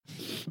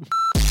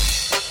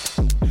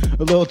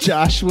A little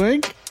Josh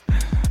Wink.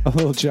 A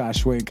little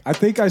Josh Wink. I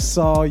think I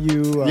saw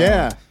you.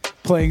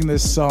 Playing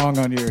this song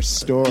on your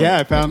story.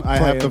 Yeah, I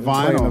have the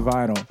vinyl. Playing the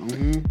vinyl.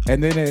 Mm-hmm.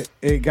 And then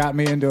it got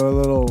me into a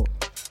little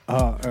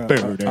a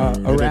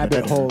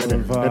rabbit hole of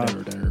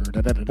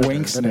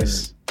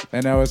winksness.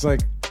 And I was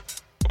like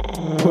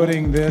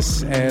putting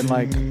this and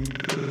like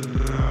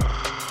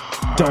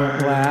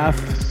don't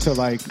laugh to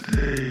like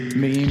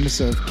memes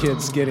of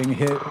kids getting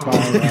hit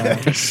by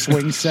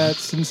swing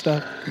sets and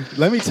stuff.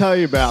 Let me tell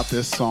you about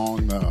this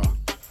song though.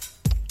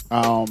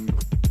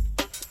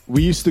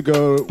 We used to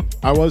go,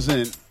 I was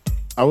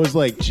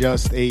like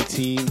just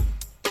 18.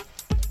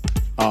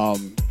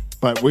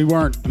 But we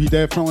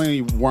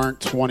definitely weren't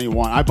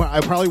 21.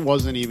 I probably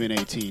wasn't even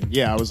 18.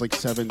 Yeah, I was like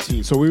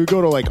 17. So we would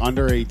go to like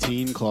under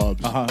 18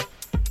 clubs. Uh-huh.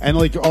 And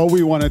like all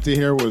we wanted to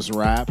hear was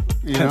rap,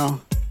 you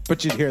know?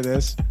 But you'd hear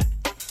this.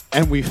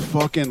 And we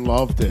fucking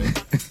loved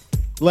it.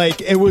 Like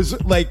it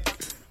was like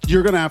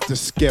you're going to have to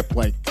skip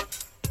like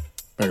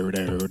But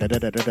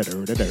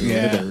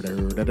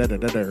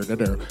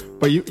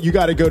you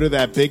got to go to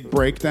that big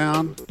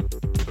breakdown.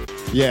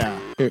 Yeah.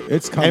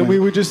 It's coming. And we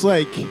would just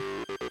like,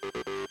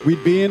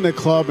 we'd be in the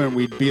club and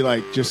we'd be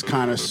like just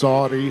kind of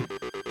salty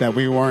that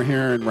we weren't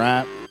hearing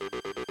rap.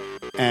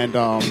 And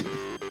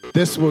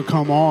this would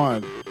come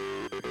on.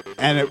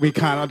 And we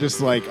kind of just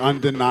like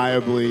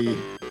undeniably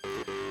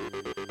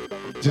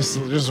just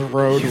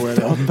rode with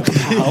it. The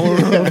power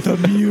of the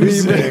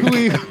music.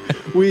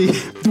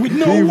 With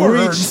no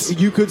words.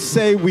 You could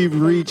say we've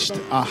reached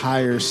a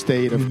higher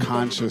state of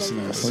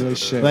consciousness. Holy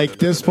shit. Like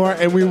this part,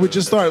 and we would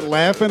just start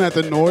laughing at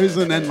the noise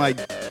and then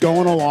like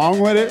going along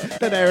with it.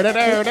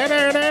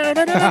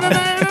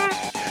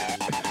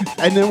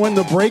 And then when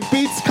the break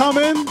beats come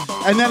in,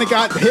 and then it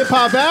got hip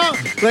hop out,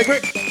 like,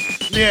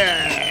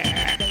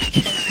 yeah.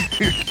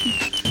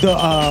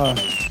 The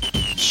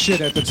shit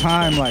at the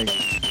time, like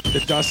the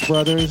Dust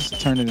Brothers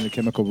turned into the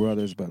Chemical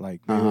Brothers, but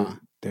like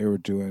they were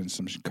doing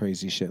some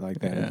crazy shit like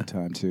that at the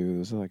time too. There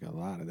was like a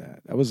lot of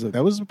that.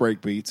 That was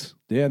break beats.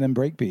 Yeah, them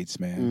break beats,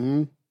 man.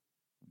 Mm-hmm.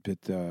 But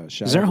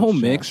is there a whole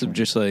mix of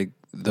just like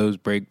those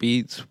break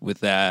beats with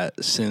that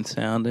synth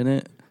sound in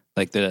it,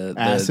 like the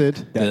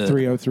acid, that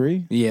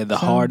 303? Yeah, the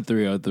hard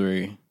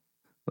 303.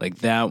 Like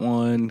that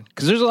one,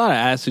 because there's a lot of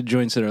acid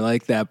joints that are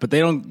like that, but they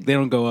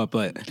don't go up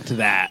like to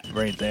that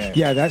right there.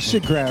 Yeah, that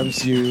shit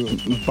grabs you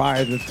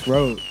by the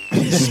throat,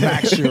 and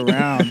smacks you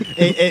around.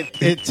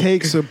 It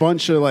takes a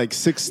bunch of like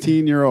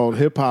 16-year-old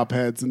hip hop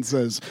heads and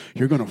says,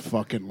 "You're gonna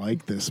fucking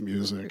like this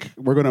music.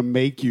 We're gonna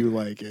make you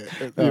like it."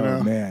 You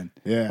know? Man,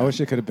 yeah. I wish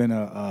it could have been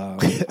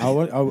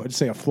I would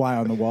say a fly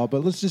on the wall,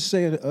 but let's just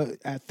say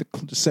at the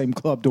same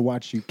club to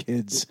watch you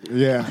kids,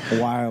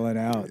 wilding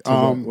out.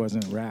 It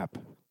wasn't rap.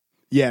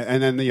 Yeah,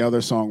 and then the other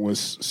song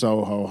was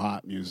Soho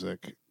Hot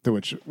Music, to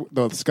which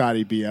the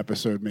Scotty B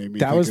episode made me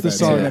that think was of the that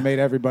song too. that made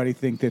everybody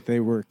think that they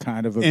were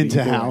kind of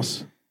into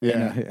house.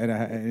 Yeah,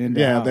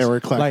 into house. They were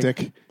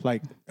eclectic.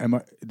 It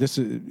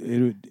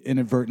would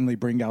inadvertently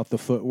bring out the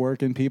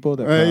footwork in people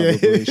that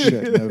probably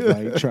shouldn't have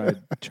like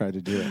tried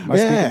to do it.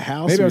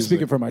 House. Maybe music. I'm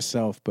speaking for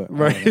myself, but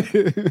right.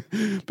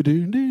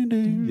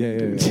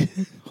 Yeah.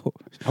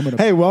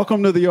 Hey,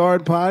 welcome to the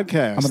Art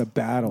Podcast. I'm gonna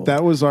battle.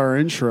 That was our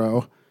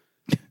intro.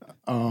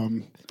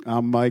 I'm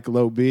Mike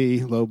Low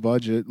B, low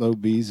budget, low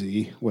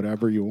BZ,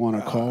 whatever you want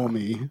to call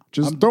me.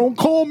 Just don't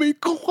call me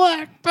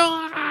Collect.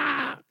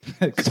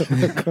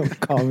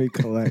 Call me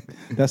Collect.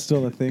 That's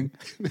still a thing.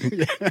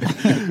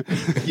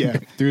 Yeah,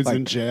 dudes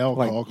in jail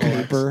like call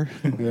paper.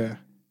 Yeah.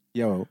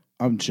 Yo,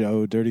 I'm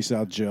Joe, Dirty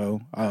South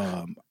Joe.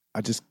 I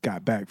just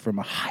got back from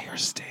a higher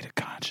state of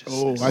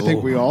consciousness. I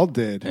think we all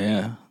did.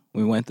 Yeah.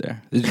 We went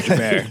there. This is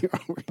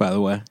Jabbar, by the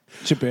way.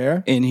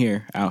 Jabbar? In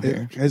here, out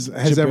here. Has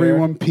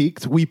everyone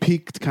peaked? We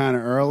peaked kind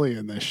of early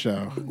in this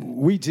show.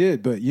 We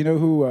did, but you know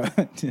who I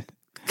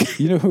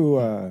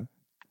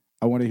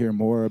want to hear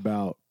more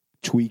about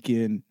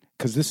tweaking,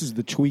 because this is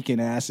the tweaking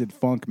acid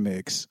funk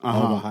mix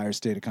of a higher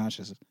state of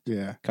consciousness.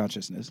 Yeah.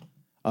 Consciousness.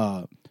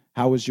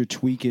 How was your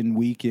tweaking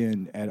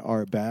weekend at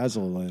Art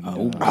Basel?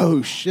 And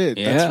oh shit,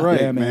 yeah. that's right,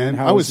 yeah, man.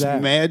 How I was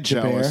that? mad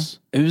Jabbar? jealous.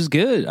 It was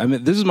good. I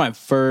mean, this is my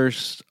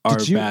first Art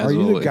Basel Are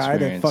you the guy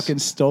experience. that fucking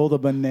stole the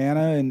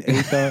banana and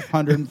ate the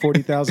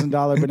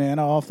 $140,000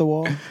 banana off the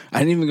wall? I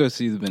didn't even go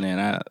see the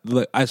banana.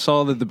 I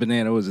saw that the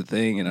banana was a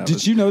thing, and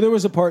Did you know there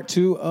was a part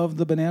 2 of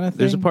the banana thing?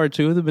 There's a part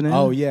 2 of the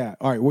banana. Oh yeah.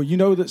 All right. Well, you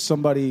know that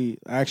somebody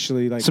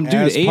actually like some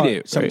dude ate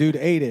it. Some right? dude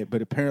ate it,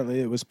 but apparently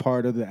it was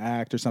part of the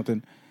act or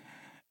something.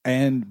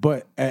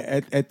 But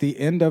at the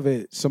end of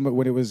it,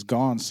 when it was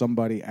gone,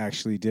 somebody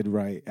actually did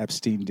write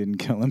Epstein didn't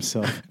kill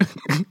himself,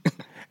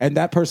 and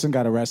that person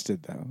got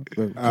arrested though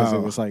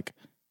because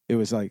it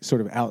was like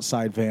sort of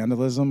outside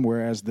vandalism,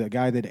 whereas the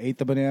guy that ate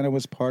the banana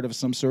was part of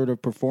some sort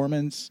of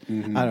performance.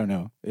 Mm-hmm. I don't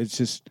know. It's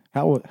just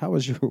how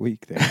was your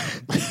week there?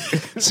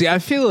 See, I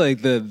feel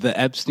like the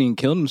Epstein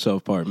killed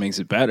himself part makes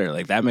it better.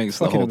 Like that makes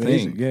the whole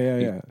amazing.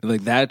 thing. Yeah.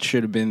 Like that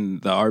should have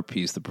been the art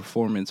piece, the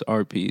performance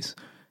art piece.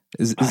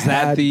 Is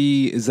that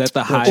the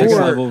highest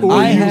level?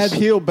 Or you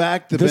peel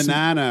back the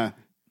banana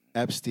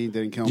Epstein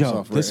didn't kill Yo,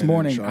 himself. this written in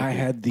morning Sharpie. I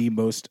had the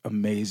most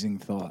amazing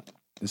thought,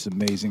 this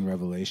amazing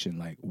revelation.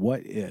 Like,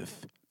 what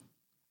if,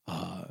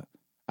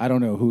 I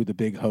don't know who the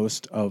big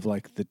host of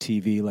like the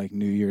TV like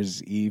New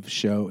Year's Eve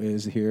show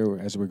is here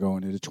as we're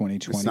going into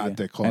 2020. It's not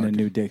Dick Clark. And a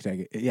new Dick.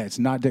 Yeah, it's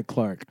not Dick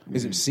Clark.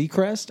 Is it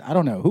Seacrest? I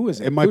don't know. Who is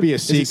it? It might be a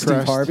Is it Steve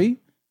Seacrest. Harvey?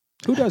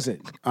 Who does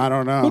it? I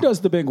don't know. Who does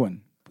the big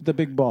one? The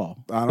big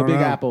ball? I The don't big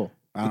know. apple?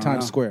 I The don't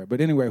Times know. Square.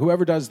 But anyway,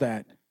 whoever does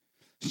that,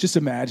 just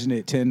imagine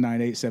it 10, 9,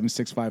 8, 7,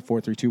 6, 5,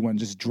 4, 3, 2, 1,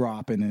 just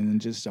dropping and then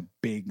just a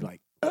big like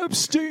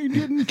Epstein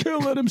didn't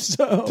kill it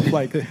himself.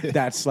 Like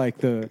that's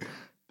the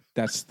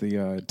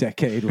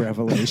decade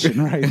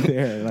revelation right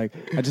there. Like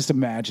I just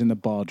imagine the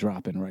ball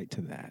dropping right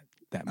to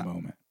that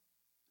moment.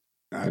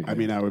 I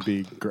mean, that would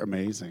be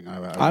amazing.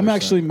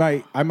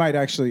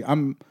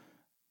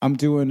 I'm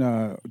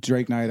doing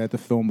Drake night at the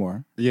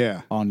Fillmore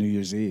Yeah. on New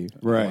Year's Eve,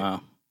 Right.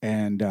 Wow.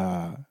 and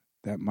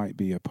that might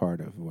be a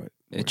part of what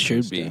It should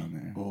goes be. down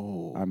there.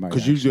 Oh. I might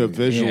Because you do a actually-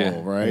 visual,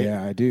 Yeah. right?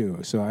 Yeah, I do.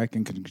 So I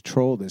can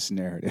control this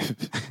narrative.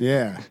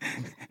 Yeah.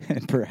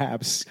 And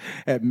perhaps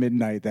at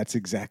midnight, that's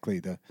exactly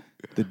the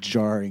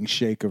jarring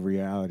shake of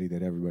reality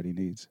that everybody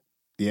needs.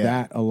 Yeah.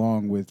 That,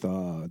 along with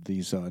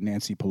these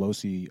Nancy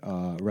Pelosi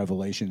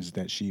revelations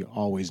that she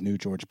always knew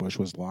George Bush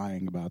was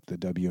lying about the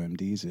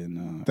WMDs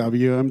in,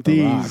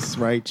 WMDs.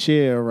 Right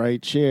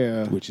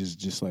chair. which is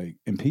just like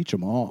impeach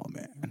them all,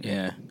 man.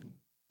 Yeah.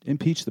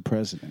 Impeach the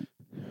president.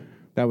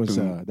 That was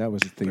a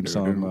theme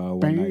song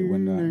one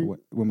night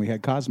when we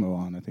had Cosmo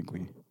on. I think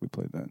we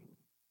played that.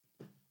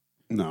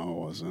 No, it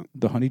wasn't.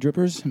 The Honey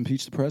Drippers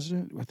impeach the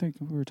president. I think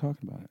we were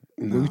talking about it.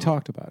 No. We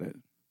talked about it.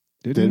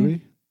 Did Didn't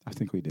we? I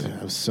think we did.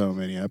 Have so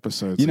many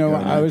episodes. You know, ago,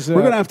 I man. was,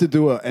 We're gonna have to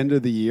do an end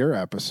of the year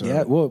episode.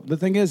 Yeah. Well, the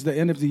thing is, the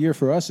end of the year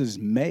for us is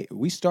May.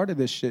 We started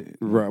this shit.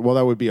 Right. Well,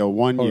 that would be a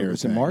 1 Or year.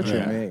 it's in thing. March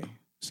Yeah. or May,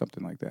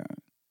 something like that.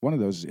 One of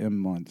those M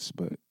months,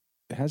 but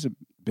it hasn't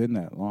been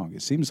that long.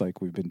 It seems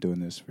like we've been doing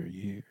this for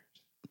years.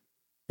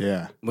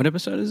 Yeah. What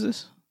episode is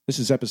this? This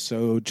is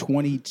episode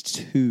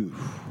 22.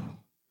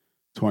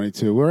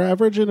 22. We're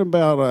averaging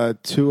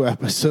about 2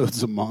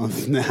 episodes a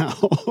month now.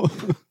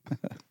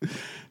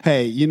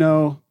 Hey, you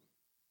know,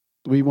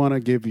 we want to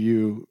give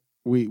you.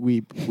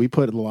 We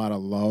put a lot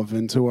of love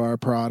into our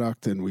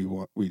product, and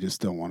we just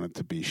don't want it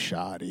to be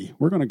shoddy.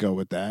 We're going to go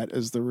with that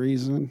as the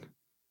reason.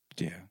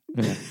 Yeah.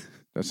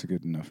 That's a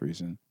good enough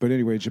reason. But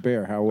anyway,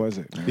 Jaber, how was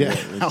it? Man? Yeah.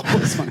 What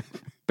was it?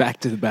 Back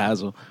to the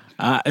Basil.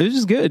 It was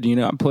just good. You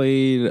know, I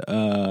played,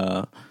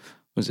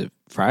 was it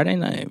Friday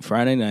night?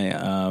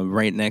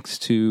 Right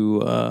next to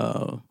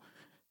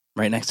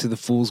the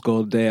Fool's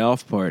Gold Day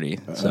Off party.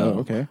 So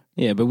okay.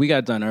 yeah, but we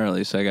got done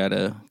early, so I got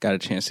a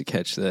chance to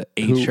catch the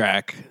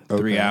A-track,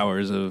 3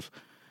 hours of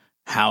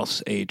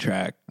house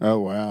A-track, Oh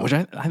wow. which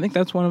I think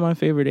that's one of my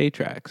favorite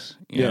A-tracks,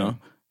 you know?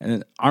 And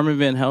then Armin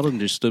Van Helden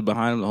just stood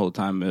behind him the whole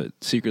time, but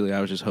secretly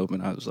I was just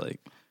hoping, I was like,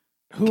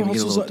 Who Can we else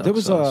get a was little there?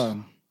 Was duck sauce?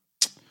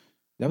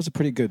 that was a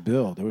pretty good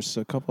bill. There was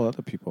a couple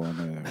other people on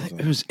there.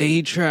 it was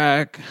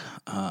A-track,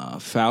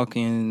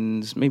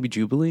 Falcons, maybe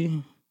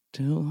Jubilee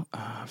too.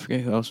 I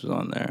forget who else was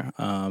on there.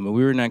 But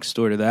we were next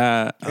door to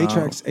that.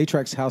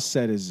 A-Track's house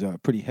set is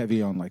pretty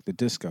heavy on like the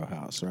disco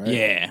house, right?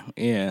 Yeah.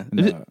 And,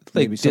 Like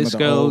maybe some of the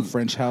disco, old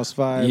French house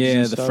vibes. yeah,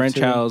 and the stuff, French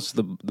too. house,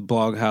 the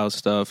blog house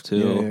stuff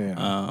too.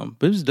 Yeah.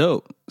 But it was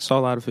dope. Saw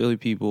a lot of Philly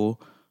people.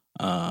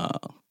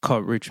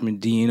 Caught Rich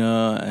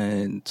Medina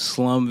and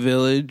Slum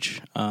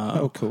Village.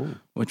 Oh, cool.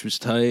 Which was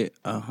tight.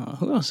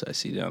 Who else did I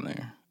see down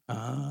there?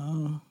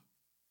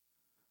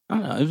 I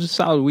don't know. It was a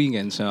solid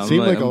weekend. So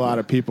Seemed like a lot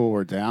of people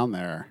were down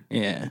there.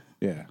 Yeah.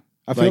 Yeah.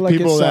 I feel Like like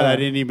people it's, that I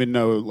didn't even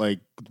know like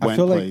went I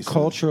feel like places.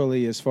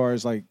 culturally, as far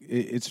as like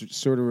it's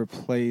sort of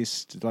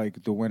replaced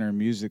like the Winter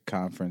Music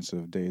Conference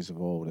of days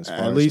of old. As far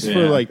At as least being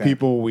for Yeah. like that.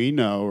 people we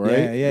know,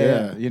 right?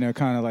 Yeah. You know,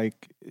 kind of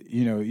like,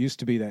 you know, it used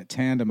to be that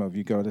tandem of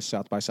you go to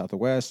South by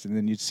Southwest and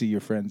then you'd see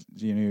your friends,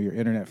 you know, your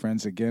internet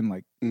friends again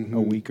like Mhm.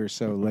 a week or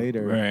so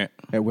later Right.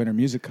 at Winter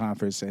Music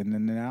Conference, and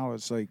then now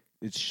it's like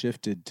it's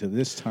shifted to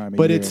this time. Of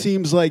But year. it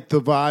seems like the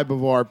vibe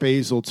of Art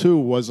Basel too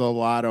was a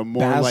lot of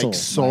more Basil, like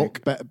soul.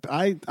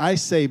 I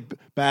say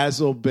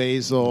basil,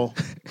 basil,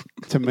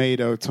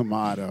 tomato.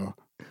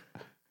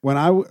 When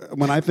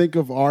I think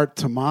of Art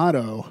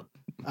Tomato,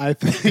 I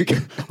think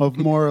of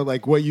more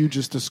like what you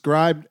just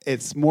described.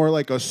 It's more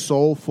like a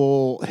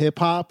soulful hip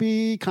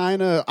hoppy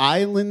kind of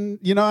island.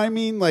 You know what I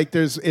mean? Like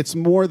it's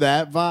more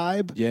that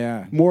vibe,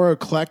 yeah, more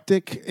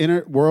eclectic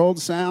inner world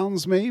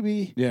sounds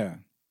maybe. yeah.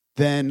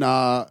 Than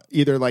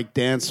either like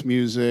dance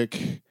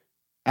music.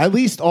 At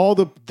least all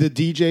the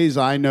DJs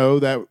I know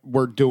that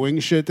were doing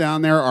shit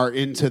down there are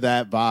into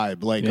that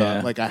vibe, like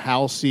Yeah. a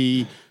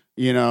housey,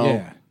 you know.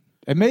 Yeah.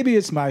 And maybe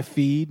it's my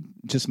feed,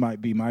 just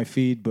might be my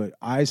feed, but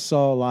I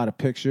saw a lot of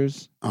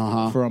pictures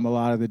from a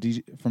lot of the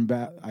DJ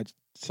I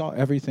saw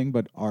everything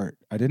but art.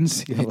 I didn't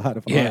see a lot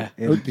of Yeah. art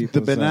in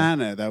people. The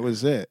banana, that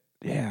was it.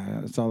 Yeah,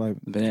 that's all I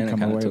Banana come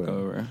kind of away took with.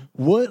 over.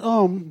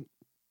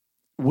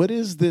 What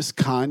is this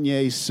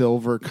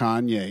silver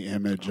Kanye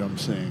image I'm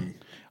seeing?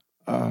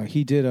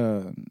 He did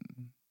a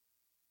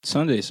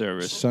Sunday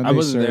service. Sunday I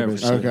wasn't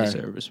service. there for Sunday Okay.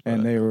 service. But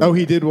And they were. Oh,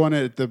 he did one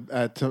at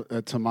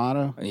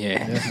Tomato.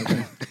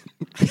 yeah.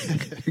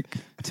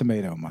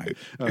 Tomato, Mike.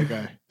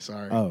 Okay,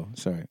 sorry. Oh,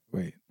 sorry.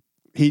 Wait.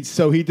 He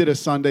did a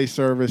Sunday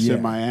service Yeah.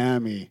 in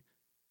Miami,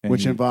 And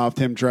which he- involved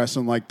him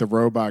dressing like the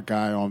robot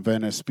guy on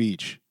Venice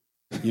Beach.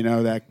 You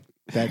know that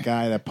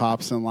guy that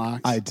pops and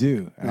locks. I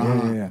do.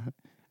 Uh-huh. Yeah.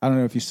 I don't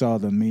know if you saw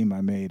the meme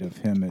I made of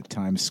him at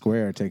Times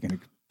Square taking a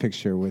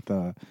picture with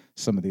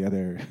some of the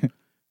other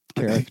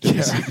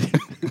characters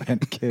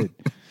and a kid.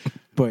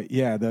 But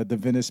yeah, the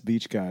Venice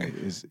Beach guy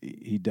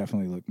he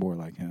definitely looked more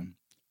like him.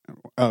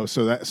 Oh,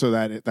 that's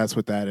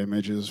what that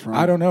image is from.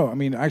 I don't know. I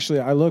mean, actually,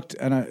 I looked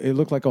and it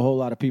looked like a whole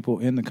lot of people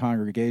in the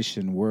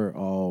congregation were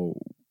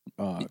all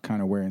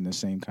kind of wearing the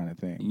same kind of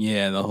thing.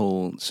 Yeah, the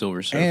whole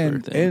Silver Surfer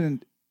thing.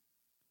 And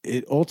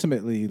it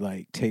ultimately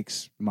like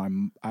takes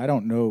I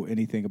don't know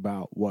anything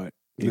about what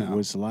it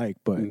was like,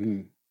 but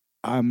Mhm.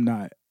 I'm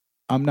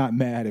not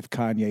mad if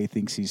Kanye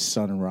thinks he's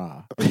Sun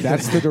Ra. If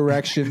that's the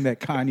direction that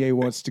Kanye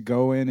wants to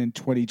go in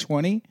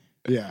 2020.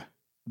 Yeah.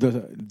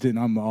 Then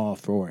I'm all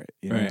for it.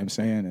 You know Right. what I'm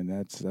saying? And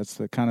that's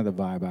the kind of the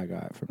vibe I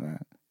got from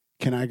that.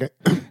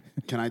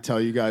 Can I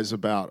tell you guys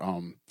about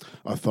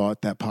a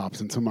thought that popped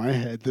into my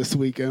head this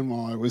weekend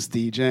while I was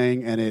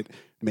DJing, and it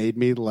made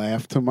me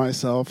laugh to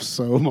myself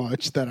so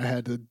much that I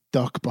had to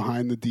duck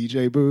behind the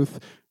DJ booth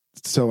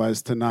so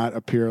as to not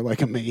appear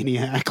like a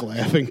maniac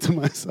laughing to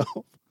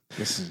myself.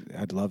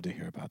 I'd love to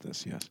hear about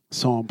this. Yes,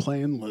 So I'm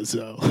playing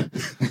Lizzo.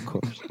 of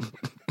course.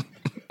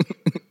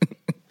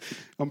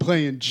 I'm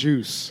playing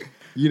Juice.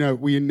 You know,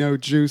 we know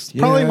Juice.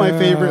 Probably my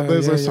favorite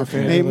Lizzo song.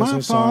 Hey, my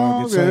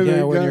song. It's like,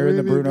 when you're in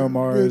the Bruno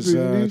Mars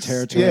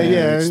territory.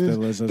 It's the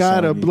Lizzo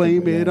Gotta song.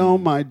 blame it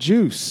on my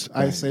juice.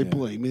 I Right, say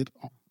yeah.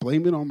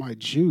 blame it on my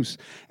juice.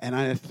 And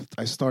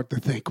I start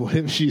to think, what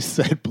if she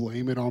said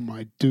blame it on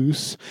my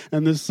deuce?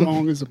 And this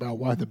song is about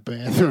why the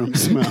bathroom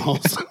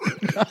smells.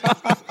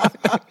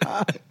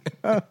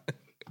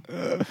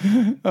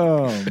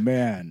 Oh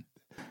man,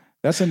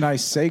 that's a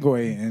nice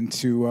segue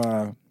into.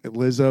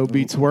 Lizzo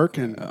be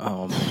twerking.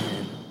 Oh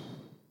man.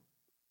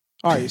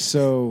 All right,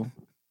 so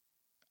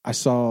I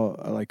saw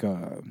like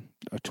a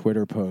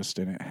Twitter post,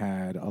 and it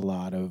had a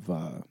lot of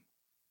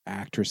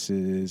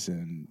actresses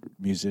and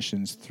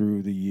musicians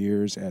through the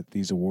years at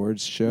these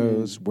awards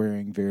shows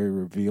wearing very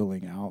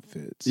revealing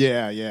outfits.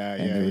 Yeah.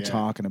 And they were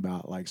talking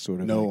about like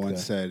sort of No like one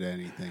said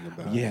anything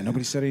about it. Yeah,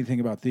 nobody said anything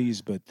about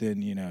these, but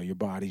then, your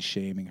body's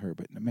shaming her.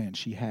 But man,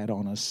 she had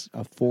on a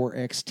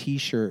 4X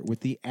t-shirt with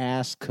the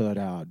ass cut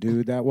out,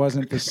 dude. That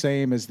wasn't the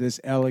same as this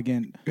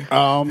elegant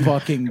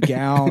fucking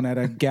gown at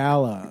a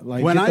gala.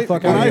 Like, When get the I-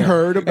 fuck when out of I here.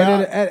 heard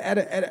about-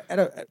 at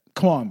a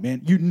come on,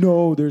 man.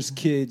 There's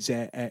kids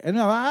and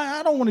no,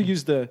 I don't want to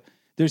use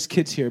there's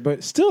kids here,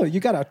 but still, you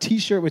got a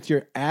t-shirt with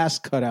your ass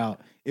cut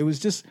out. It was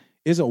just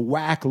is a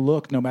whack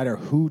look no matter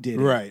who did it.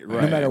 Right,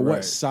 No matter what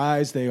right.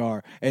 size they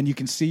are. And you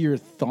can see your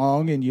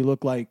thong and you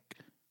look like,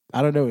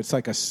 I don't know, it's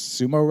like a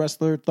sumo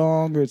wrestler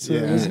thong or it's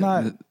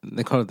not.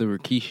 They call it the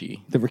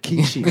Rikishi. The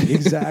Rikishi,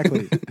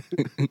 exactly.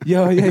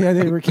 yeah,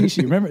 the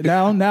Rikishi. Remember,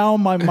 now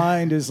my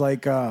mind is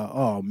like,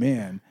 oh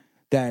man,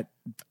 that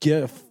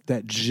gif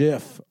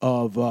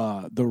of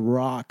The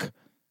Rock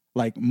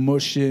like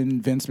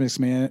mushing Vince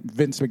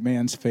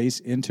McMahon's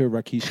face into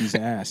Rikishi's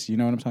ass. You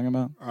know what I'm talking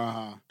about?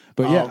 Uh-huh.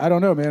 But yeah, I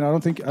don't know, man. I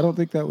don't think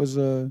that was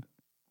that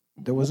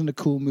wasn't a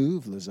cool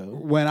move, Lizzo.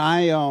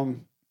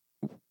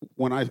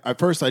 When I at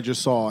first I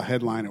just saw a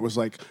headline, it was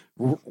like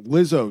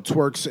Lizzo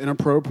twerks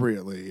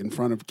inappropriately in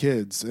front of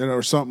kids,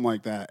 or something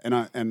like that, and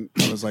I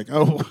was like,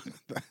 oh,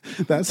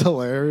 that's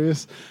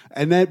hilarious.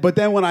 But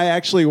then when I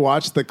actually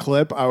watched the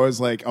clip, I was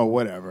like, oh,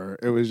 whatever.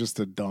 It was just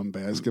a dumb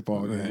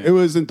basketball game. It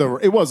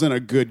wasn't a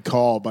good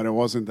call, but it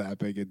wasn't that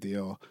big a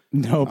deal.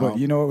 No, but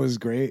you know what was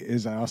great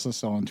is I also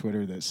saw on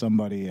Twitter that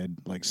somebody had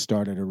like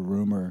started a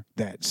rumor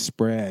that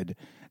spread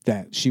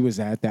that she was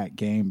at that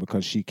game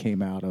because she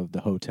came out of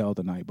the hotel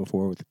the night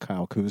before with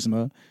Kyle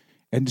Kuzma,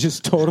 and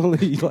just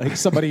totally like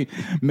somebody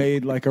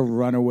made like a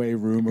runaway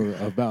rumor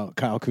about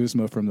Kyle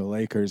Kuzma from the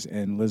Lakers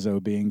and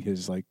Lizzo being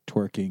his like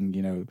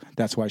twerking,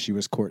 that's why she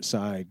was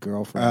courtside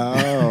girlfriend.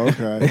 Oh,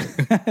 okay.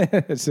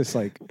 It's just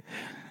like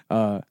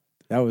that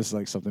was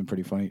like something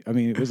pretty funny. I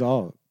mean, it was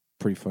all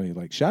pretty funny.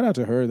 Like shout out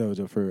to her though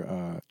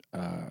for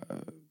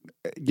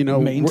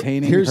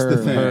maintaining here's the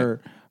thing.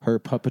 her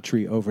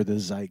puppetry over the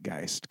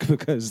zeitgeist,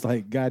 because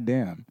like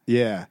goddamn,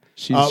 Yeah.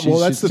 she's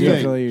that's the thing.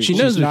 definitely- She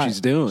knows she's what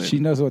she's doing. She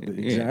knows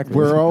exactly.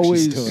 We're what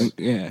always she's doing.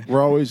 Yeah.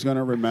 We're always going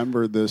to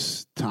remember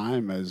this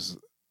time as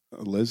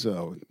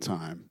Lizzo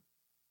time.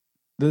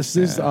 This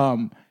is it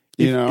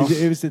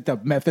was at the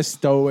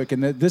Mephistoic,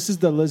 and this is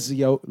the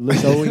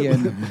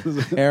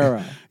Lizzoian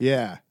era.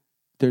 Yeah.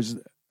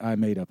 I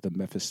made up the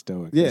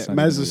Mephistoic. Yeah, That's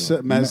not even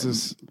real.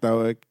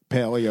 Mesostoic,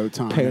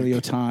 Paleotonic.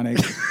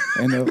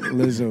 Paleotonic, and the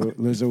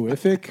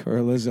Lizzoific or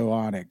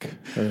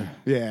Lizzoonic.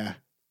 Yeah,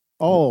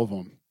 all of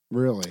them,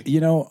 really.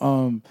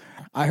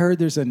 I heard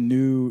there's a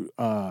new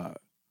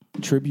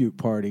tribute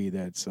party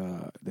that's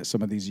that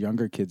some of these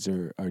younger kids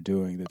are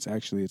doing. That's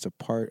actually it's a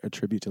part a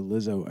tribute to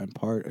Lizzo and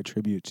part a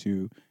tribute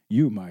to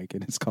you, Mike,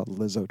 and it's called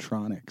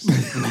Lizzotronics.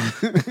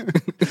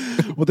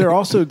 Well, they're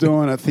also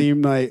doing a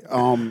theme night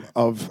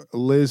of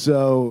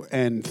Lizzo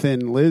and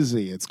Thin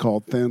Lizzy. It's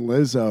called Thin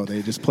Lizzo.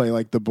 They just play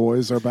like the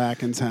boys are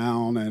back in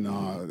town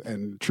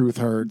and Truth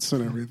Hurts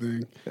and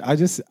everything.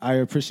 I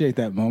appreciate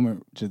that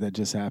moment that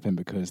just happened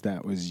because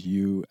that was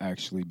you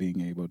actually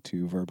being able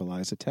to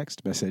verbalize a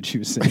text message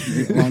you sent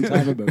me a long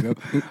time ago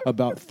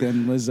about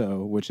Thin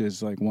Lizzo, which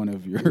is like one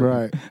of your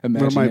One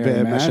of my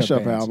bad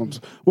mashup bands. albums.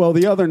 Well,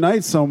 the other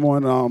night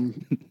someone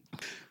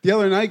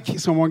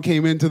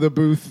came into the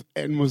booth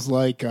and was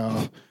like,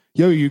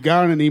 yo, you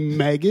got any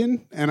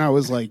Megan? And I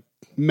was like,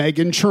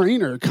 Megan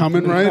Trainor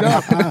coming right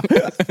up.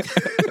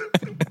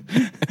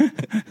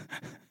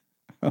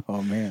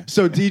 Oh, man.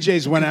 So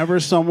DJs, whenever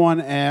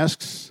someone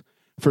asks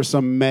for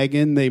some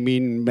Megan, they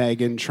mean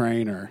Megan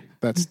Trainor.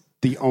 That's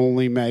the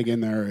only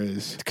Megan there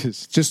is.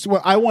 Because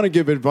I want to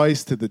give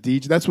advice to the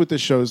DJ. That's what this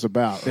show's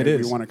about. Right? It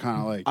is. We want to kind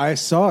of like. I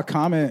saw a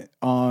comment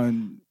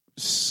on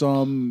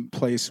some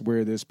place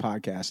where this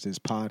podcast is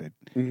potted,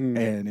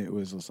 and it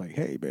was just like,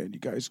 "Hey, man, you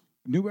guys,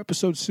 new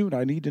episode soon.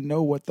 I need to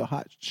know what the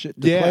hot shit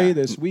to play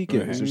this week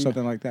is, or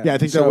something like that." Yeah, I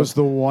think that was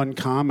the one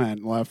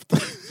comment left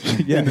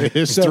in the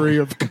history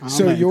of comments.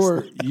 So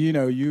you're,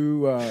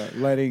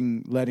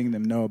 letting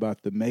them know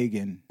about the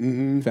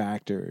Megan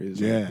factor is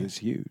huge. It's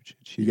huge.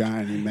 You got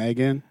any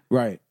Megan?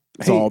 Right.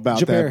 It's all about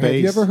Jaber, that bass.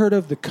 Have you ever heard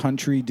of the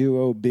country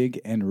duo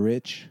Big and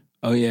Rich?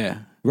 Oh yeah.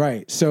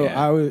 Right. So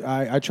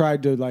I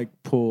tried to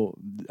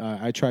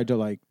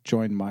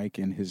join Mike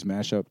in his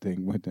mashup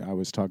thing when I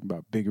was talking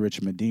about Big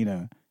Rich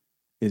Medina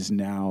is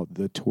now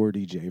the tour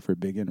DJ for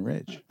Big and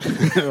Rich.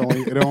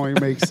 It only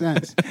makes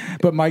sense.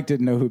 But Mike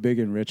didn't know who Big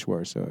and Rich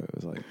were, so it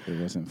was like it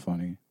wasn't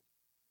funny.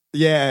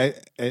 Yeah,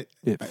 It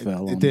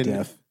fell on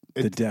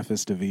the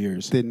deafest of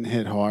ears. Didn't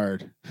hit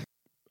hard.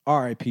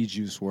 R.I.P.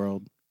 Juice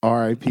WRLD.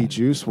 R.I.P.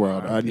 Juice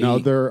WRLD.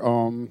 Another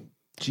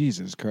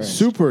Jesus Christ.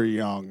 super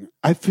young.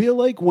 I feel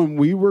like when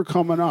we were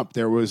coming up,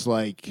 there was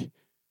like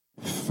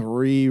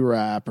 3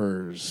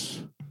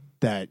 rappers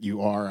that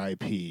you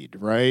RIP'd,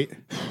 right?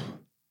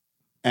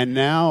 And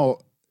now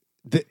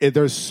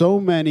there's so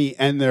many,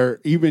 and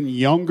they're even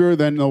younger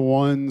than the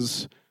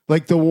ones,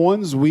 like the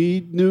ones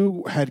we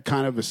knew had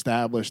kind of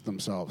established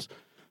themselves.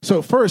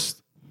 So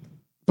first,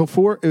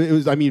 before it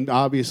was, I mean,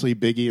 obviously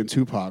Biggie and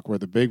Tupac were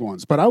the big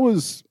ones, but I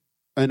was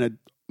in a,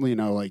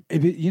 like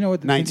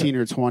 19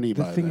 or 20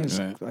 by then. The thing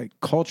is, like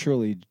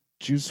culturally,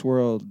 Juice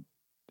WRLD,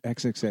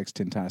 XXX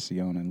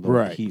Tentacion, and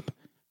Lil Peep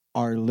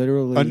are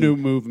literally a new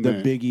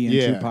movement. The Biggie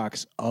and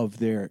Tupacs of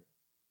their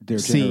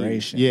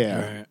generation.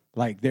 Yeah, right.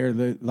 Like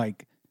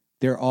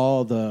they're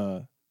all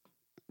the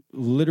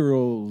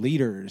literal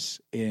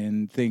leaders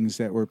in things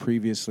that were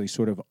previously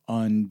sort of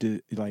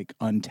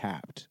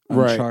untapped,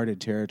 uncharted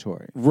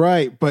territory.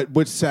 Right. But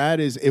what's sad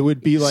is it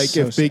would be like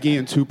So if Biggie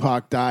and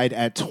Tupac died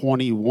at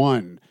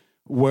 21.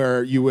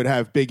 Where you would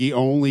have Biggie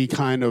only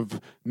kind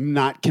of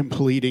not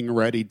completing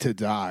Ready to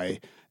Die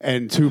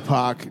and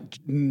Tupac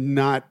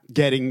not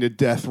getting to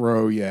death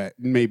row yet,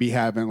 maybe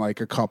having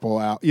like a couple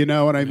out. You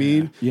know what I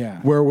mean?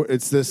 Yeah. Where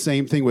it's the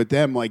same thing with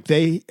them. Like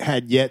they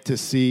had yet to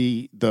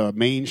see the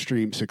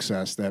mainstream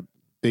success that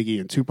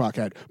Biggie and Tupac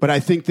had, but I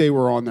think they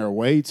were on their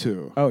way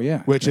to. Oh,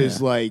 yeah. Which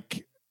is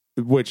like...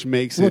 Which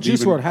makes it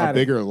Juice even WRLD had a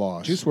bigger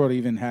loss. Juice WRLD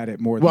even had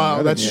it more than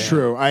well, that's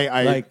true.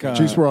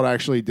 Juice WRLD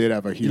actually did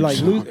have a huge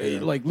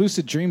song. Like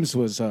Lucid Dreams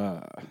was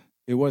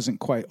it wasn't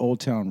quite Old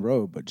Town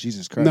Road, but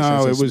Jesus Christ.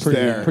 No, it was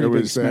there. Pretty it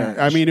big was there.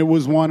 smash. I mean, it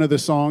was one of the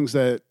songs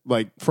that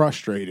like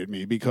frustrated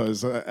me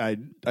because I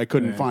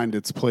couldn't find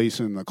its place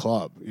in the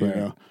club. You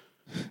know?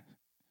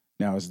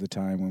 Now is the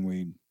time when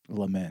we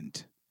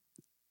lament.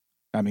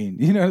 I mean,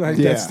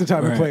 that's the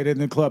time we played it in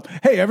the club.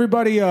 Hey,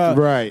 everybody!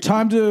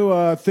 Time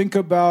to think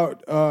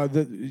about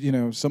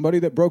somebody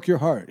that broke your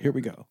heart. Here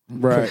we go.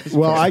 Right.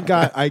 Well, I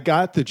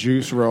got the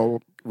Juice WRLD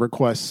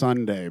request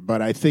Sunday,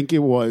 but I think it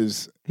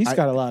was. He's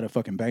got a lot of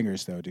fucking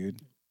bangers, though, dude.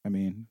 I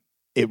mean,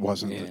 it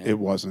wasn't. It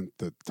wasn't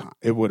the time.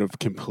 It would have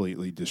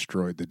completely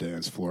destroyed the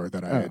dance floor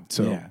that I had.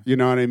 So you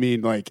know what I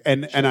mean? Like,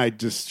 and I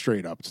just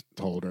straight up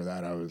told her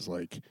that I was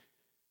like.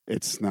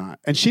 It's not.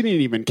 And she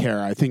didn't even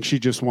care. I think she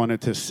just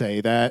wanted to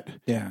say that.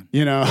 Yeah.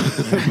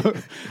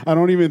 I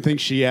don't even think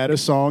she had a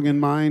song in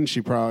mind.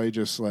 She probably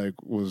just like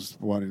was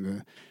wanting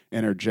to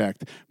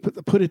interject.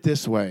 But put it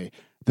this way.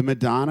 The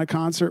Madonna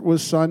concert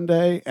was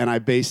Sunday, and I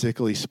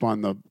basically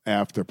spun the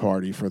after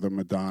party for the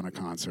Madonna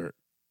concert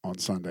on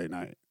Sunday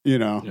night.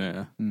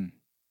 Yeah.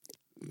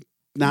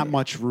 Not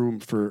much room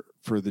for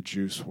the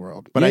Juice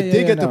WRLD. But I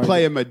did get to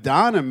play a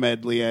Madonna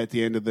medley at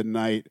the end of the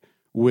night,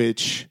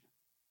 which...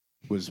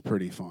 was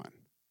pretty fun,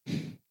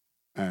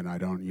 and I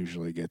don't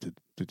usually get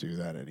to do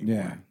that anymore.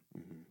 Yeah,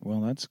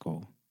 well, that's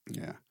cool.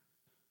 Yeah.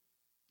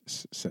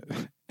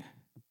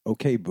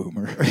 Okay,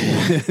 boomer.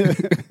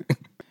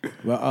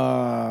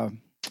 Well,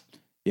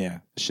 yeah,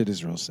 shit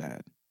is real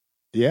sad.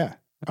 Yeah,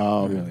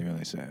 really,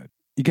 really sad.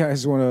 You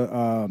guys want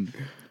to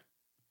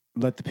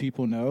let the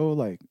people know,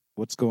 like,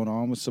 what's going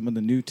on with some of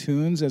the new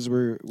tunes as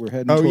we're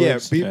heading. Oh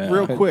towards,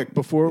 real quick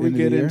before we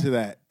get year. into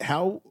that,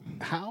 how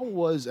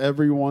was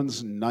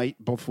everyone's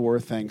night before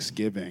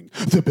Thanksgiving?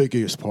 The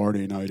biggest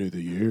party night of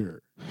the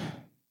year.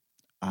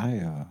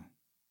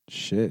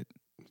 Shit.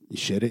 You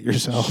shit it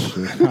yourself.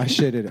 I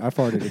shit it. I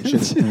farted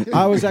and shit.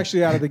 I was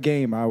actually out of the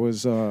game. I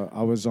was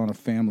on a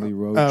family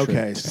road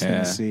trip to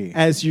Tennessee,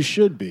 as you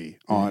should be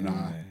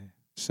on.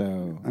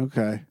 So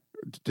okay.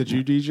 Did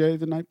you DJ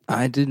the night?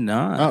 I did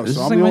not. Oh, This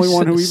so is I'm like the my only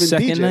one who even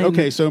second DJ. night.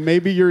 Okay, so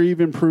maybe you're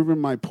even proving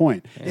my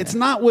point. Yeah. It's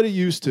not what it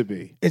used to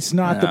be. It's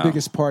not the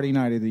biggest party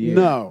night of the year.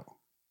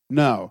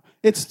 No.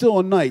 It's still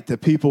a night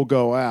that people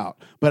go out.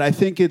 But I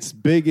think it's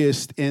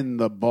biggest in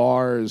the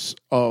bars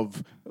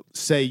of,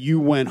 say,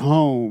 you went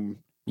home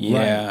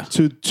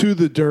to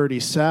the dirty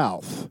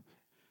South.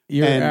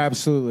 You're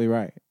absolutely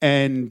right.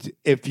 And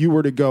if you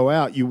were to go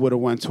out, you would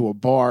have went to a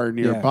bar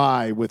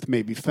nearby with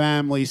maybe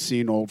family,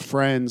 seen old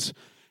friends.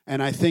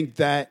 And I think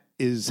that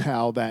is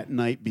how that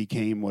night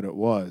became what it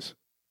was.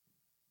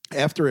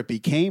 After it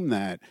became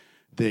that,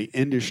 the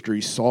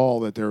industry saw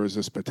that there was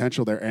this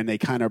potential there, and they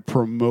kind of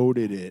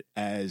promoted it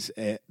as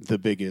the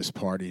biggest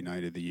party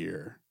night of the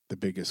year, the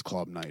biggest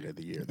club night of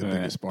the year, the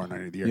biggest bar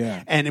night of the year.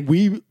 Yeah.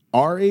 And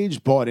our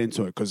age bought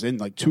into it because in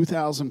like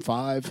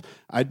 2005,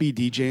 I'd be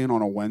DJing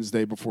on a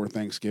Wednesday before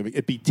Thanksgiving.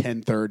 It'd be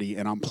 10:30,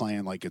 and I'm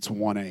playing like it's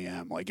 1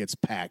 a.m. Like it's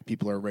packed.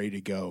 People are ready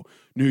to go,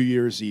 New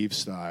Year's Eve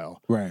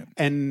style. Right.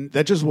 And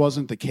that just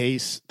wasn't the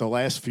case the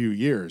last few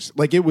years.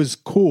 Like it was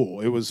cool.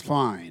 It was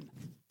fine.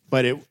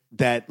 But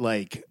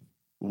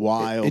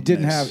wildness. It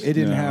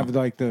didn't have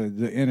like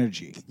the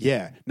energy.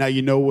 Yeah. Now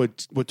you know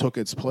what took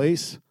its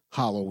place?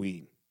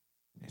 Halloween.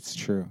 It's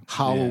true.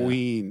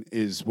 Halloween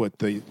is what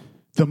the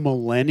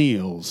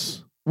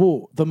millennials.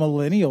 Well, the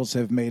millennials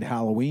have made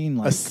Halloween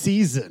like a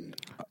season.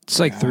 It's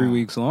like 3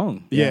 weeks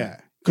long. Yeah.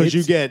 Because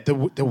you get the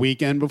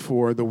weekend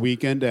before, the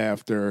weekend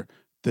after,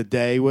 the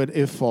day when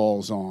it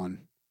falls on.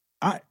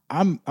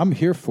 I'm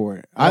here for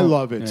it. I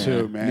love it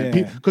too, man.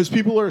 Yeah. Because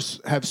people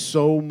have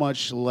so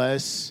much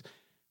less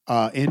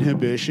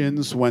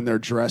inhibitions when they're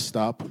dressed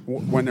up,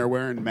 when they're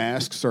wearing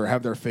masks or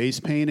have their face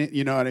painted.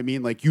 You know what I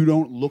mean? Like you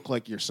don't look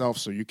like yourself,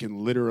 so you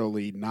can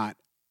literally not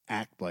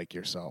act like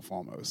yourself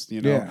almost,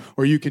 you know? Yeah.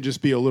 Or you can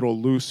just be a little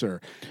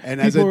looser.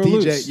 And People as a are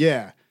DJ,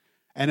 loose.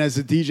 And as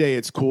a DJ,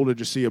 it's cool to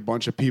just see a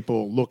bunch of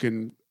people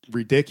looking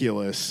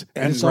ridiculous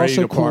and it's ready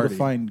also to cool party. to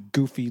find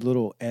goofy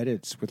little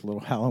edits with little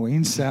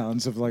Halloween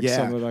sounds of like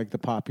some of like the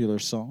popular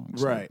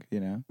songs. Right. Like, you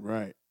know?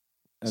 Right.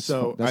 That's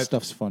So that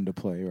stuff's fun to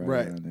play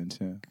right around then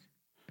too.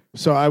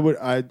 So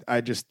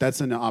I just that's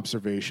an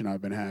observation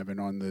I've been having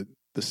on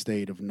the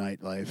state of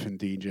nightlife and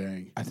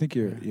DJing. I think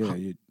you're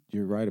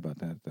right about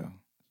that though.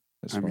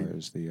 As far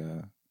as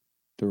the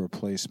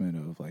replacement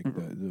of like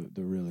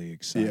the really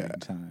exciting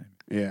time.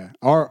 Yeah.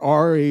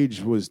 Our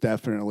age was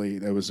definitely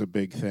that was a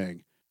big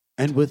thing.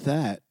 And with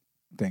that,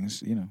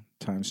 things,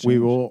 times change. we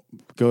will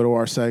go to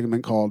our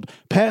segment called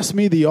Pass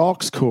Me the Aux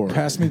Cord.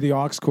 Pass me the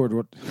aux cord.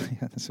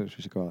 Yeah, that's what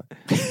we should call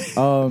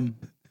it.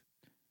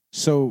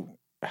 So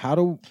how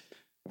do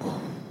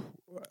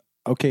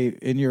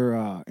in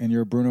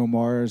your Bruno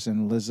Mars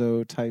and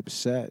Lizzo type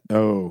set,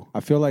 I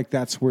feel like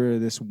that's where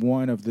this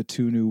one of the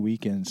two new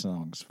Weeknd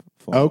songs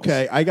falls.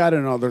 Okay, I got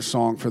another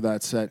song for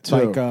that set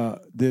too. Like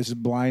this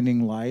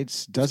Blinding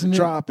Lights, doesn't it?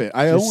 Drop it.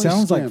 It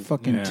sounds like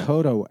fucking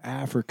Toto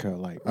Africa,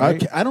 like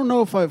right? I don't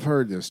know if I've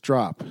heard this.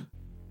 Drop.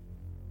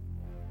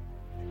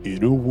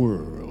 In a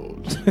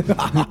world.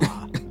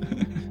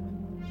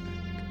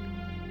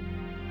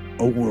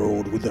 A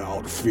world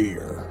without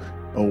fear.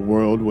 A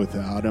world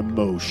without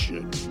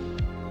emotion.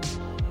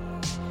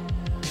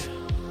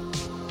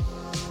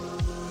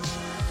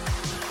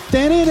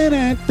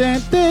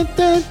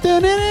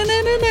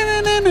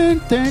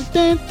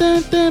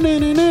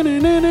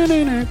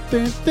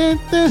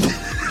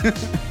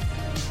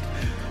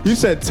 You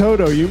said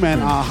Toto, you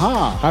meant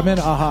Aha. I meant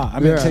Aha. I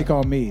meant Take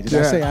On Me. Did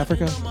I say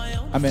Africa?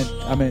 I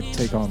meant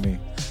Take On Me.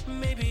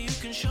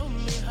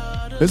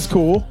 It's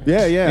cool.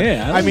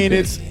 Yeah. I mean, like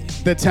it's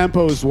the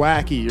tempo's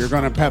wacky. You're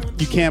gonna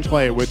you can't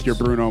play it with your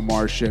Bruno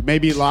Mars shit.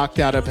 Maybe Locked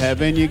Out of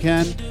Heaven you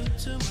can,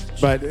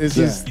 but this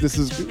is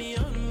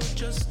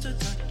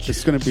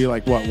it's gonna be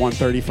like what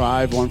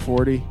 135,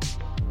 140,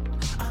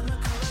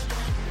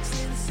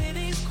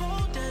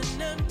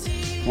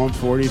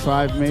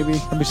 145 maybe.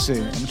 Let me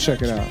see. Let me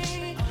check it out.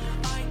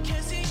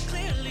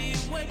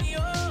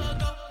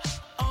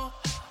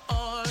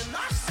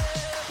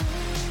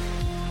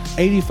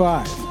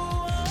 $85.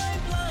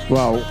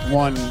 Well,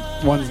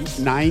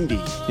 190.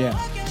 Yeah.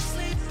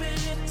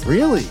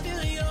 Really?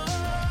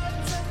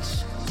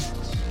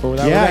 Well,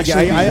 that would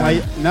actually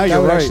no,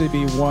 you're right. actually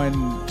be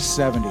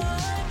 170.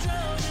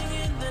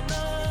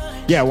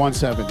 Yeah,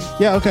 170.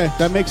 Yeah, okay,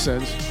 that makes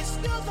sense.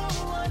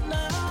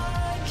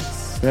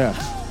 Yeah.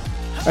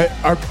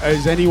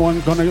 Is anyone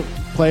gonna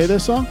play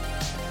this song?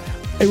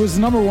 It was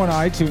the #1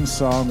 iTunes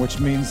song, which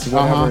means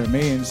whatever it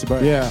means.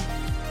 But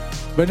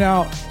but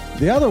now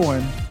the other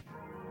one,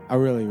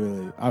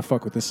 I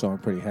fuck with this song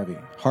pretty heavy.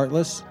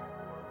 Heartless,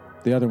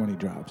 the other one he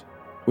dropped.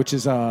 which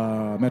is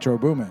Metro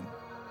Boomin.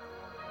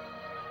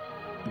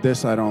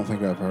 This I don't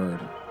think I've heard.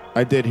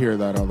 I did hear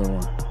that other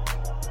one.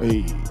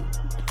 Hey.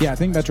 Yeah, I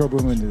think Metro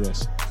Boomin did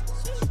this.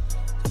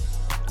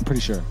 I'm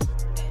pretty sure.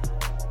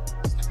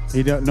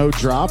 He don't no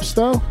drops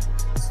though.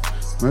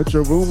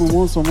 Metro Boomin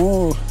wants some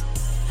more.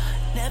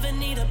 Never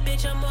need a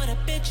bitch, I'm what a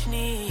bitch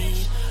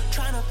need.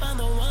 Trying to find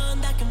the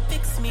one that can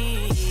fix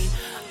me.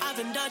 I've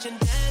been dodging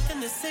death in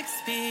the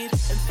 6-speed.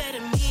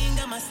 Amphetamine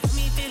got my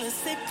stomach feeling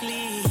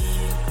sickly.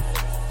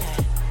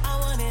 I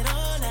want it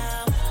all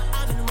now.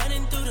 I've been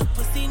running through the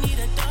pussy, need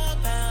a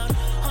dog pound.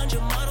 100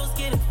 models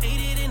getting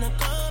faded in a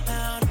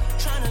compound.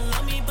 Trying to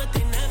love me, but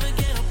they never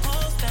get a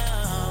pulse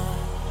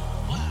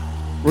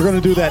down. We're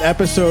gonna do that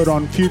episode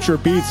on Future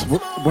Beats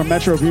where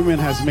Metro Boomin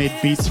has made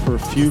beats for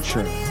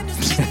Future.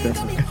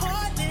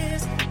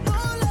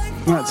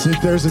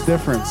 There's a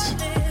difference.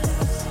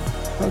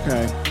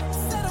 Okay.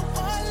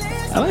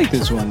 I like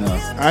this one though.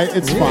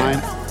 It's fine.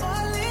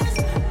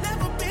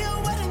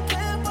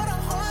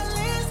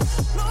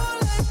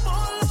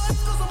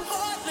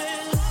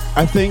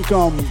 I think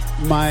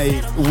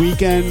my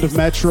weekend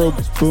Metro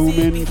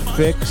Boomin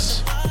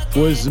fix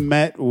was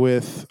met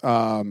with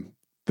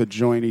the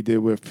joint he did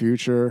with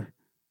Future.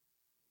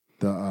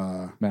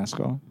 The Mask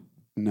Off?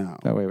 no.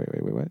 Oh, wait,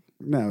 what?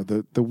 No,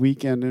 the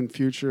weekend in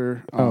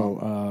Future.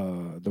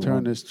 The turn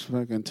one. this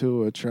fucking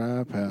to a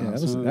trap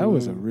house. Yeah, that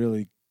was a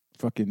really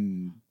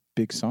fucking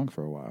big song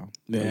for a while.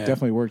 Yeah. It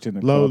definitely worked in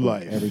the Low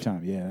club Life. every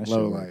time. Yeah, that shit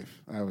Low worked.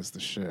 Life. That was the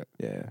shit.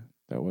 Yeah,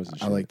 that was the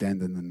shit. I liked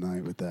ending the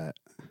night with that.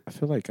 I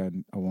feel like I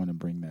want to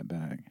bring that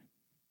back.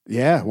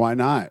 Yeah, why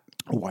not?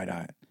 Why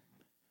not?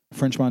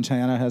 French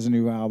Montana has a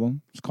new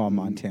album. It's called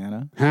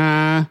Montana.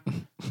 Huh?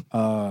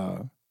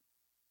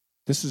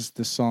 This is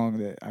the song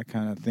that I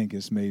kind of think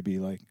is maybe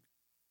like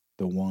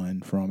the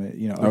one from it.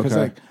 You know, because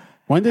like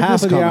When did half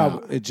this of the come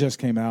album, out? it just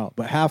came out,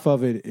 but half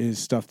of it is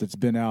stuff that's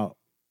been out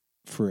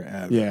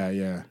forever.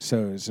 Yeah.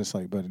 So it's just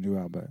like, but a new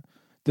album. But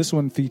this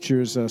one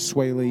features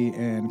Sway Lee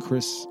and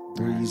Chris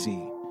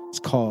Breezy. It's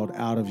called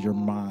Out of Your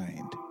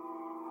Mind.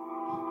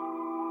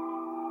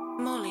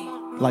 Molly,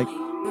 Like,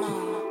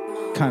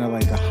 kind of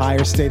like a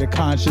higher state of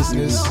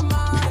consciousness.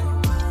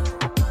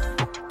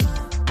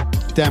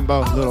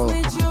 Dembo, little.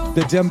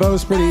 The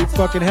dembo's pretty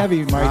fucking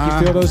heavy, Mike.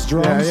 You feel those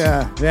drums?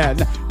 Yeah.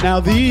 Now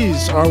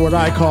these are what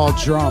I call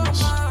drums.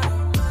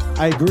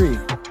 I agree.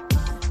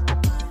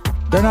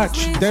 They're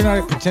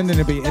not pretending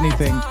to be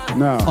anything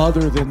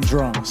other than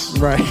drums.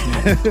 Right.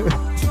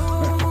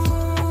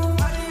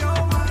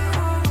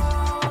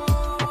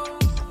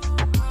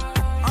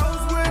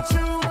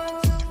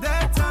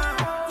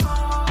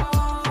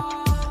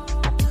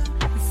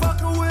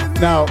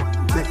 Now,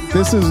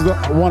 this is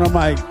one of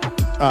my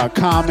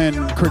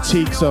common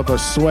critiques of a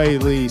Sway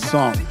Lee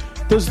song.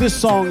 Does this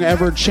song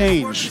ever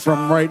change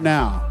from right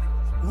now?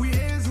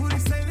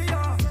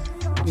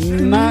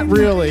 Not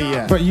really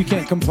yet. But you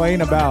can't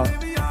complain about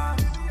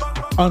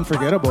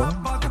Unforgettable.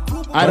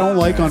 I don't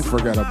like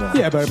Unforgettable.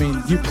 Yeah, but I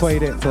mean, you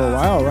played it for a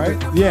while, right?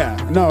 Yeah,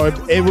 no,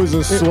 it was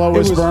the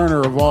slowest was- burner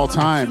of all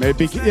time.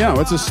 It's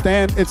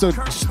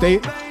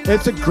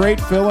a great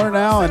filler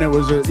now, and it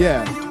was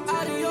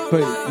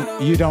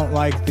But you don't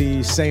like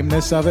the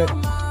sameness of it?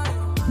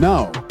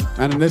 no,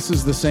 and this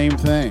is the same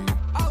thing.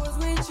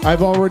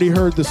 I've already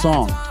heard the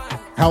song.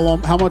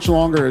 How much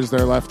longer is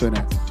there left in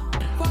it?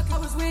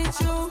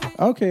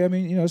 Okay, I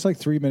mean, it's like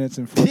 3 minutes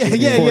and 14,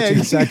 Yeah.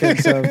 14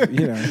 seconds of,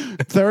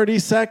 30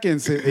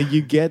 seconds,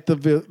 you get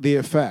the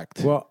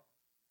effect. Well,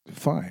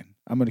 fine.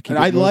 I'm going to keep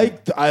And it moving.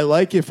 I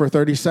like it for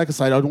 30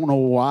 seconds. I don't know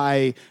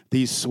why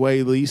these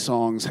Sway Lee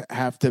songs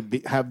have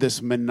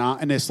this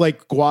monotonous,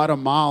 like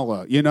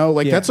Guatemala,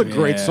 that's a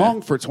great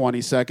song for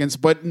 20 seconds,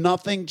 but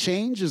nothing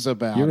changes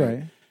about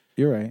it.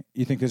 You're right.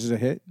 You think this is a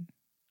hit?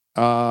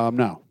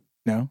 No.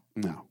 No?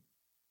 No.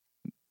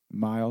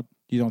 Mild?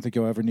 You don't think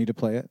you'll ever need to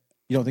play it?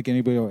 You don't think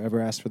anybody will ever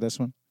ask for this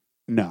one?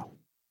 No.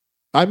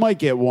 I might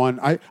get one.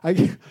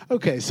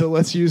 Okay, so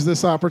let's use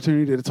this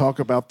opportunity to talk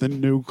about the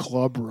new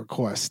club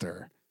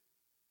requester.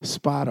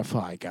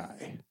 Spotify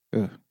guy.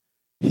 Ugh.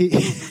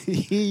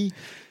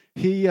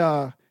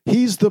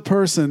 He's the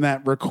person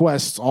that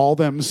requests all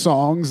them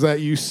songs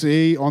that you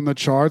see on the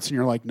charts, and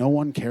you're like, no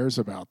one cares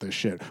about this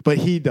shit, but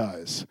he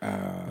does.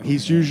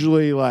 He's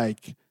usually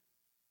like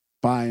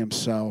by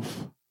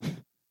himself,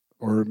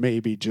 or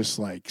maybe just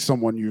like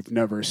someone you've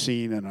never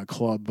seen in a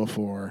club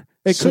before.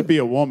 It could be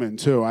a woman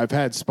too. I've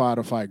had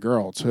Spotify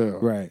girl too.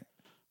 Right.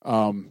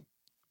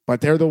 But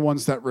they're the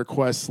ones that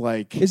request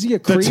like Is he a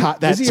creep?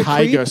 that Is he a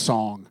Tyga creep?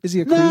 song. Is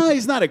he a creep? No,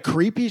 he's not a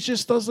creep. He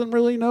just doesn't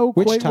really know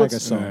Which quite Tyga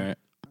what's- song? Right.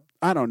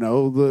 I don't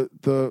know.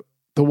 The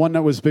one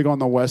that was big on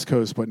the West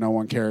Coast, but no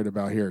one cared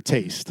about here.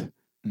 Taste.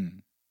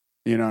 Mm.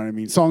 You know what I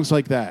mean? Songs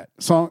like that.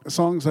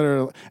 Songs that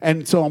are,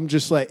 and so I'm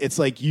just like, it's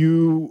like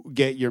you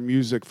get your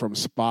music from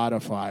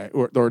Spotify,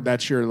 or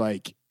that's your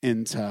like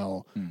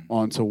intel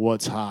onto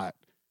what's hot.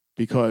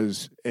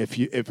 because if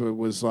it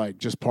was like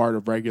just part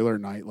of regular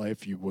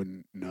nightlife, you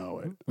wouldn't know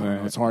it. I don't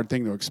know, it's a hard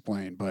thing to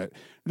explain, but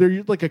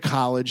they're like a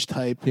college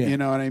type. You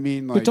know what I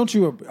mean? Like, but don't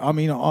you? I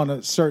mean, on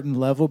a certain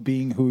level,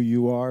 being who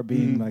you are,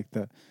 being like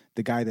the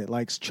guy that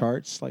likes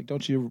charts, like,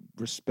 don't you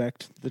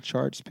respect the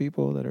charts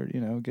people that are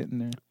getting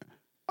there?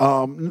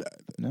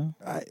 No.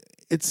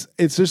 It's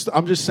just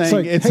I'm just saying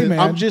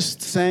I'm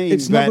just saying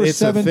it's that number it's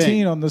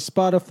 17 on the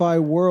Spotify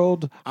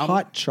World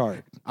Hot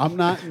Chart. I'm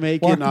not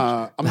making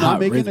a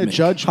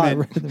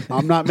judgment.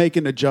 I'm not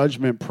making a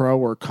judgment pro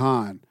or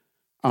con.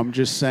 I'm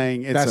just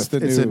saying it's a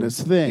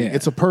thing. Yeah.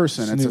 It's a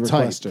person. It's a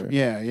type. Requester.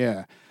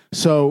 Yeah.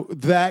 So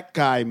that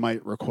guy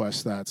might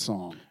request that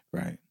song,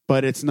 right?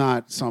 But it's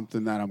not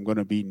something that I'm going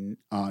to be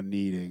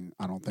needing.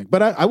 I don't think.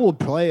 But I will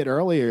play it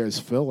earlier as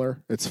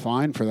filler. It's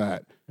fine for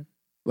that.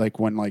 Like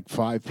when like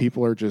 5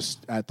 people are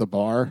just at the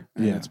bar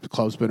and it's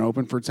club's been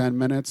open for 10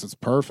 minutes, it's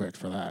perfect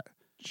for that.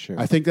 Sure.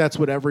 I think that's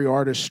what every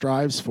artist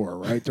strives for,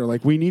 right? They're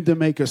like, we need to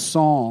make a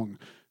song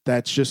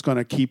that's just going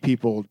to keep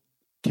people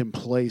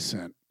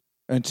complacent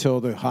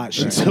until the hot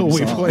shit until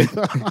we play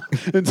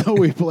until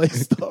we play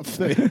stuff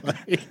they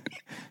like.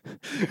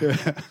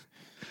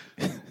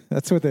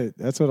 That's what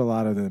a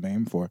lot of them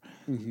aim for.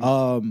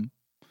 Mm-hmm.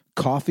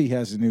 Coffee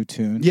has a new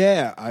tune.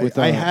 Yeah,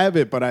 I have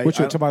it, but which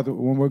we're talking about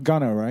when we're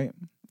gonna, right?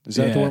 Is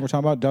that the one we're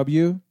talking about?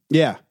 W?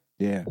 Yeah.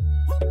 Yeah.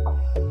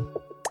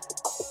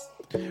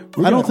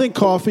 I don't think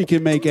Coffee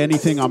can make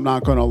anything I'm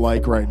not going to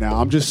like right now.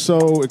 I'm just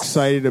so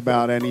excited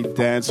about any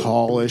dance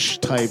hall-ish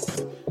type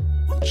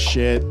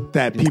shit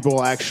that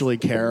people actually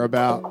care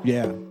about.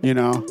 Yeah. You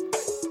know?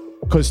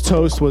 Because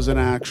Toast was an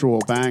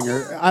actual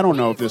banger. I don't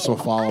know if this will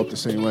follow up the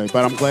same way,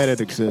 but I'm glad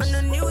it exists.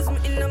 I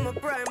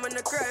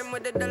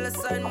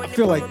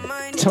feel like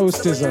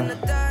Toast is a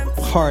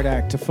hard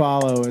act to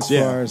follow as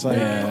far as like...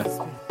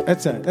 Yeah.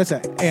 That's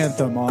an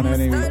anthem on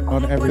every.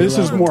 This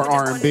level. is more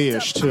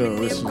R&B-ish too.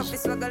 This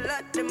is a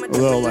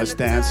little less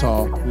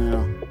dancehall.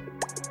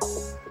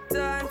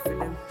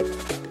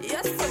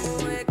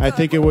 I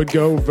think it would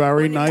go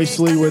very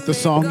nicely with the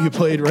song you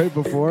played right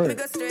before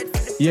it.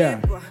 Yeah,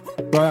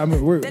 but I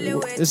mean,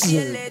 this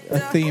is a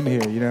theme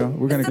here.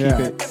 We're gonna keep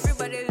it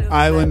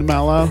island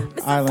mellow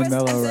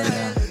right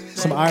now.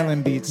 Some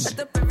island beats.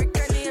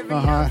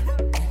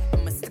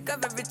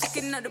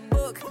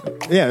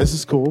 Yeah, this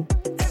is cool.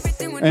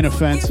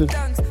 Inoffensive.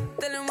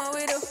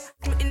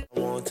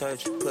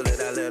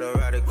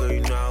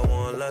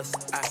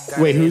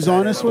 Wait, who's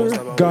on this with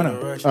her? Gunna.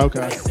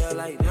 Okay.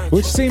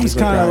 Which seems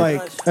kind of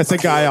like... That's a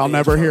guy I'll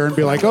never hear and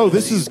be like, oh,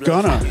 this is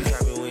Gunna.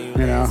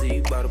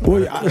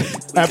 Well,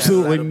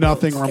 absolutely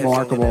nothing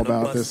remarkable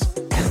about this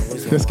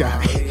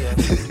guy.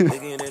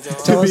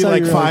 Could be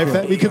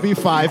like we could be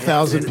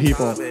 5,000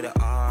 people.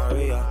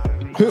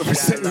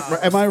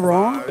 Am I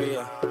wrong?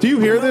 Do you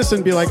hear this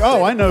and be like,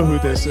 oh, I know who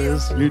this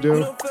is? You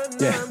do?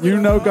 Yeah. You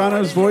know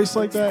Gunna's voice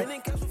like that?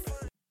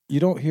 You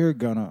don't hear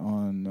Gunna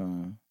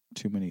on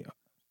too many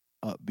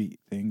upbeat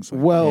things.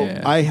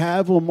 I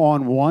have him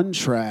on one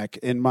track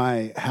in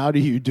my How Do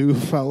You Do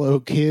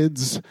Fellow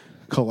Kids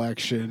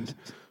collection.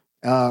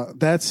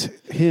 That's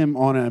him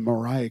on a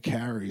Mariah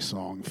Carey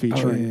song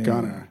featuring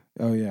Gunna.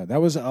 Oh,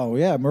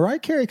 yeah. Mariah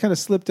Carey kind of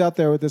slipped out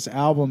there with this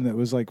album that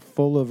was like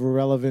full of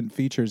irrelevant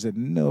features that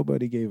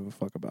nobody gave a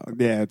fuck about.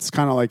 Yeah, it's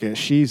kind of like a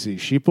Sheezy.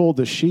 She pulled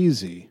the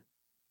Sheezy.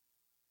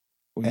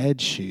 Ed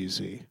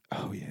Sheezy.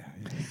 Oh, yeah.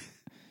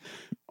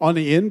 On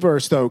the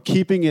inverse, though,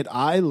 keeping it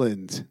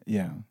island.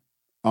 Yeah.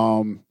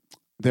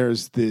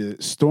 There's the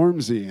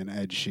Stormzy and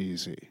Ed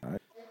Sheezy.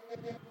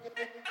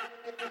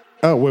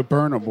 Oh, with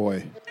Burna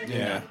Boy.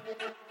 Yeah.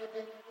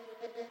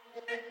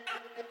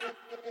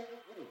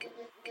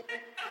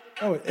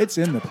 Oh, it's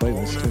in the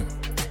playlist, too.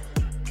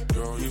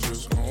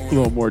 A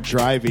little more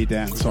drivey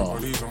dancehall.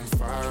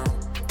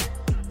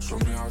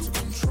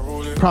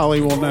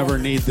 Probably will never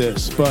need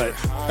this, but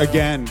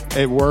again,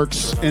 it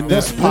works in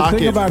this pocket. The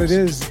thing about it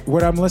is,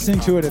 when I'm listening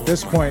to it at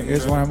this point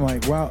is when I'm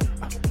like, wow,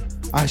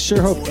 I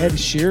sure hope Ed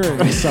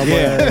Sheeran is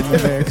somewhere in the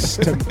mix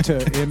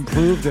to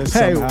improve this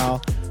somehow.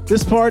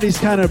 This party's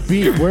kind of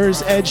beat.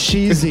 Where's Ed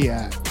Sheezy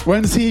at?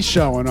 When's he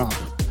showing up?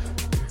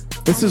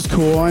 This is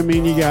cool. I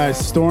mean, you got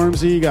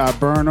Stormzy, you got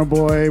Burna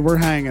Boy. We're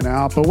hanging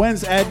out. But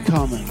when's Ed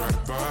coming?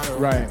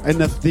 Right. And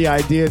the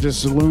idea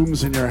just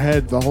looms in your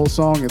head. The whole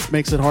song, it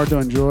makes it hard to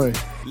enjoy.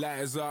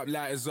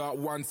 Lighters up,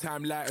 one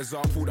time lighters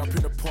up, pulled up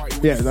in the party.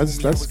 Yeah, that's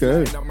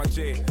good. So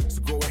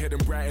go ahead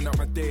and brighten up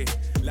my day.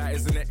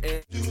 Lighters in the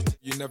air,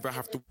 you never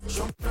have to.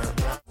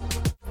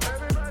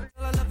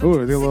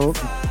 Ooh, the little.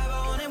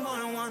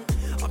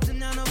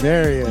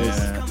 There he is.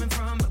 Yeah.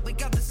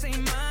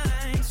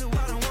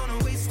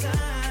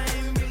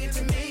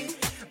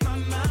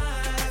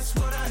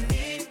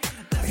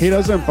 He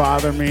doesn't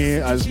bother me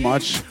as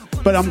much,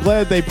 but I'm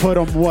glad they put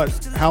him.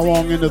 How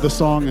long into the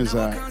song is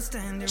that?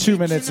 2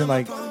 minutes and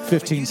like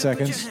 15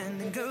 seconds.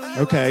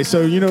 Okay,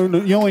 so you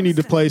only need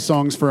to play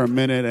songs for a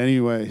minute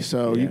anyway,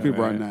 so you could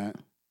run that.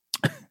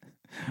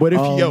 What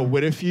if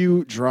what if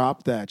you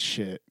dropped that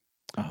shit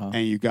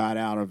and you got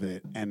out of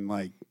it and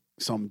like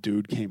some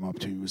dude came up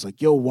to me and was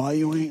like, yo, why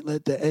you ain't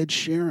let the Ed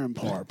Sheeran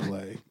part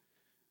play?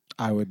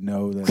 I would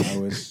know that I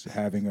was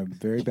having a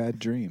very bad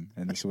dream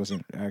and this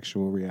wasn't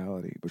actual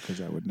reality because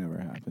that would never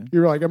happen.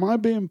 You're like, am I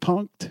being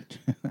punked?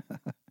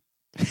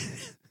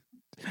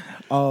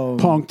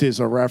 Punked is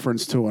a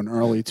reference to an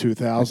early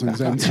 2000s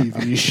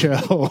MTV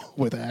show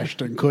with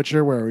Ashton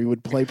Kutcher where he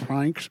would play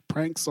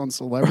pranks on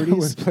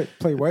celebrities.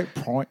 play what?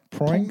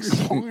 Pranks?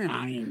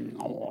 Having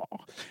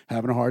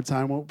a hard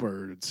time with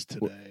words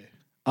today.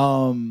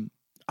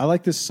 I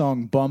like this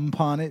song Bum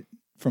Pon It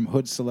from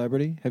Hood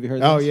Celebrity. Have you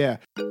heard that? Oh, yeah.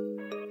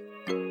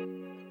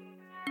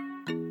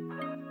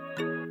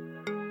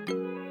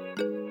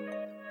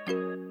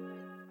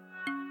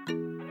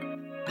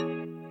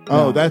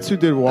 Oh, that's who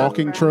did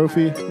Walking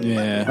Trophy?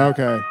 Yeah.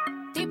 Okay.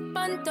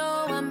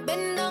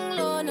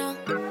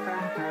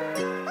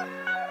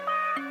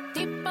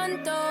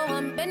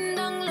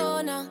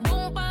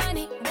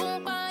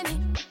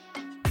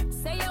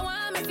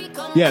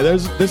 Yeah,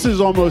 this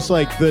is almost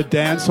like the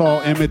dance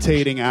hall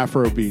imitating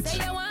Afro beats.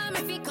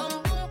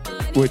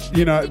 Which,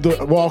 you know,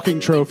 the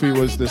Walking Trophy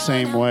was the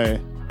same way.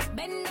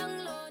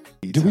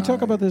 Did we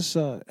talk about this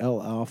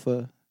El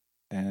Alpha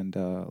and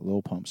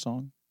Lil Pump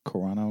song?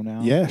 Corano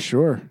now? Yeah,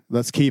 sure.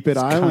 Let's keep it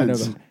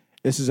island.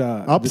 This is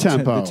up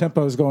tempo. The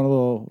tempo is going a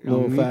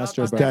little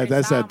faster. But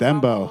that's that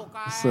dembo.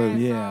 So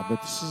yeah,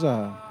 but this is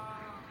this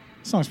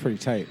song's pretty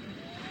tight.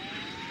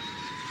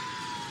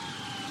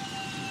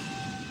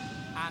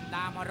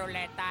 Andamos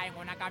ruleta en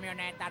una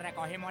camioneta,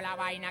 recogimos la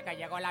vaina que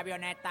llegó la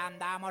avioneta.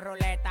 Andamos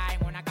ruleta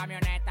en una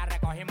camioneta,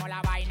 recogimos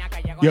la vaina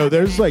que llegó. Yo,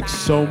 there's like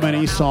so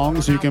many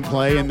songs you can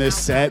play in this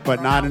set,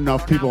 but not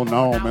enough people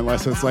know them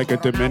unless it's like a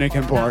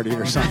Dominican party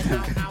or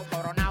something.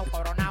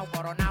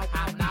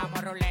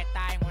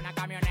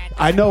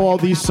 I know all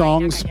these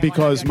songs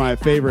because my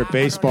favorite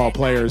baseball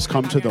players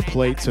come to the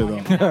plate to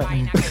them.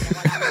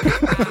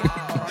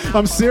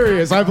 I'm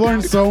serious. I've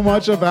learned so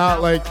much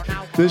about like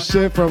this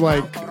shit from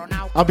like,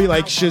 I'll be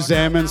like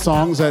Shazamming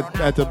songs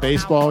at the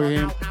baseball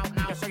game.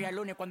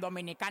 Con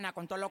Dominicana,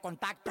 con todos los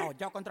contactos.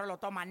 Yo controlo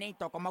todo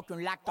manito, como que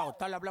un lacto.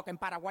 Todos los bloques en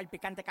Paraguay,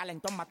 picante,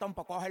 calentón, matón.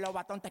 Pues coge los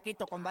batón, te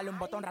quito con darle un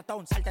botón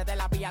ratón. Salte de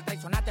la vía,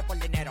 traicionate por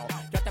dinero.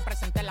 Yo te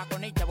presenté la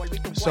con y te volví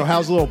tu. So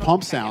how's Lil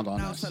Pump sound on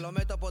this?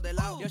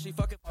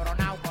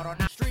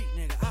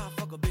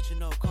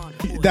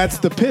 That's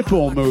the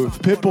Pitbull move.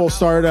 Pitbull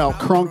started out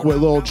crunk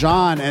with Lil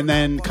Jon and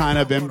then kind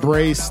of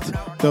embraced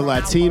the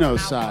Latino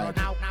side.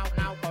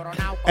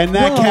 And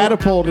that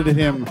catapulted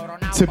him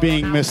to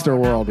being Mr.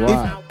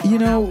 Worldwide. You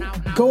know,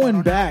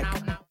 going back,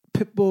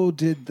 Pitbull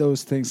did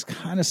those things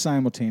kind of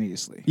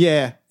simultaneously.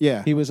 Yeah,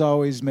 yeah. He was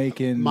always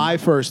making... My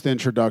first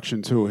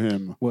introduction to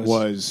him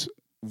was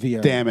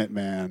via Damn It,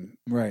 Man.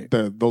 Right.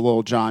 The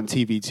Lil Jon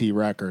TVT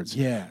records.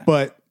 Yeah.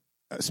 But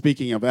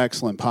speaking of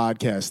excellent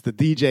podcasts, the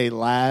DJ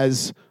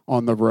Laz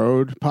on the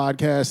Road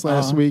podcast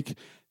last week,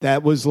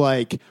 that was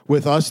like,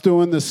 with us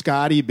doing the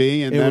Scotty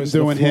B and them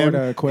doing him,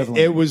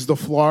 it was the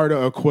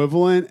Florida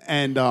equivalent.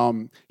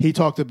 And he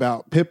talked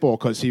about Pitbull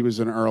because he was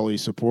an early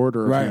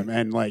supporter of him.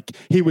 And like,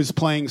 he was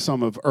playing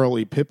some of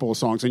early Pitbull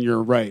songs. And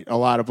you're right, a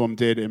lot of them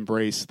did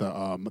embrace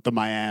the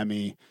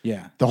Miami,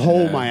 the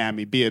whole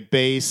Miami, be it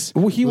bass,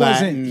 well, he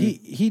Latin.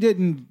 He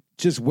didn't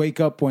just wake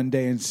up one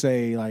day and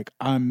say, like,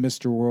 I'm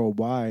Mr.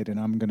 Worldwide and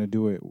I'm going to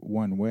do it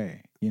one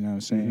way. You know what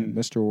I'm saying?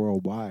 Mr.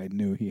 Worldwide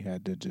knew he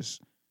had to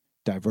just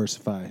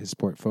diversify his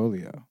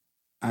portfolio.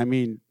 I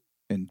mean,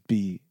 and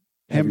be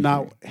him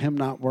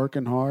not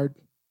working hard.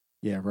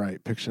 Yeah,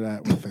 right. Picture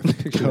that with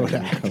the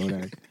Kodak.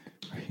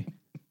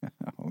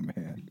 Oh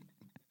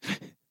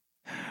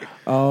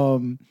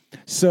man.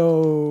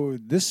 So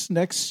this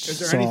next is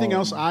there song, anything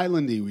else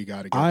islandy we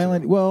got to get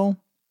island? to? Well,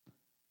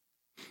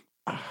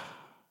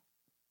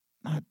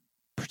 not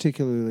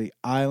particularly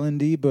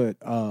islandy, but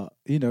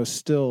you know,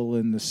 still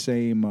in the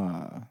same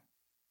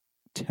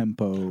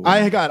tempo.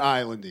 I got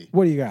islandy.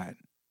 What do you got?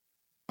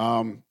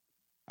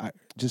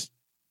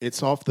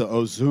 It's off the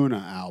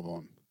Ozuna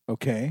album.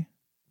 Okay.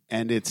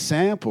 And it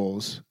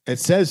samples, it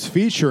says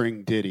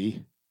featuring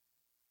Diddy,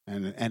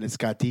 and it's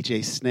got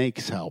DJ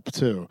Snake's help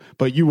too.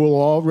 But you will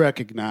all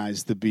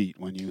recognize the beat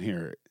when you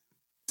hear it.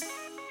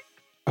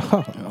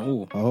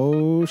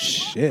 Oh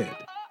shit.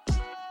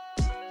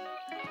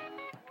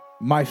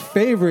 My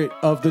favorite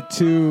of the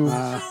two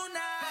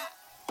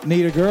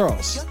Need a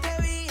Girls.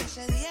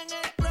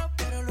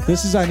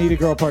 This is I Need a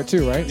Girl Part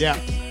 2, right? Yeah.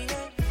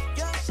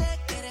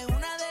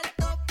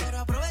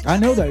 I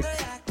know that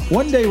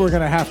one day we're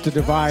going to have to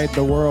divide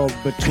the world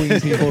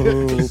between people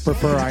who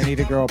prefer I Need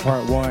a Girl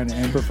Part 1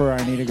 and prefer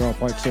I Need a Girl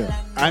Part 2.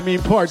 I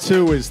mean, Part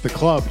 2 is the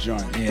club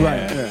joint. Yeah.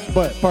 Right. Yeah.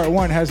 But Part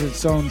 1 has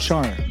its own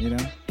charm, you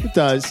know? It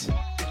does.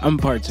 I'm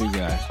a Part 2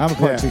 guy. I'm a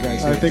Part 2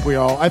 guy. I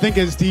think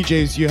as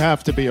DJs, you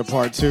have to be a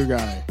Part 2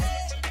 guy.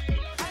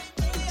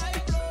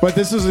 But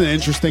this is an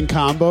interesting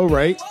combo,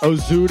 right?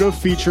 Ozuna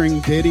featuring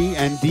Diddy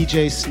and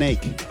DJ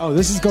Snake. Oh,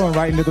 this is going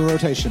right into the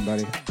rotation,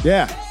 buddy.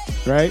 Yeah,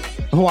 right?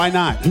 Why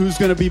not? Who's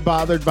going to be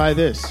bothered by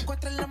this?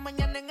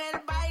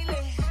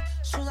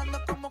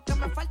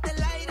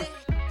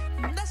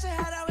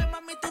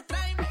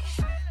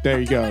 There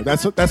you go.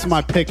 That's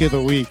my pick of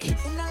the week.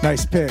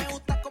 Nice pick.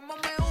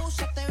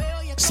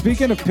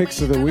 Speaking of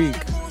picks of the week,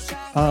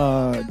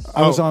 I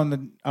was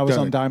on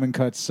Diamond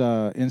Cut's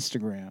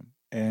Instagram,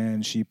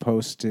 and she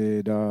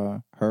posted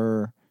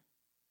her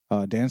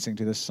dancing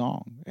to this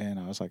song, and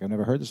I was like, I've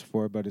never heard this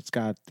before, but it's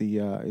got a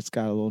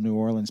little New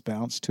Orleans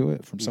bounce to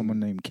it from someone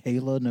named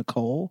Kayla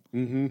Nicole.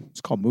 Mm-hmm. It's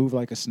called "Move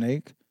Like a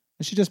Snake,"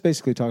 and she just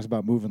basically talks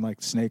about moving like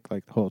a snake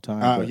like the whole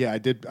time. Yeah, I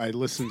did. I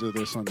listened to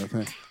this on the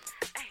thing,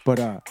 but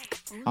I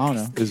don't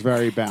know. It's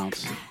very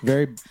bounce,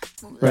 very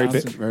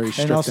stripped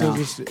and also down.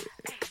 Just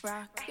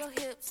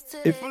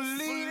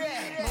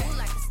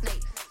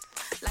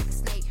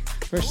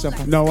very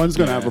simple. No one's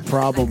gonna have a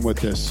problem with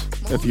this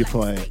if you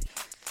play it.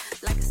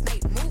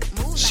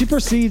 She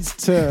proceeds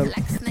to,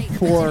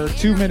 for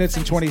 2 minutes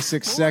and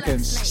 26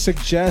 seconds,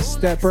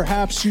 suggest that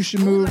perhaps you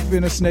should move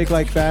in a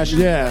snake-like fashion.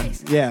 Yeah. It's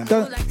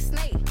kind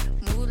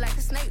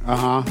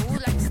of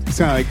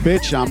like,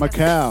 bitch, I'm a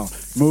cow.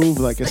 Move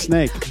like a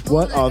snake.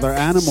 What other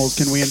animals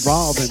can we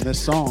involve in this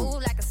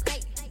song?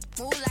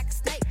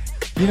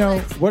 You know,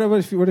 what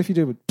if you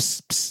did with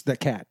pss, pss, the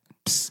cat?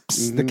 Pss,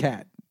 pss, the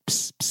cat.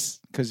 Pss, pss.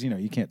 Because,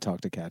 you can't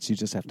talk to cats. You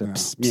just have to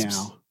pss, pss,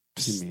 meow.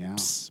 Pss, meow.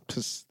 Pss,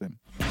 pss them.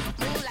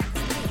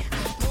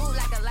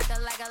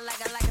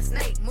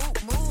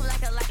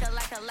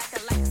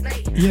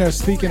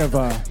 Speaking of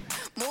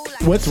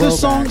what's the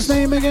song's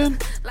name again?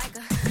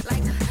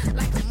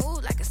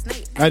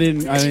 I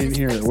didn't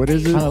hear it. What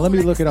is it? Let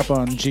me look it up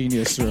on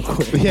Genius real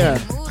quick. Yeah.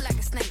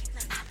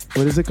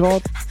 What is it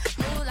called?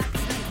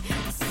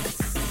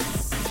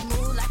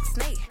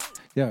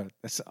 Yeah,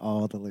 that's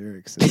all the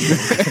lyrics.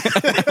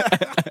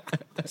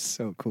 That's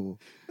so cool.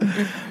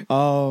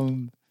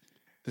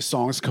 The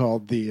song's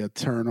called "The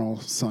Eternal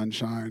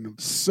Sunshine."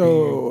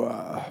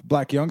 So,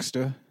 Black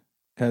Youngsta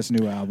has a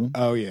new album.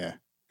 Oh yeah.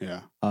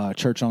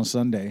 Church on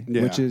Sunday,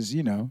 which is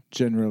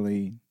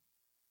generally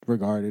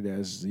regarded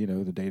as the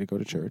day to go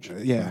to church.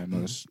 By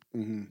most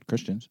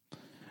Christians.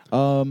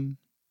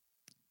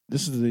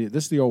 This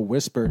is the old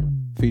Whisper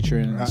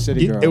featuring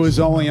City Girls. It was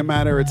only a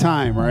matter of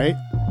time, right?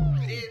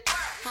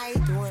 How you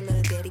doing,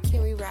 little daddy?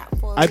 Can we rap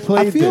for I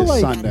played feel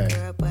this like- Sunday.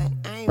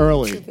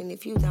 Early. Early.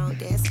 If you don't,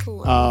 that's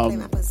cool. I play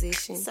my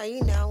position. So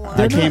you know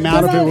I came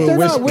out of it with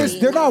whispering.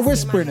 They're not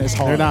whispering as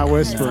hard. They're not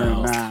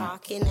whispering now.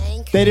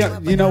 They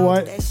don't. You know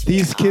what?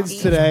 These kids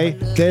today,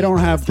 they don't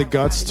have the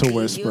guts to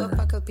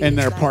whisper in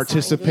their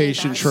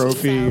participation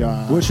trophy.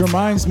 Which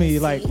reminds me,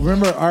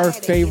 remember our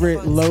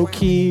favorite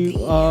low-key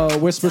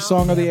whisper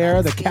song of the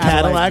era, the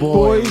Cadillac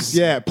Boys?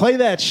 Yeah, play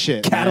that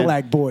shit.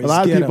 Cadillac man. Boys. A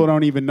lot of Get people 'em.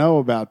 don't even know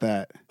about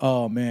that.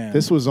 Oh man,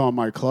 This was on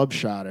my Club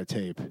Shotter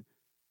tape.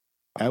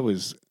 That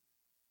was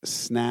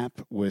Snap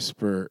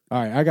Whisper.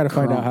 all right. I got to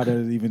find out Crunk. how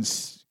to even. Yo,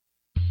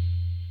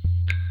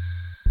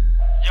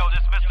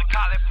 this Mr.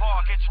 Collie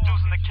Park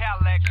introducing the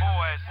Cadillac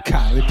Boys.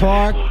 Kylie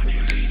Park.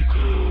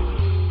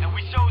 And we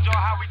showed y'all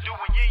how we do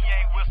when Yin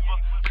Yang whisper.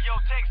 But yo,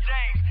 text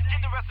James,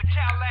 get the rest of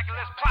Cadillac and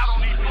let's plot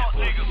on these fuck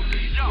niggas.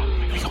 Yo.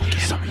 We gonna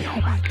get some of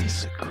y'all might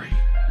disagree.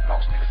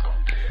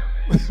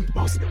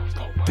 Most niggas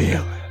gonna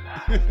feel it.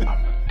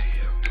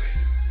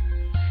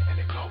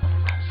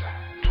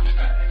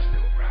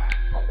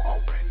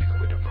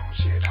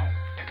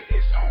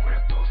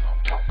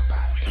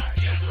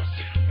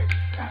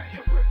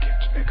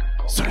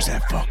 Search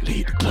that fuck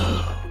lead the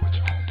club.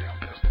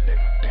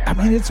 I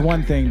mean, it's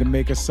one thing to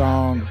make a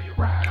song,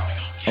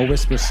 a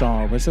whisper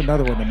song, but it's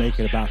another one to make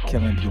it about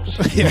killing people.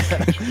 Yeah.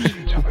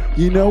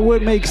 You know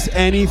what makes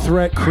any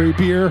threat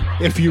creepier?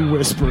 If you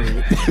whisper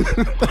it.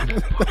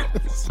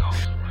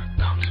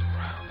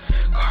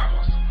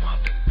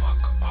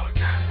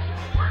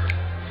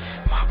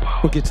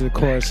 We'll get to the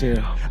chorus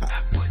here.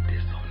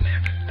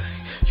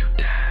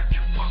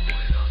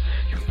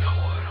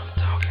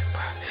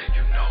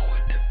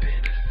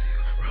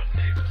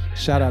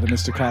 Shout out to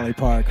Mr. Collie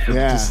Park for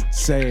just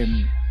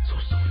saying,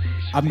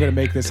 I'm going to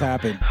make this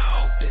happen.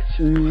 I'm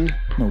going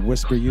to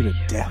whisper you to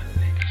death.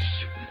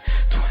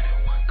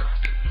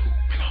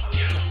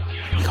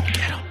 We gonna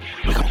get him.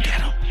 We gonna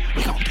get him.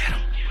 We gonna get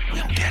him. We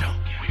gonna get him.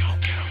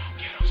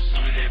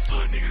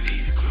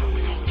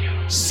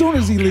 As soon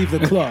as he leave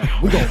the club,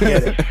 we going to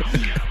get it.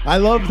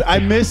 I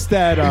missed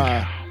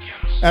that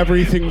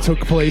everything took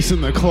place in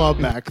the club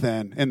back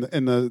then, in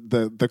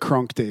the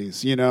crunk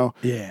days, Yeah.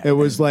 It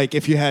was like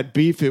if you had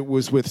beef, it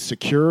was with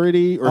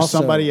security or Also,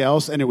 somebody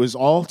else, and it was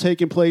all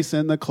taking place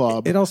in the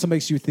club. It also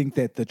makes you think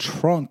that the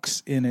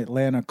trunks in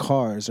Atlanta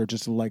cars are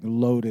just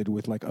loaded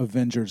with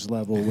Avengers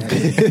level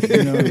weapons.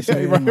 You know what I'm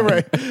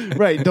saying?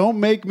 Right. Don't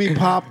make me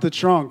pop the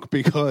trunk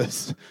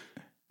because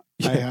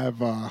I have.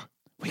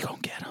 We gonna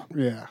get him.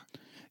 Yeah.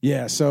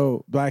 Yeah.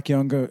 So Black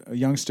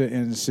Youngsta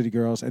and City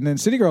Girls, and then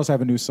City Girls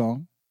have a new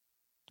song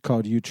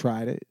called "You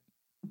Tried It."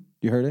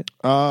 You heard it?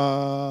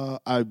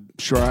 I'm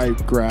sure I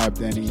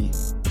grabbed any.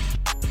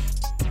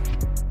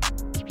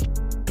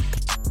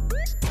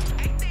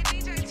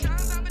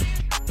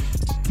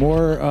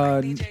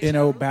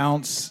 More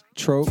bounce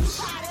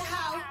tropes.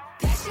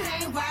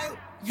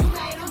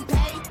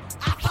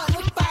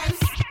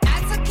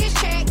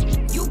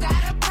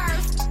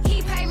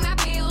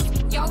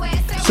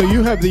 So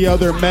you have the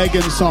other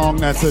Megan song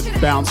that's a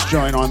bounce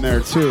joint on there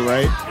too,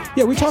 right?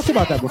 Yeah, we talked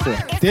about that before.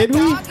 Did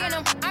we?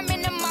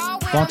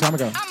 Long time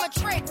ago.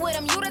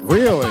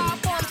 Really?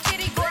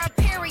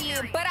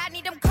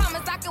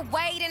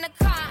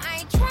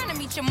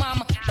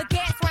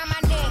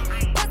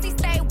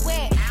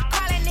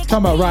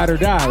 Talking about Ride or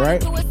Die,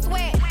 right?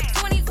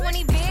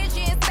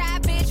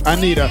 I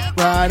need a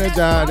ride or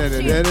die.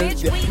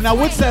 Now,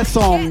 what's that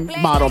song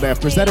modeled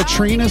after? Is that a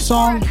Trina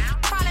song?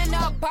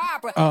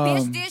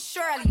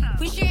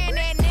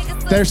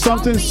 There's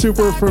something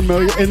super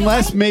familiar,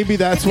 unless maybe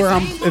that's where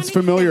it's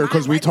familiar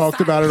because we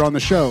talked about it on the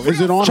show. Is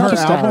it on her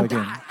album?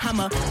 Again.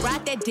 I'ma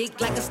ride that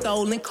dick like a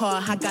stolen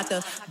car. I got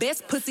the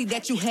best pussy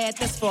that you had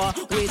thus far.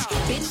 Which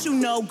bitch you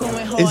know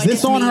going hard. Is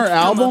this on her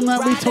album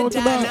that we talked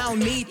about?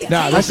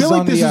 Nah, I feel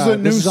like this is a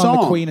new this is on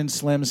song. the Queen and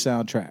Slim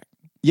soundtrack.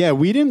 Yeah,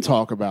 we didn't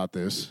talk about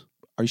this.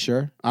 Are you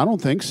sure? I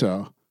don't think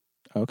so.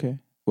 Okay.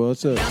 Well,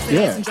 it's a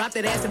Drop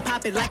that ass and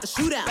pop it like a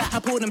shootout. I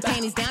pulled them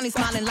panties down, he's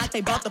smiling like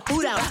they brought the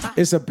food out.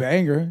 It's a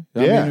banger.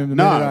 Yeah, I mean, the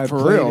nah, minute I for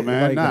played real, it,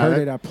 man. Like, Nah, heard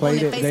it, I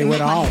played it, they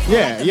went off.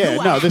 Yeah,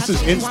 no, this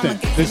is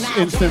instant. This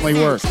instantly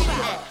works.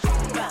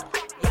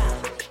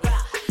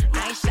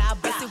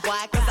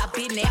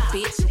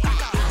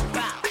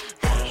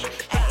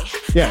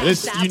 Yeah,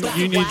 this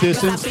you need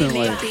this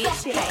instantly.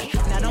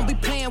 Now don't be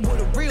playing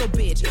with a real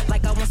bitch.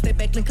 Like I want step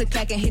back and click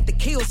clack and hit the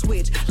kill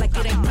switch. Like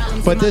it ain't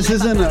problems. But this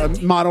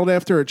isn't modeled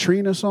after a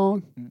Trina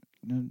song?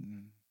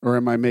 Or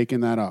am I making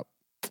that up?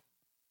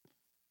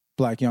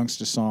 Black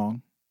Youngster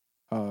song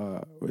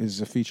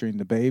is featuring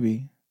the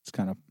baby. It's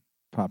kind of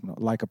popping up.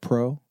 Like a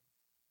Pro.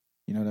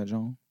 You know that,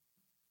 John?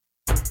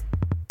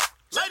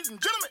 Ladies and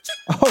gentlemen.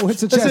 Oh,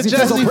 it's a Jazzy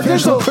Jizzle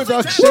Jizzle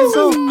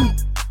production.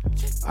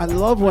 I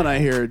love when I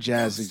hear a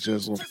Jazzy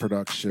Jizzle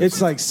production.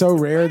 It's like so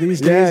rare these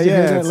days. Yeah, to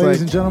hear that, it's ladies like-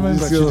 and gentlemen.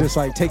 But it's you're still- just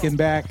like taken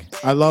back.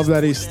 I love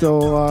that he's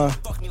still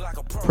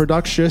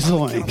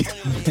production-shizzling.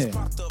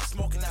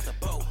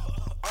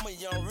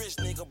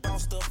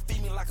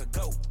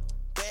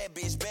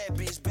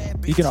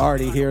 You can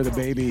already hear the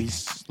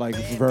baby's like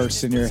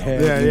verse in your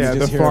head. Yeah, You yeah,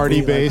 just the hear a farty beat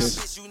like bass.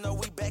 this.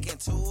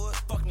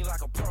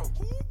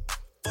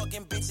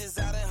 Fucking bitches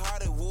out in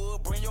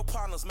Hollywood. Bring your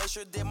partners, make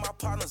sure that my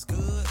partner's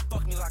good.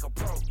 Fuck me like a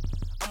pro.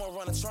 I'ma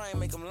run a train,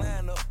 make them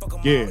line up. Fuck 'em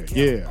all Yeah,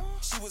 again. yeah.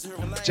 She was here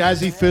when I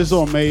Jazzy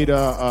Fizzle made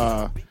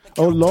oh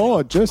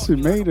Lord, Jesse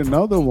made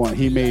another one.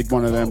 He made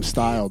one of them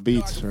style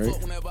beats, right?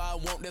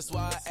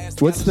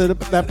 What's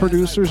that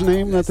producer's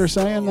name that they're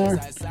saying there?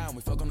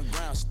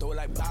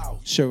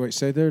 Sure, wait,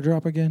 say their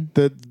drop again.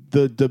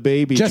 The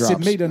baby Jesse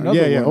drops. made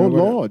another yeah. one. Oh or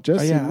whatever. Lord,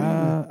 Jesse.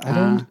 yeah,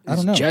 I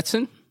don't know.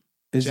 Jetson?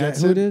 Is that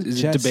Jetson? who it is? Is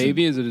it Jetson.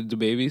 DaBaby? Is it a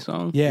DaBaby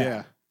song?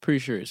 Yeah. Pretty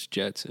sure it's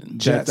Jetson. That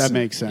Jetson.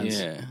 makes sense.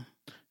 Yeah.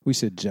 We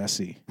said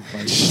Jesse.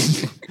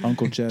 Like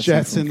Uncle Jesse.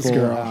 Jetson's from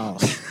Full girl.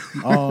 House.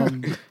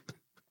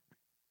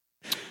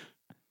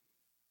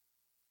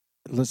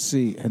 Let's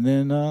see. And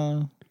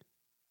then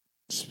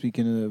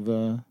speaking of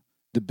the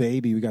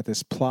baby, we got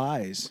this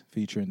Plies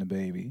featuring the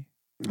baby.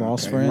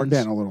 Boss Okay, Friends. we're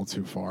getting a little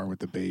too far with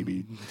the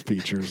baby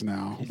features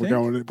now. You We're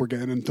think?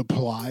 getting into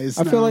plies.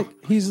 I now. feel like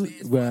he's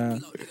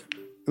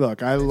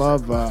Look, I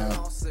love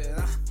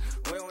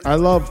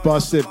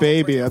Busted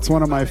Baby. That's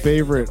one of my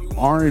favorite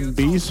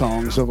R&B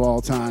songs of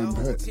all time.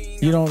 But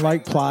you don't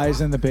like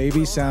Plies and the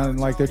baby sounding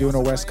like they're doing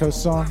a West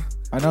Coast song?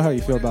 I know how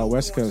you feel about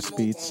West Coast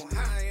beats.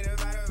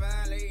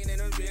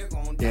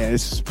 yeah,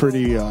 it's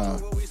pretty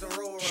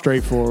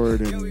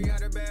straightforward and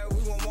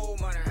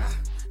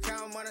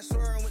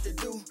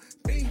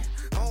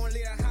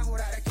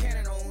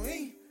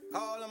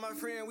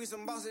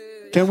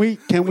Can we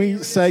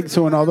seg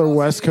to another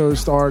West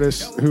Coast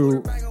artist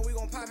who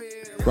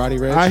Roddy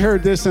Ricch? I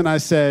heard this and I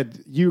said,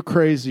 "You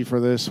crazy for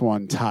this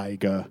one,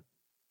 Tyga."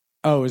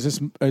 Oh,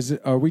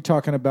 are we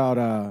talking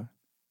about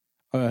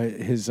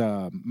his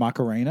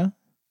Macarena?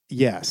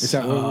 Yes. Is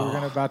that what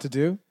we're about to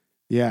do?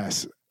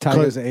 Yes.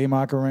 Tyga's A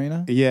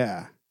Macarena?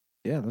 Yeah.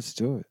 Yeah, let's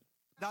do it.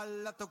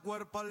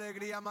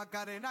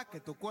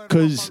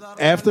 Because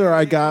after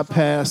I got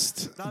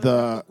past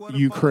the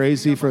 "You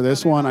crazy for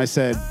this one," I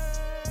said,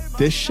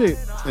 "This shit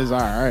is all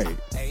right."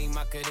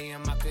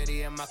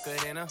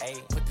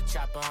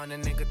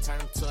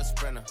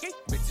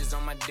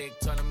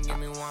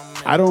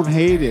 I don't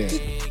hate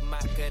it.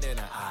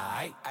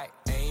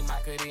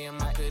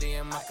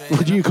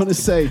 What are you gonna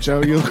say,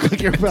 Joe? You look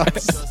like you're about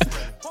to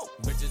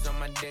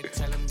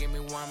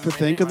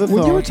think of the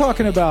When you were thought.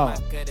 talking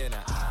about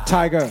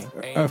Tyga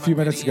a few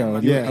minutes ago,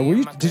 Yeah.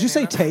 did you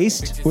say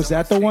Taste? Was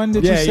that the one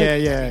that you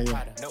said? Yeah.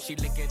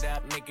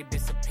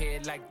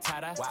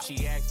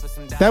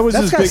 That was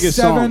That's his got biggest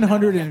song.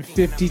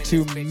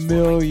 752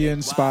 million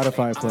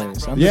Spotify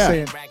plays. I'm just Yeah,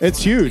 saying.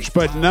 it's huge,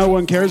 but no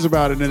one cares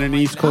about it in an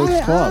East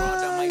Coast club.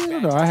 I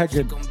don't know.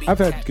 I've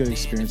had good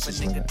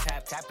experiences with it.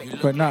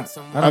 but not.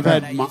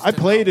 I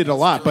played it a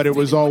lot, but it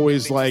was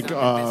always like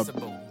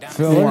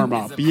warm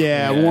up.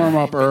 Yeah, warm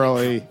up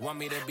early,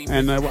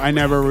 and I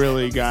never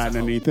really got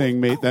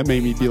anything that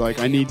made me be like,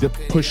 I need to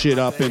push it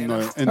up in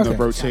the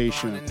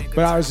rotation.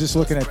 But I was just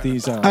looking at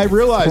these. I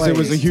realized it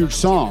was a huge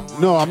song.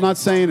 No, I'm not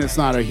saying it's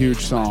not a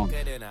huge song.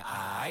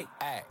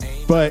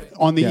 But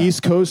on the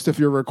East Coast, if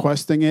you're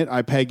requesting it,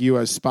 I peg you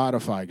as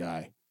Spotify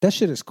guy. That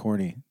shit is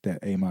corny. That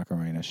A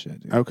Macarena shit.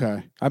 Dude.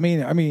 Okay. I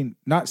mean,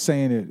 not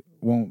saying it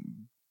won't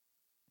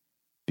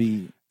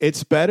be.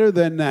 It's better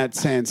than that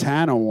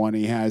Santana one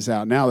he has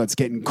out now. That's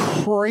getting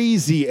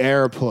crazy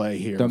airplay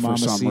here for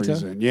some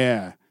reason.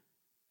 Yeah,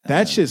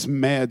 that's just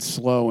mad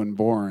slow and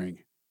boring.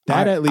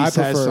 That at least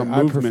has some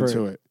movement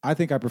to it. I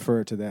think I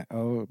prefer it to that.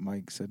 Oh,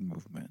 Mike said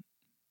movement.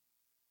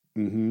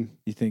 Mm-hmm.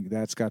 You think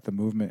that's got the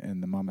movement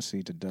and the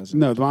Mamacita doesn't?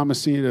 No, the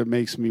Mamacita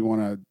makes me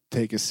want to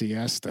take a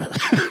siesta.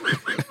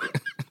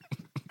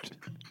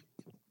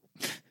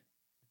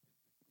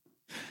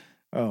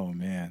 Oh,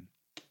 man.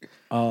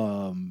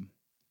 All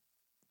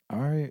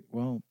right.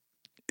 Well,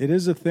 it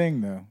is a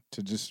thing, though,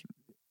 to just...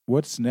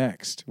 What's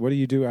next? What do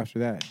you do after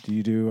that? Do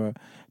you do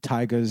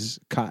Tyga's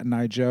Cotton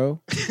Eye Joe?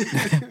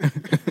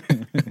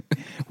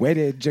 Where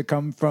did you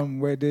come from?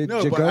 Where did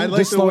you go? I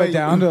like just slow it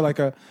down to like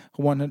a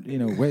one,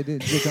 where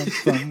did you come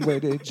from? Where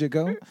did you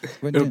go? It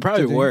would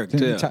probably work,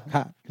 too.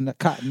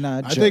 Cotton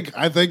Eye Joe.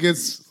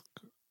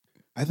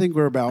 I think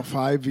we're about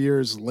 5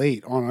 years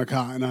late on a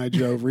Cotton Eye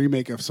Joe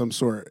remake of some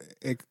sort,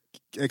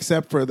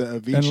 except for the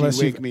Avicii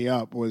Wake Me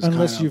Up was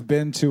unless you've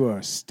been to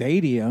a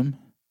stadium.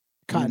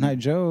 Cotton Eye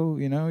Joe,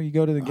 you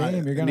go to the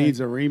game, you're gonna needs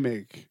a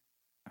remake.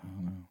 I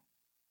don't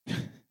know.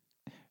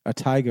 A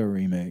Tyga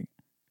remake.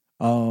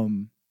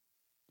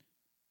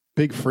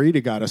 Big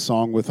Freedia got a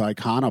song with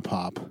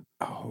Iconopop.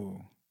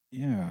 Oh,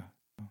 yeah.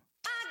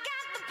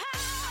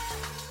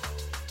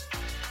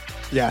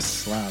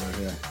 Yes, louder,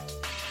 yeah.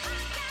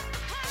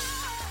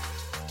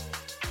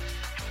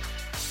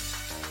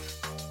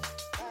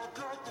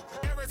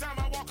 Every time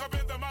I walk up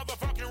in the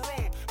motherfucking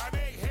room, I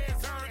make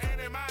heads turn and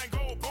their mind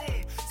go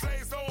boom.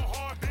 Slay so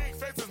hard, big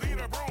faces need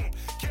a broom.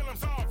 Kill them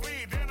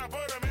softly, then I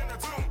put them in the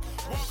tomb.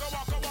 Walk.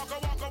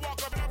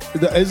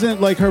 Isn't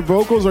like her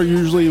vocals are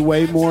usually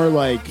way more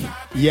like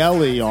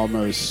yelly,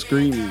 almost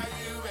screamy.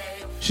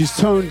 She's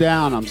toned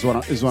down.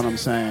 Is what I'm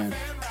saying.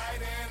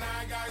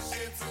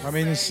 I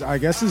mean, I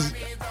guess is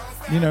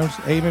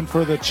aiming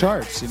for the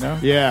charts.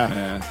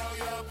 Yeah.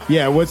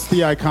 What's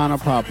the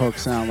Iconopop hook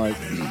sound like?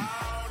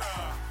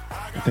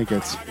 I think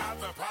that's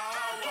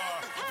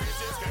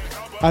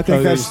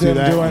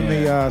them doing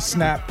the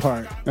snap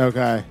part.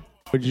 Okay.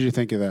 What did you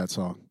think of that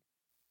song?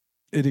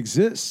 It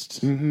exists.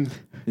 Mm-hmm.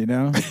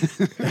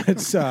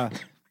 It's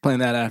playing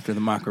that after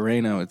the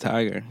Macarena with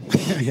Tiger.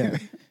 Yeah,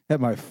 at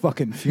my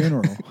fucking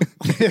funeral.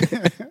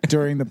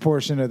 During the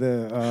portion of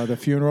the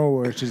funeral,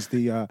 which is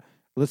the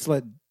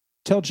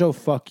tell Joe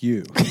fuck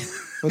you.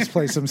 Let's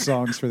play some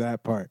songs for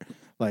that part,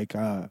 like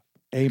A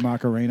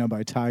Macarena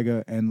by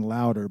Tyga and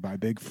Louder by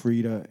Big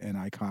Freedia and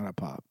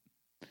Iconopop.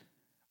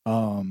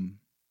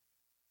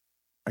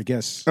 I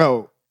guess.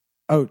 So.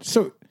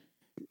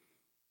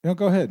 No,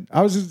 go ahead.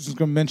 I was just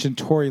going to mention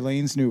Tory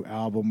Lane's new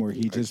album where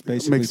he just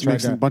basically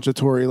makes a bunch of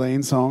Tory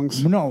Lane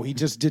songs. No, he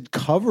just did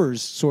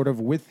covers sort of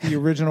with the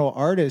original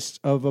artist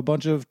of a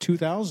bunch of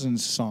 2000s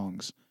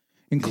songs,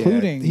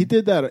 including... Yeah, he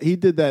did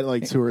that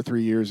like 2 or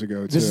 3 years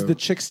ago, too. This is the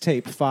Chicks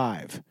Tape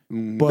 5.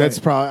 But that's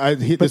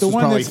probably... But the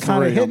one that's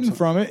kind of hidden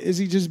from it is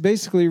he just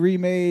basically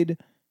remade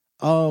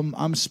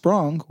I'm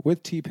Sprung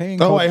with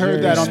T-Pain. Oh, I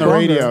heard that on the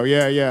radio.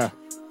 Yeah.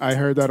 I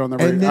heard that on the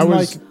radio. And then,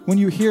 when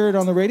you hear it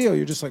on the radio,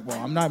 you're just like,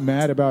 well, I'm not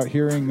mad about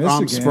hearing this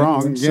I'm again.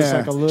 Sprung, it's yeah. just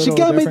like a little she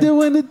got different. me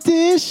doing the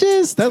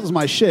dishes. That was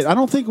my shit. I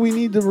don't think we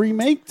need to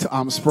remake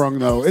I'm Sprung,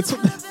 though. It's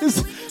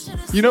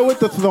you know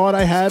what the thought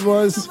I had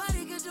was?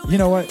 You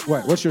know what?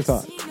 What's your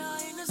thought?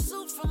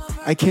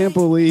 I can't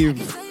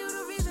believe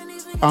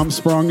I'm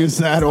Sprung is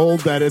that old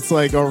that it's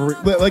like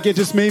it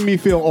just made me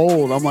feel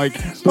old. I'm like,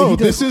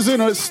 this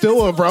isn't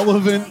still a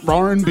relevant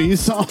R&B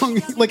song.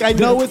 Like I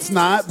know it's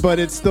not, but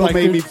it still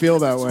made me feel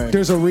that way.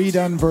 There's a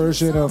redone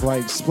version of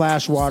like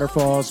Splash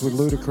Waterfalls with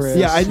Ludacris.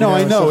 Yeah, I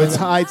know. It's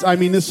high. I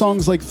mean, this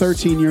song's like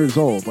 13 years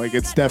old. Like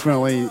it's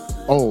definitely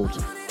old.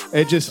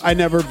 I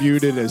never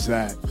viewed it as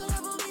that.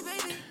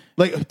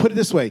 Like, put it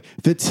this way,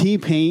 the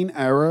T-Pain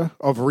era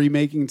of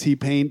remaking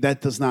T-Pain,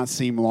 that does not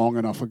seem long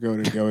enough ago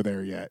to go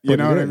there yet. You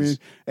know what I mean?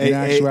 In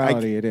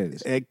actuality, it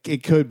is.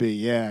 It could be,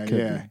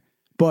 yeah.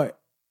 But,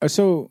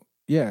 two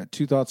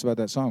thoughts about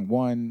that song.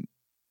 One,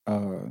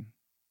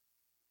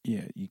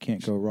 you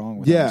can't go wrong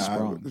with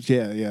Sprung.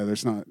 Yeah,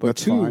 there's not. But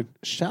that's two, fine.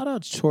 shout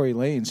out to Tory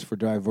Lanez for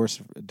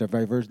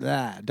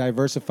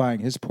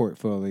diversifying his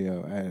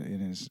portfolio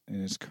in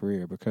his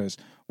career, because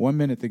 1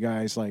 minute the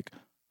guy's like,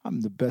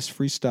 I'm the best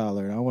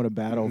freestyler, and I want to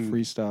battle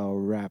freestyle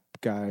rap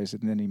guys,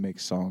 and then he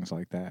makes songs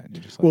like that. And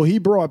you're just like, well, he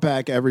brought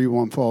back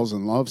Everyone Falls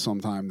in Love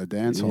sometime, the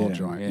dancehall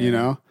joint, you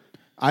know?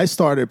 I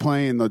started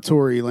playing the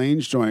Tory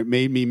Lanez joint,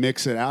 made me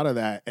mix it out of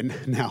that, and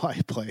now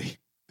I play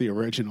the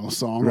original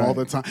song all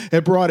the time.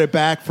 It brought it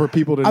back for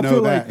people to know that. I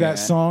feel like that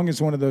song is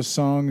one of those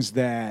songs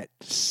that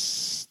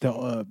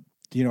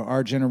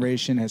our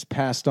generation has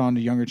passed on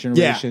to younger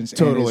generations. Yeah,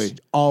 totally.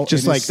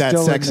 Just like that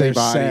sexy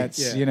body.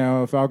 Sets.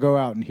 Yeah. If I'll go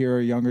out and hear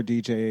a younger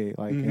DJ,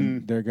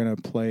 and they're gonna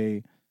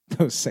play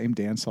those same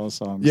dancehall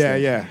songs.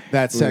 Yeah.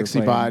 That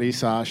sexy body,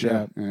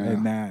 Sasha.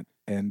 And that,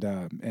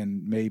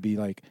 and maybe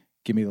like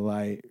Give Me the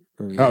Light.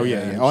 Or,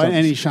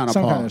 any Shauna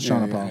some Paul. kind of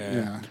Shauna Paul.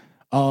 Yeah.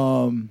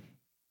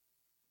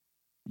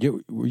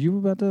 Were you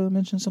about to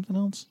mention something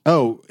else?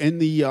 Oh, in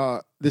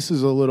the this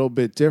is a little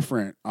bit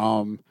different.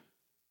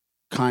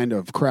 Kind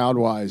of crowd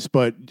wise,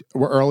 but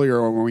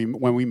earlier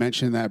when we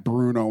mentioned that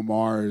Bruno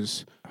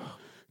Mars,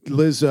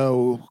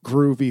 Lizzo,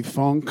 groovy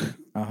funk,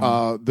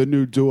 the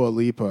new Dua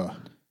Lipa,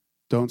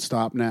 Don't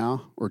Stop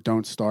Now or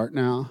Don't Start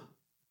Now.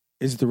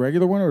 Is it the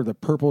regular one or the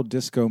Purple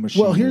Disco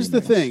Machine? Well, here's remix?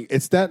 the thing: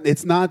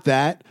 it's not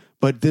that,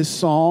 but this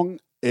song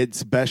it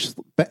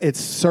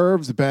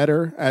serves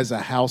better as a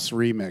house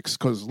remix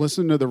because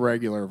listen to the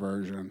regular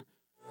version.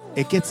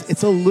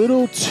 It's a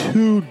little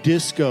too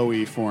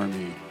disco-y for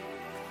me.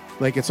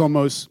 Like it's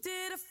almost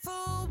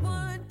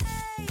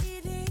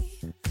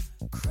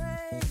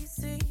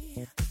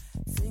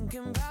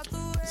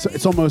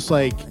it's almost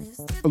like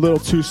a little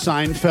too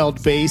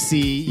Seinfeld bassy,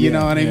 you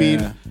know what I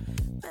mean?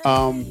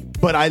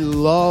 But I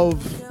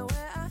love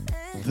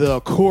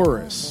the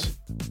chorus,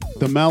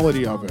 the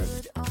melody of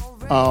it.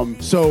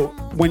 So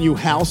when you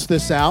house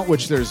this out,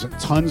 which there's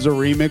tons of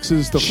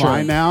remixes to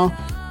find now,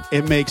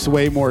 it makes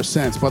way more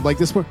sense. But like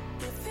this one,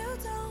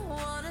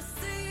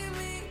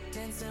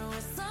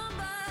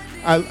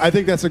 I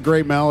think that's a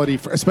great melody,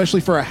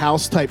 especially for a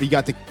house type. You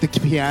got the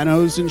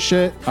pianos and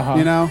shit,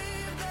 you know?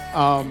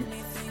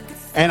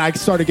 And I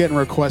started getting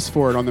requests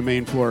for it on the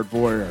main floor at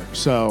Voyeur.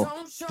 So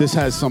this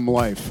has some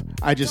life.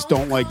 I just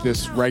don't like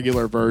this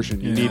regular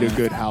version. You need a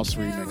good house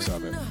remix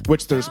of it,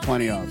 which there's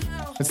plenty of.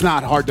 It's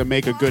not hard to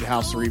make a good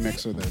house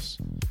remix of this.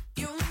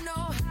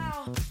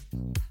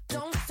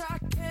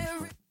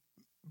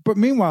 But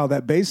meanwhile,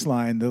 that bass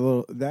line,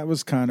 that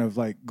was kind of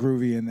like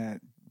groovy in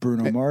that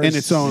Bruno Mars in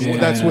its own.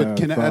 That's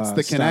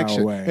the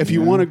connection. Way, if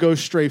you want to go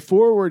straight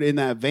forward in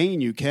that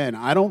vein, you can.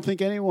 I don't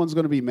think anyone's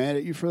going to be mad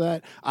at you for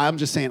that. I'm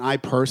just saying, I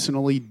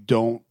personally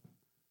don't.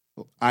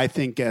 I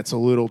think it's a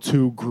little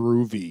too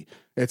groovy.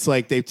 It's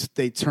like they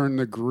turn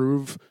the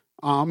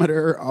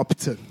grooveometer up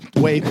to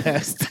way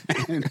past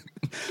 10.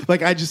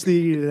 Like I just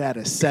needed it at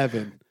a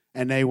 7,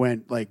 and they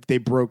went like they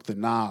broke the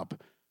knob.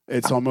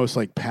 It's almost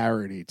like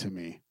parody to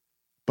me.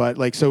 But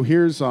like so,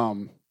 here's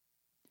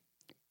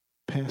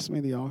pass me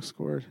the aux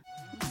cord.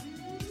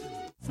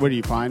 What are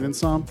you finding?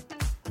 Some?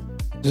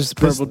 Just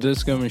the Purple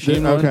Disco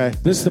Machine. Okay,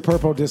 this is the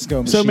Purple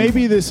Disco Machine. So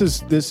maybe this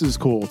is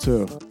cool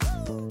too.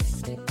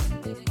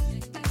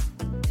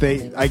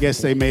 I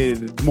guess they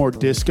made it more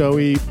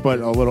disco-y, but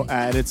a little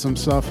added some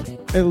stuff.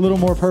 A little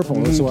more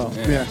purple as well.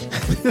 Yeah.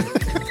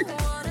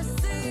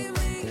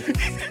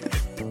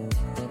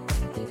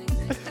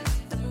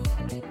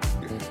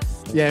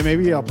 Yeah,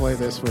 maybe I'll play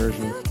this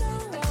version.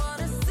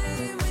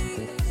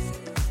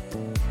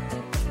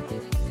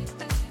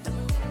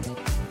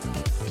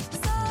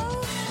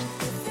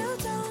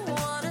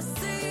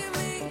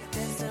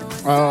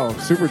 Oh,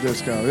 super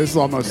disco. This is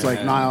almost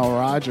like Nile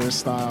Rodgers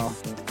style.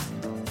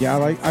 Yeah,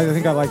 I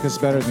think I like this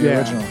better than the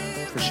original,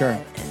 for sure.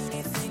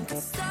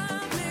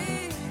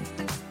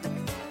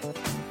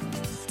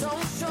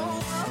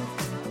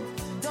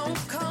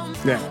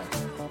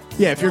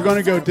 Yeah, if you're going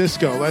to go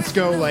disco, let's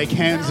go like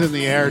hands in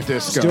the air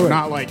disco,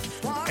 not like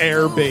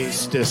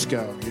air-based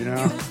disco, you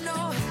know?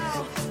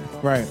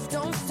 Right.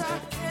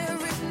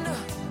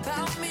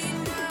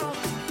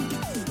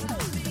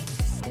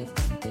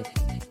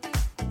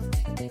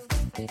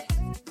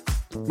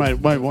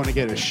 Might want to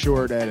get a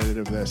short edit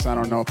of this. I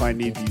don't know if I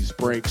need these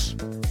breaks,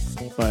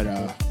 but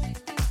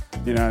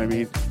you know what I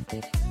mean.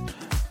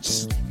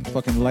 Just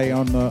fucking lay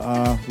on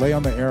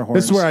the air horn.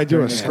 This is where I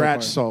do a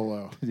scratch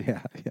solo.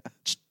 Yeah.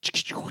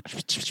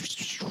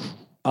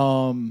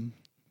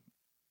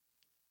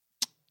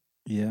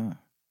 Yeah.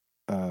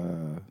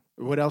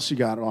 What else you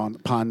got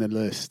upon the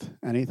list?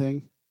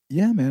 Anything?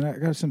 Yeah, man, I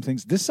got some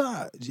things. This,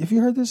 have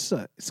you heard this?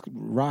 It's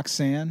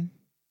Roxanne.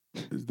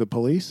 The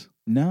Police?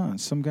 No,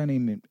 some guy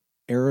named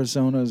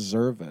Arizona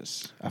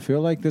Zervis. I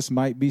feel like this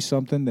might be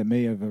something that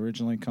may have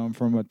originally come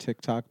from a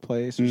TikTok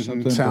place or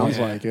something. Sounds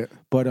like it.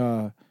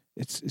 But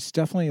it's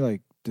definitely like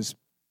this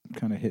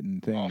kind of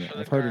hidden thing.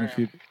 I've heard it a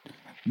few.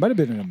 Might have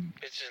been in a.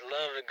 Bitches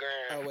love the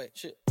grind. Oh wait,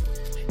 shit.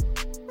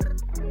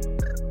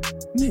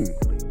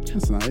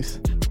 That's nice.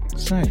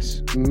 It's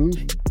nice.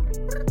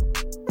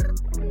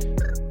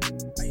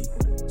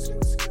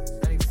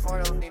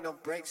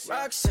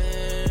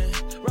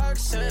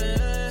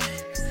 Roxanne,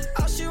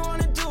 all she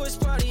wanna do is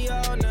party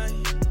all night.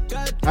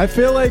 I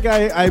feel like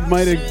I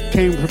might have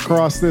came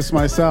across this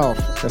myself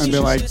and be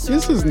like,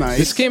 this is nice.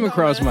 This came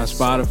across my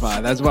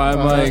Spotify. That's why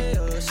I'm like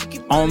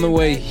on the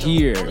way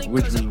here,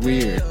 which was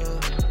weird.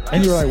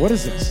 And you were like, what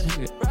is this?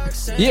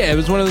 Yeah, it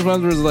was one of those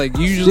ones where it's like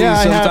usually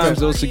sometimes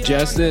they'll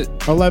suggest it.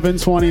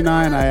 11:29,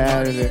 I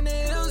added it.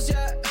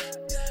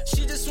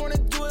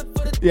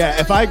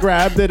 Yeah, if I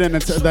grabbed it and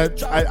it's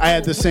that I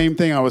had the same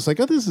thing. I was like,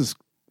 oh, this is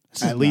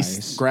at least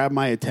nice. grab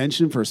my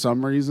attention for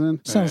some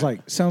reason. Sounds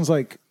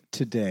like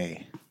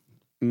today.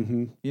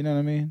 Mm-hmm. You know what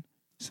I mean?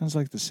 Sounds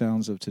like the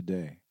sounds of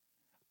today.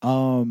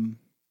 You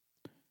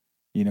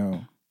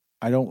know,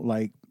 I don't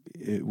like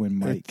it when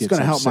Mike gets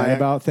upset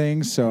about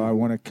things, so I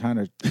want to kind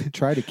of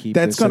try to keep.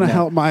 That's going to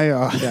help my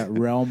that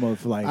realm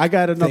of like. I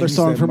got another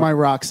song for my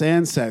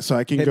Roxanne set, so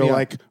I can go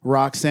like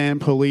Roxanne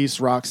Police,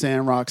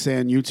 Roxanne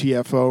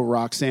UTFO,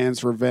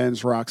 Roxanne's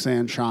Revenge,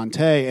 Roxanne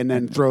Shantae, and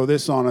then throw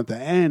this on at the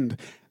end.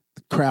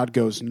 The crowd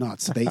goes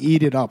nuts. They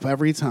eat it up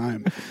every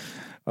time.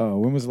 Oh,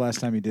 when was the last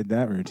time you did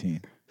that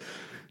routine?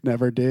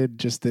 Never did.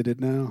 Just did it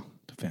now.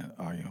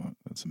 Oh,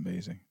 that's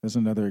amazing. There's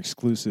another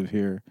exclusive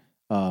here.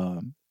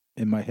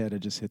 In my head, I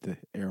just hit the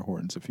air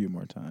horns a few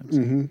more times.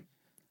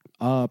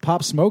 Mm-hmm.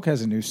 Pop Smoke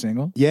has a new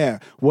single. Yeah.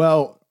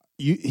 Well,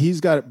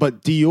 he's got it,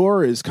 but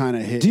Dior is kind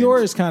of hitting.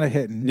 Dior is kind of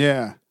hitting.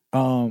 Yeah.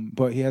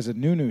 But he has a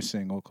new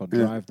single called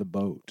Drive the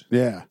Boat.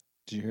 Yeah.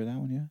 Did you hear that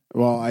one yet?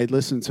 Well, I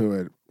listened to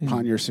it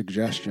upon your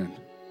suggestion.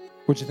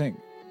 What'd you think?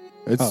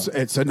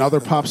 It's another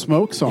Pop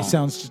Smoke song. It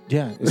sounds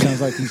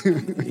like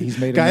he's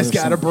made. Guy's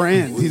got a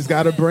brand. He's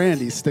got a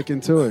brand. He's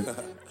sticking to it.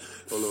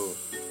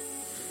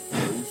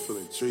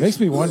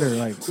 Makes me wonder,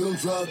 like.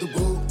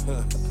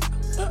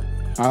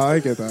 I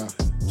like it though.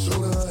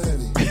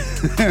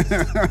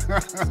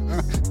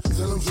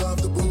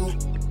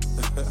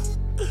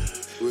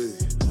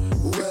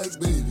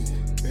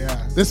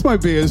 Yeah, this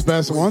might be his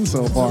best one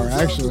so far,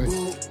 actually.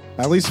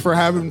 At least for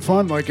having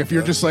fun. Like if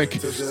you're just like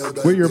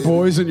with your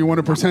boys and you want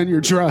to pretend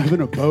you're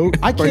driving a boat.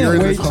 I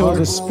can't wait till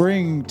the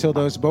spring, till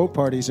those boat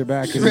parties are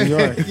back in New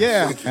York.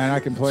 Yeah. And I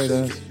can play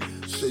those.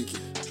 She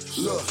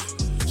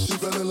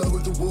fell in love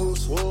with the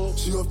wolves.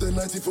 She off that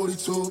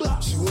 1942.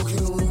 She walk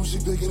in the room, she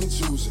picking and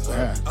choosing.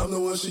 Yeah. I'm the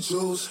one she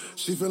chose.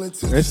 She feeling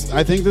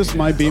I think this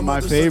might be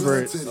my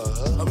favorite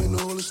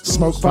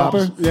smoke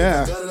popper.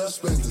 Yeah.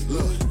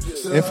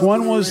 If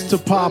one was to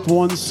pop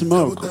one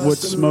smoke, what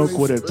smoke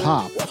would it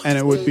pop? And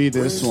it would be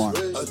this one.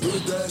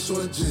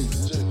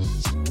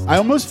 I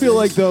almost feel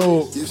like,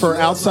 though, for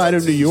outside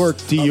of New York,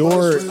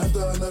 Dior,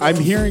 I'm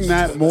hearing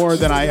that more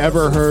than I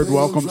ever heard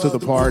Welcome to the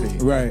Party.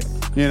 Right.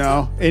 You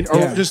know?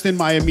 Or just in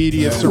my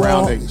immediate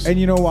surroundings. And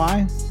you know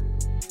why?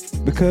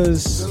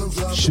 Because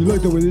she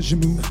liked the way that she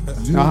moved.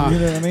 You know what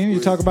I mean? You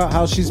talk about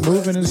how she's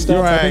moving and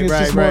stuff. Right, I think it's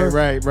just more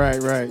Dior.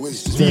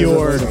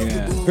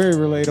 Very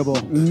relatable.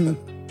 Mm-hmm.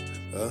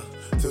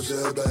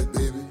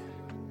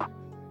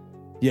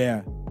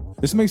 Yeah.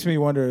 This makes me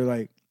wonder,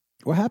 like,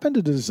 what happened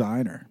to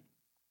Designer?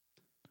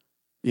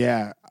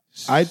 Yeah.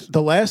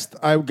 The last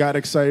I got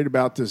excited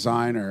about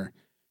Designer,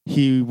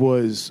 he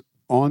was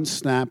on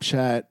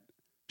Snapchat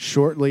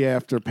shortly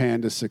after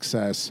Panda's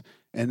success.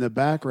 In the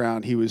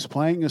background, he was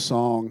playing a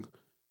song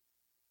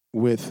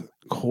with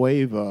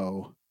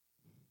Quavo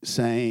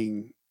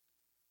saying,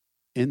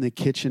 "In the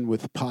kitchen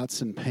with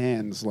pots and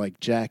pans like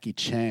Jackie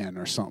Chan,"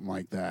 or something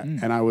like that.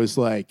 And I was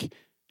like,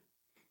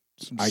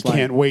 I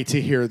can't wait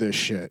to hear this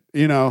shit.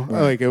 You know,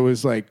 like it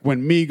was like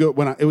when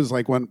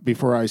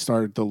before I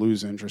started to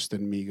lose interest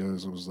in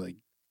Migos, it was like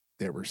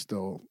they were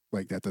still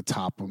like at the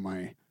top of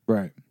my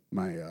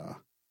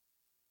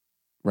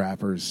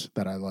rappers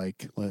that I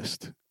like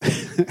list.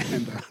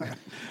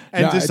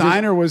 and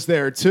Designer was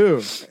there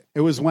too. It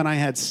was when I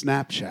had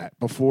Snapchat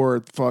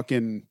before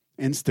fucking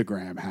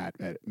Instagram had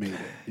made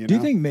it. Do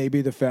you think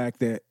maybe the fact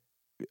that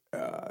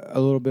a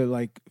little bit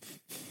like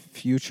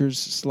Future's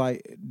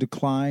slight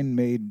decline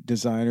made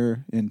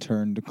Designer in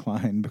turn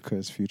decline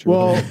because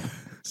Future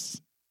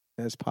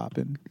is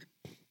popping?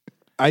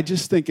 I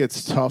just think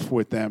it's tough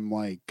with them,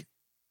 like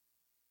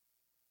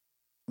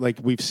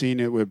we've seen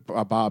it with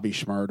Bobby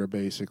Shmurda,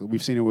 basically.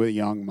 We've seen it with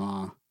Young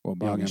Ma. Well,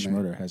 Bobby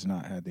Shmurda has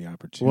not had the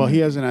opportunity. Well, he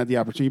hasn't had the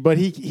opportunity, but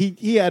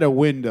he had a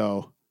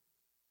window,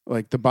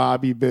 like the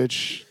Bobby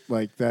bitch,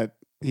 like that.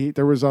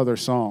 There was other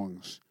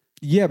songs.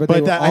 Yeah, but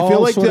they were all I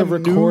feel like sort of New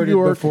recorded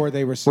York, before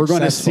they were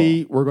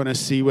successful. We're going to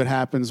see what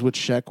happens with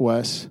Sheck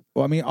West.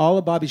 Well, I mean, all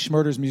of Bobby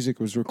Shmurda's music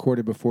was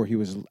recorded before he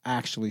was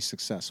actually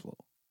successful.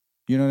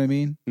 You know what I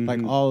mean? Mm-hmm.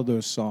 Like all of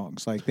those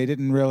songs, like he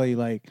didn't really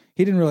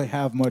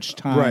have much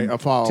time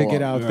to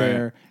get out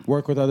there,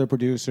 work with other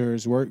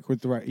producers, work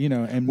with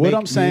and what make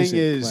I'm saying music.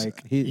 is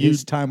like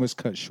his time was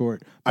cut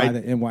short by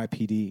the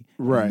NYPD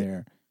right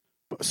there.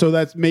 So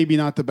that's maybe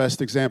not the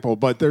best example,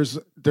 but there's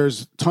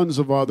tons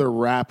of other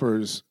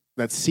rappers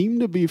that seem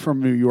to be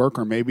from New York,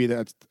 or maybe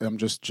that's I'm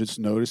just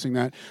noticing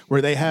that,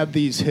 where they have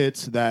these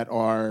hits that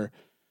are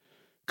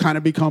kind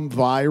of become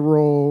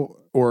viral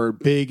or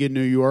big in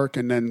New York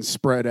and then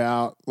spread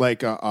out,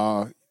 like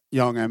Young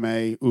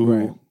M.A. Ooh.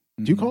 Right.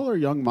 Mm-hmm. Do you call her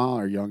Young Ma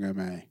or Young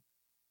M.A.?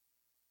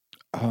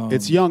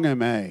 It's Young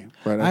M.A.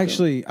 But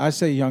actually, I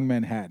say Young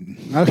Manhattan.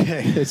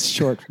 Okay. It's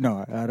short.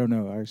 No, I don't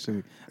know.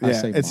 Actually, I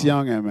say it's Ma.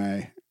 Young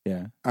M.A.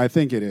 Yeah. I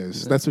think it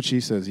is. That's what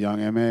she says, Young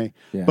M.A.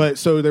 Yeah. But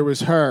so there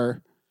was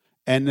her,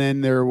 and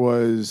then there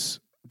was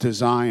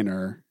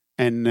Designer,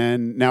 and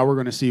then now we're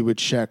going to see with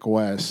Sheck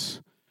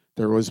West.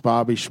 There was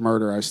Bobby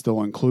Shmurda. I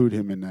still include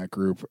him in that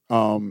group.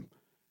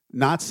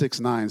 Not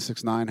 6ix9ine.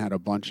 6ix9ine had a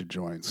bunch of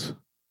joints.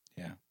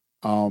 Yeah.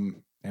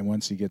 And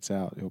once he gets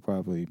out, he'll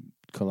probably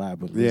collab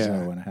with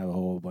Lizzo and have a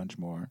whole bunch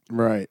more.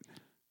 Right.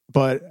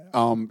 But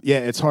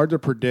it's hard to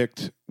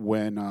predict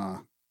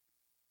when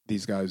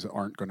these guys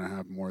aren't going to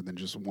have more than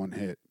just one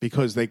hit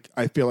because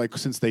I feel like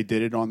since they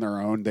did it on their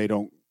own, they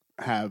don't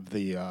have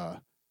the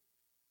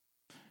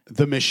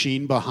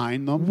machine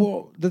behind them.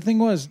 Well, the thing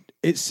was,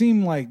 it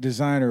seemed like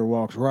Designer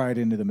walked right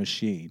into the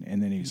machine,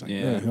 and then he's like,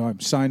 I'm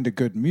signed to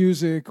Good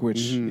Music, which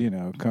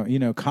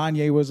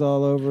Kanye was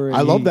all over it.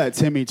 I love that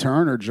Timmy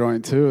Turner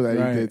joint too that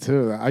he did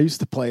too. I used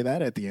to play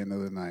that at the end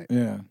of the night.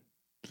 Yeah,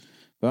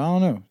 but I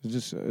don't know.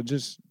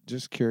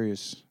 Just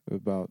curious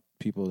about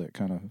people that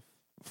kind of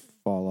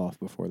fall off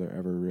before they're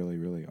ever really,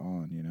 really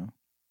on.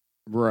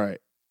 Right.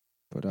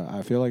 But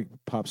I feel like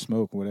Pop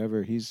Smoke,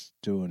 whatever he's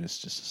doing, is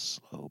just a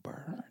slow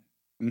burn.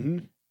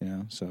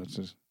 Mm-hmm. So it's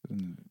just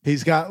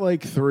he's got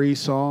like 3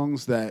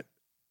 songs that.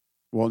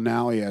 Well,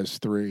 now he has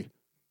 3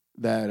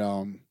 that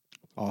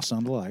all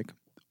sound alike,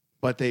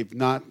 but they've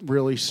not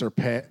really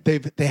surpassed.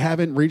 They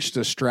haven't reached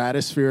a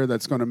stratosphere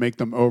that's going to make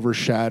them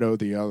overshadow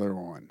the other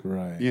one.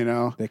 Right.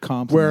 They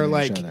complement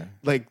where each other.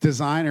 Like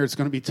Designer, it's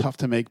going to be tough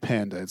to make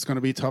Panda. It's going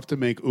to be tough to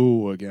make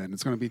Ooh again.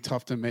 It's going to be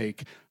tough to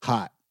make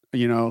Hot.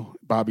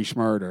 Bobby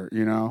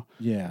Shmurda,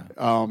 Yeah.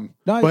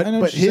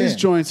 But his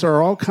joints are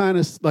all kind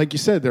of, like you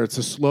said, it's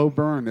a slow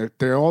burn.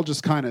 They're all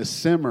just kind of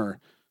simmer.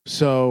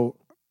 So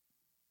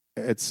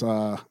it's,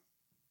 I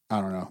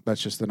don't know.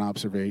 That's just an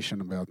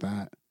observation about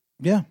that.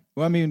 Yeah.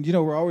 Well, I mean,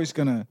 we're always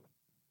going to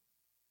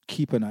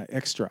keep an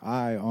extra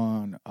eye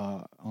on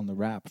the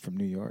rap from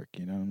New York,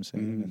 you know what I'm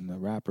saying? Mm-hmm. And the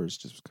rappers,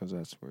 just because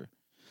that's where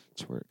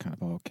it kind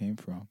of all came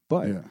from.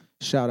 But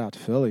shout out to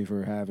Philly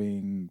for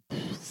having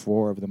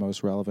 4 of the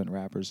most relevant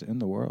rappers in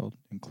the world,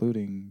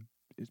 including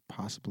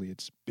possibly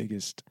its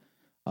biggest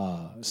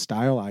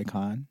style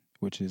icon,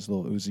 which is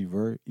Lil Uzi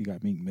Vert. You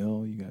got Meek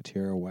Mill, you got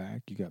Tierra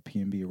Whack, you got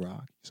P&B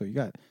Rock. So you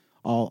got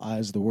all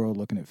eyes of the world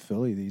looking at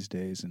Philly these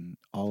days, and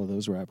all of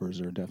those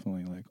rappers are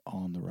definitely like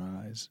on the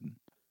rise.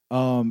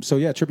 And, so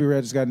yeah, Trippie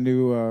Redd's got a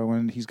new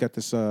when he's got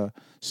this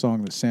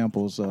song that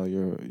samples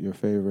your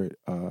favorite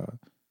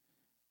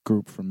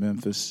group from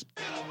Memphis.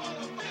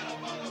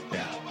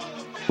 Yeah.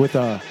 With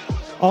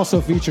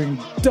also featuring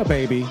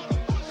DaBaby.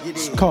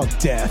 It's called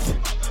Death.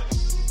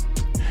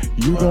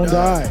 You gonna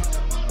die.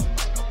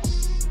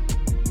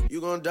 You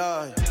gonna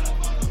die.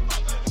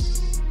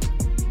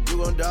 You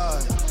gonna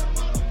die.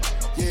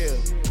 Yeah.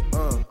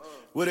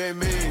 What they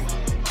mean?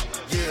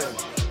 Yeah.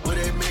 What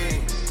they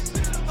mean?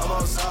 I'm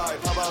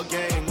outside, pop out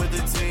game with the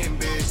team,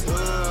 bitch.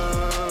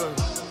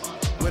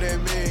 What they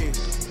mean?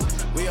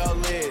 We all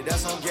lit,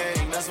 that's on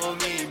gang, that's on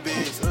me,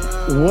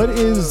 bitch. What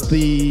is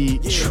the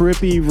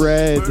Trippie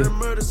Redd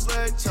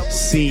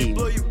scene?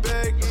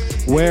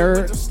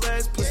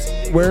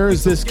 Where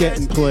is this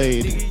getting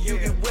played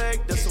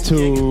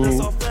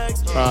to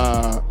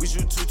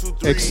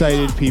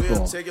excited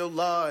people?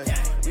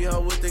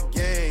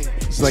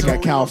 It's like a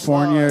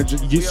California,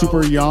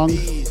 super young.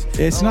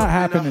 It's not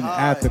happening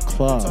at the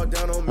club.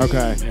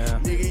 Okay. Yeah.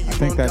 I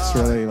think that's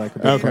really like a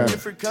big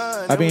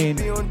part. I mean,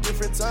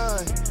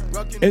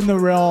 in the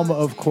realm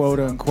of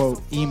quote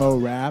unquote emo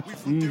rap,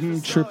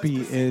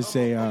 Trippie is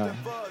I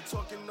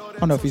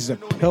don't know if he's a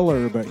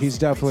pillar, but he's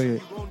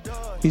definitely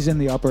in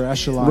the upper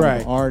echelon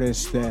of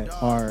artists that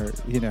are,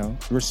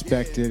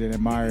 respected and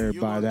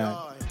admired by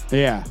that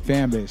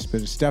fan base.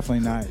 But it's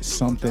definitely not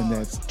something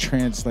that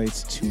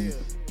translates to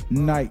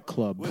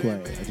nightclub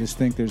play. I just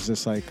think there's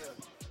this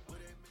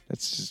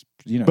that's just,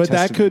 But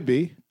that could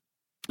be.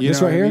 This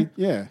right here?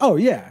 Yeah. Oh,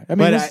 yeah. I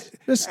mean,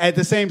 but at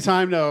the same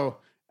time, though,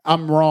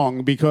 I'm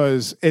wrong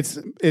because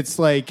it's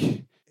like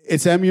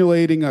it's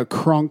emulating a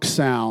crunk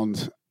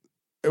sound.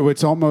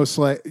 It's almost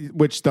like,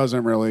 which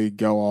doesn't really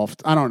go off.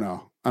 I don't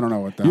know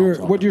what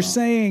that. What you're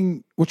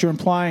saying, what you're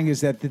implying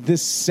is that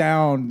this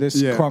sound,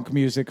 this crunk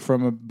music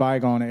from a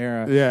bygone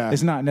era,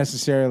 is not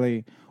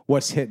necessarily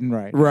what's hitting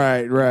right.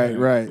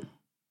 Right.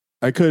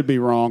 I could be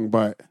wrong,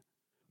 but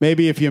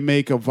maybe if you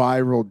make a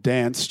viral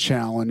dance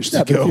challenge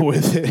to go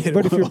with it.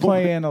 But if you're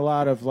playing a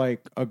lot of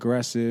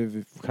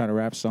aggressive kind of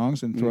rap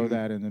songs and throw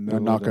that in the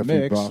middle of the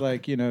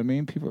mix, you know what I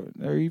mean? People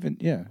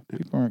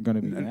aren't going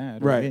to be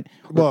mad. Right.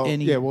 Well,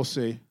 we'll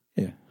see.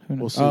 Yeah.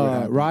 We'll see what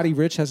happens. Roddy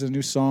Ricch has a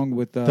new song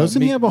with doesn't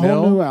Meek he have a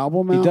Mill? whole new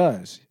album out? He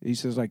does. He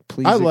says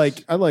please. I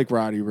like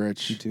Roddy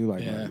Ricch. You do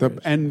like Roddy Ricch.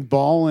 And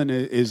Ballin'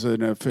 is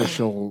an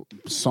official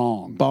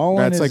song. Ballin'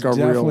 that's like a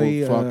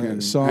real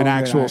fucking song, an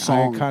actual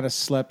song. I kind of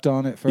slept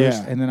on it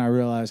first, and then I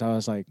realized I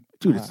was like,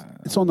 dude,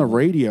 it's on the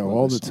radio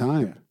all the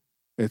time.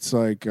 Yeah. It's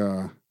like,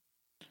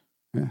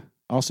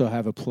 Also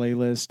have a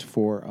playlist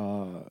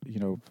for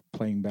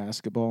playing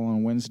basketball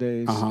on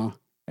Wednesdays.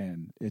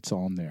 And it's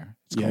on there.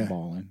 It's called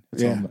Ballin'.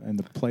 And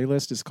the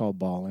playlist is called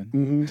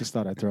Ballin'. Just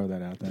thought I'd throw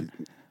that out there.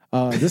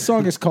 This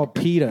song is called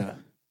PETA,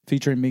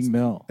 featuring Meek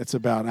Mill. It's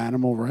about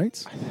animal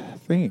rights? I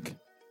think.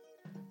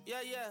 Yeah.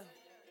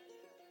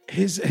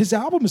 His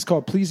album is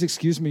called Please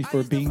Excuse Me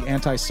for Being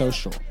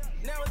Antisocial.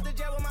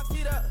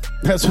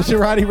 That's what your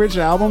Roddy Ricch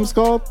album's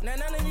called?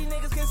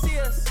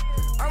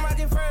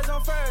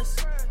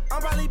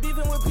 I'm probably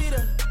beefing with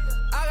Peter.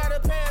 I got a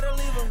pair to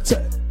leave him.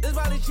 It's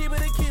probably cheaper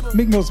to keep him.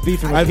 Meek Mill's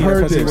beefing with I've Peter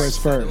heard because he this. wears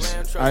furs.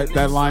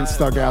 That line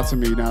stuck out to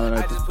me now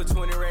that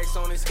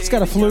It's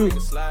got a flute.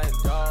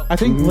 I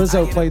think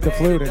Lizzo played the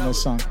flute in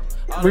this song.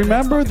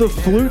 Remember the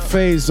flute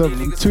phase of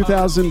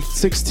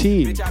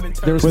 2016?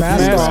 There was with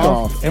Mask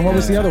Off. And what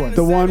was the other one?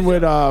 The one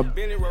with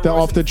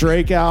off the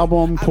Drake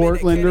album,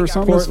 Portland or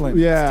something. Portland.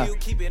 Yeah.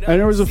 And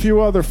there was a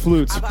few other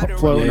flutes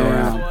floating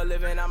around.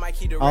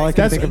 All I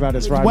can think about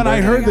is Rod when I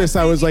Berger. heard this,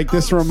 I was like,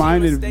 this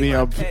reminded me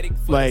of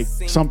like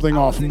something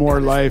off More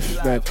Life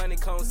that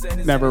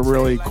never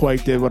really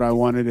quite did what I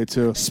wanted it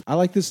to. I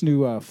like this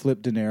new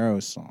Flip De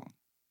Niro song.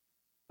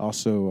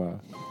 Also,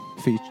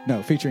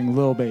 featuring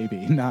Lil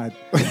Baby, not.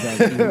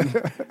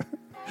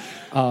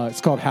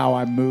 It's called "How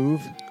I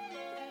Move."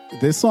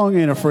 This song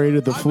ain't afraid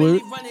of the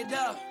flute.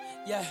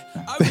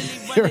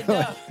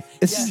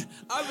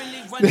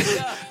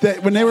 That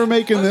when they were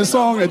making this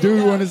song, a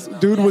dude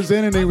was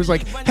in and he was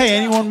like, "Hey,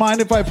 anyone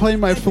mind if I play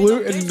my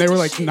flute?" And they were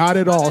like, "Not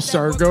at all,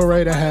 sir. Go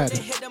right ahead."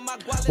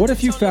 What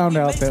if you found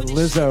out that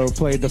Lizzo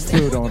played the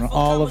flute on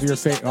all of your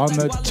on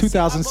the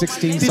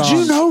 2016 Did songs?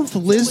 you know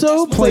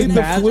Lizzo played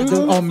the flute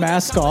on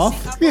Mask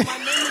Off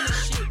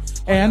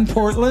and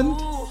Portland?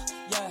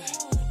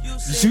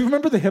 Do you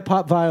remember the hip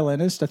hop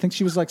violinist? I think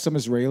she was like some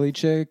Israeli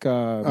chick.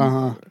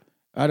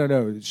 I don't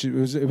know.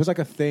 It was like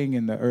a thing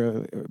in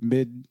the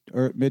mid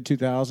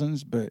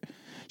 2000s, but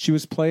she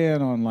was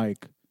playing on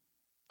like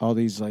all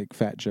these like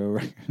Fat Joe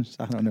records.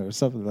 I don't know,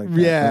 something like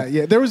that.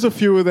 Yeah. There was a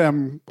few of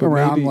them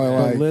around.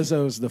 But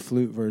Lizzo's the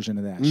flute version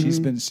of that. Mm-hmm. She's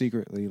been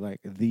secretly like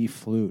the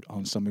flute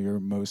on some of your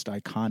most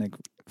iconic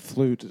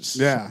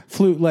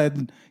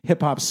flute-led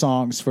hip hop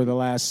songs for the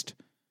last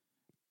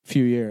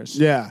few years.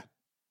 Yeah.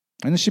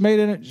 And then she made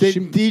it.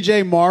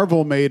 DJ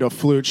Marvel made a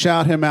flute.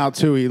 Shout him out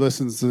too. He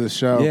listens to this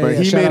show, but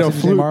he made a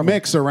flute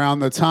mix around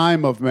the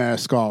time of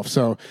Mask Off.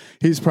 So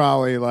he's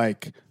probably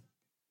like,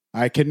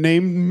 I can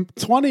name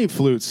 20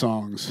 flute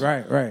songs.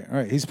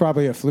 Right. He's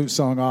probably a flute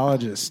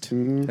songologist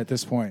at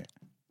this point.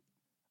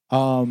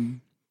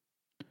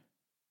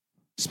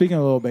 Speaking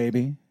of Lil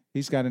Baby,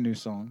 he's got a new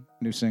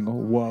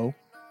single, "Whoa,"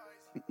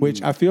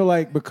 which I feel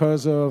like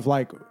because of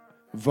like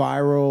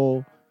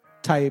viral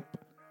type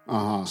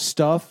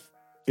stuff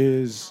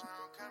is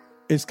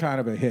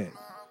kind of a hit.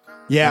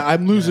 Yeah,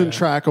 I'm losing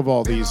track of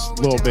all these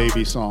Lil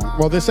Baby songs.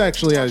 Well, this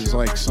actually has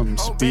like some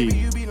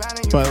speed,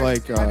 but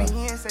like,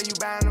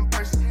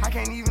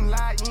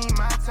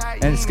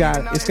 and it's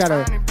got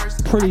a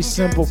pretty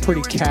simple,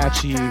 pretty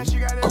catchy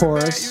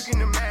chorus.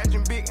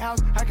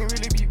 I can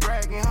really be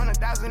bragging.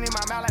 100,000 in my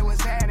mouth like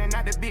what's happening.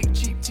 Not the big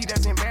cheap tea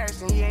that's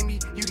embarrassing. He ain't me,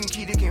 you can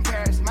keep the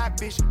comparison. My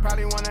bitch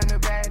probably one of the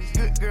baddest.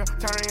 Good girl,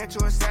 turn her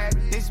into a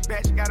savage. This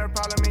bitch got a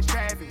problem in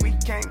traffic. We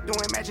can't do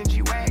it, matching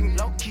G-Wagon.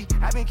 Low key,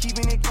 I've been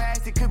keeping it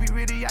classy. Could be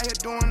really out here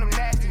doing them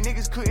nasty.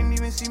 Niggas couldn't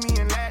even see me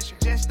in last year.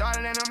 Just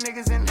started and them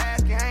niggas in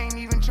last year. I ain't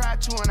even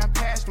tried to and I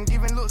passed them.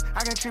 Giving looks,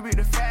 I contribute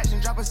to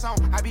fashion. Drop a song,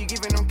 I be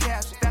giving them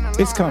caps.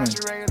 It's coming.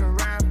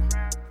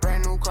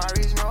 Brand new car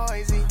is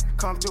noisy.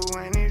 Come through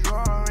and it's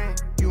roaring.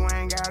 You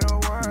ain't gotta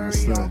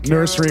worry.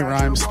 Nursery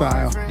rhyme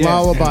style,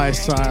 lullaby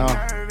style.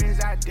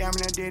 I damn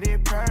near did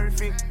it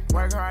perfect.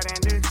 Work hard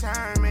and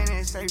determined.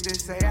 It's safe to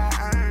say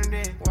I earned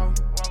it. Whoa,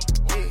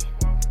 yeah.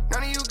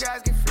 None of you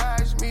guys can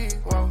flash me.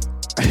 Whoa.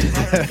 None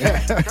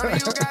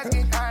of you guys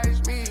can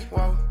hide me.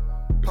 Whoa.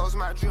 Post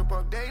my drip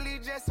up daily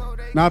just so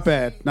they. Not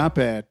bad,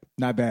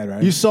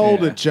 right? You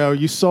sold it, Joe.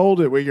 You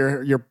sold it with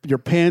your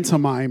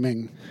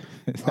pantomiming.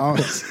 It kind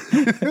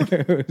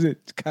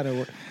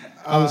of.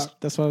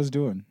 That's what I was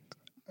doing.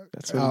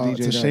 That's what the DJ it's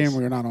a does. shame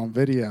we're not on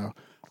video.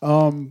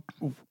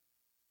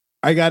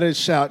 I got to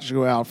shout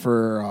you out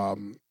for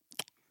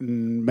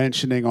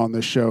mentioning on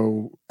the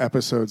show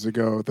episodes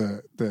ago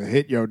the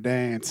Hit Yo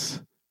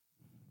Dance.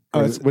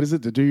 What is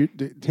it?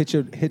 Hit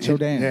Yo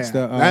Dance.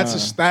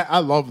 Yeah. I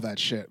love that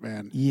shit,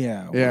 man.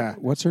 Yeah.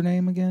 What's her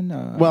name again?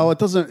 Well,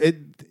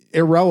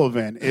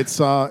 irrelevant. It's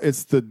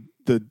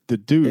the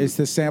dude. It's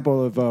the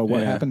sample of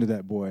what happened to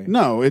that boy.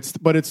 No, it's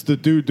the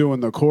dude doing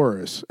the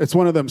chorus. It's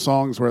one of them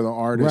songs where the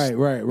artist.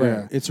 Right.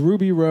 Yeah. It's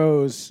Ruby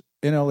Rose,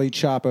 NLE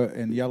Choppa,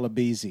 and Yella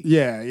Beezy.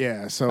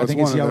 Yeah. So I think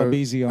it's Yella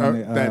Beezy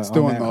on that's on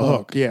doing that the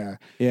hook. Yeah.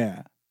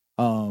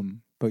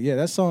 But yeah,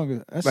 that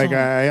song.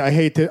 I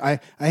hate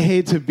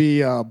to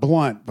be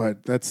blunt,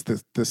 but that's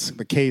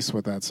the case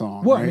with that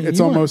song. Well, right? I mean, it's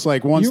almost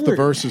like once the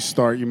verses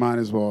start, you might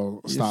as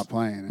well stop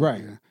playing it.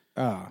 Right.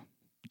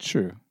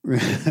 True.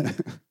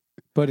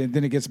 But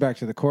then it gets back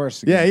to the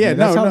chorus again. Yeah.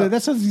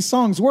 That's how these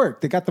songs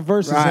work. They got the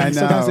verses, and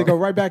sometimes they go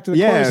right back to the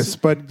chorus. Yes,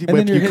 but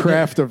if you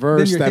craft a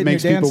verse that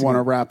makes people want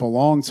to rap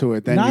along to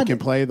it, then you can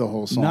play the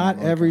whole song. Not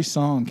every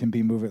song can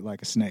be "Move It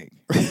Like a Snake."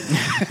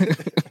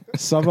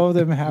 Some of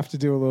them have to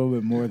do a little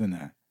bit more than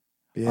that.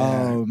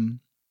 Yeah.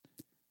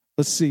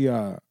 Let's see.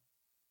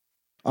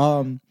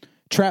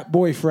 Trap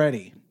Boy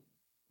Freddy.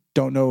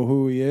 Don't know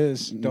who he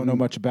is. Don't know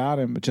much about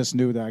him, but just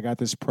knew that I got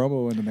this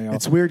promo in the mail.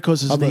 It's weird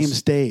because his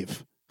name's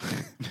Dave.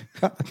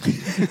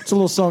 It's a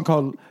little song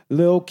called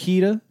Lil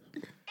Keita.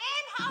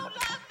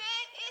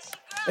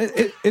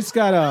 It's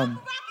got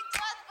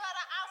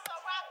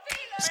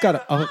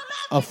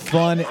a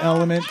fun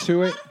element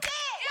to it.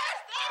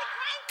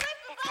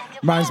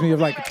 Reminds me of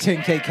like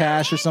 10K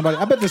Cash or somebody.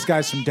 I bet this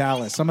guy's from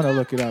Dallas. I'm gonna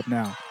look it up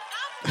now.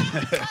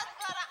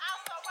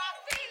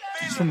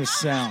 It's from the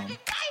sound.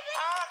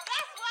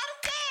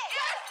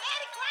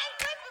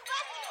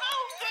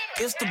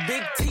 It's the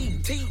big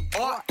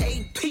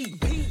T-T-R-A-P.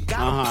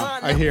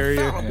 I hear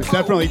you. It's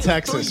definitely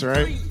Texas,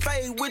 right?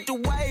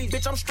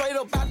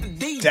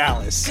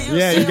 Dallas.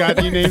 Yeah,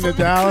 you named it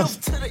Dallas.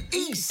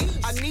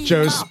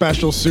 Joe's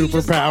special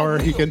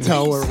superpower. He can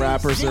tell where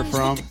rappers are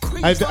from.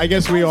 I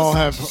guess we all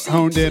have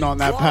honed in on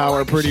that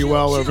power pretty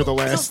well over the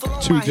last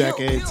 2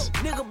 decades.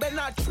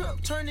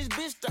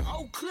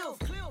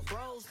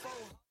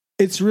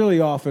 It's really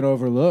often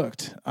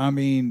overlooked. I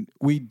mean,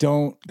 we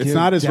don't. It's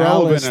not as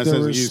relevant as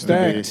the it used to be.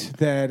 respect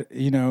that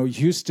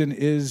Houston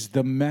is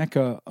the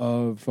mecca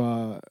of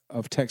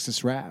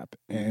Texas rap,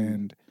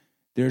 and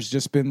there's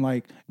just been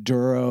like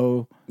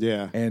Duro,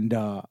 and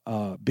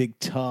Big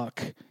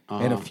Tuck,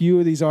 and a few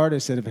of these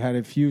artists that have had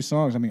a few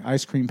songs. I mean,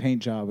 Ice Cream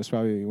Paint Job was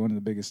probably one of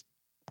the biggest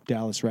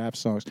Dallas rap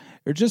songs.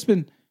 There's just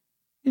been.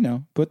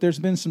 But there's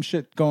been some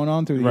shit going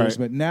on through the years.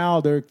 But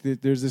now there's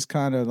this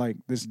kind of like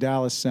this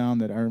Dallas sound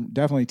that are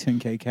definitely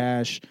 10K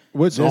Cash.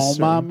 What's All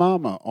My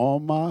Mama, All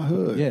My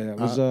Hood? Yeah, it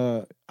was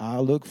I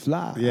Look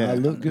Fly. Yeah. I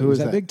Look Good. Who Was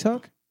is that Big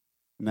Tuck?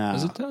 Nah.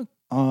 Was it Tuck?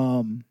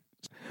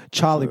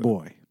 Charlie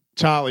Boy.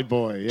 Charlie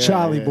Boy. Yeah,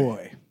 Charlie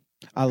Boy.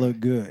 I Look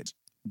Good.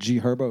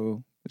 G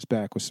Herbo is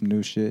back with some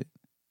new shit.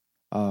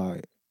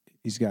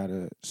 He's got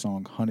a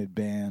song, 100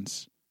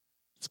 Bands.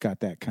 It's got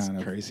that kind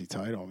of crazy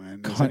title,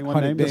 man. Has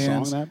anyone named a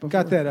song that before?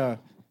 Got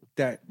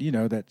that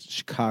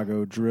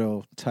Chicago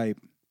drill type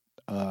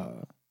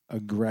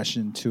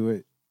aggression to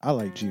it. I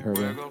like G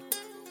Herbo.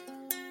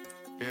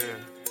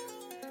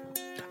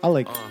 I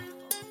like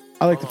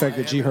the fact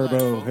that G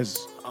Herbo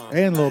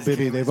and Lil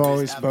Bibby, they've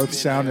always both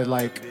sounded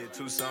like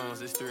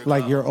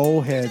your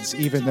old heads,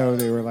 even though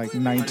they were like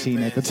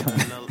 19 at the time.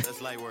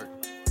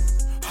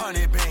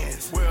 100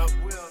 bands,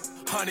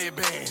 100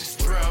 bands,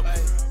 drop.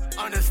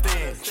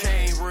 Understand,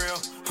 chain real,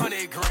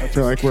 100 grand. I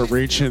feel like we're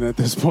reaching at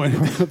this point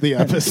of the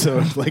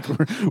episode. Like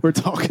we're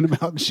talking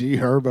about G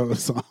Herbo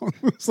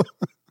songs.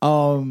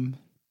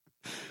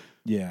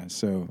 Yeah,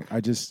 so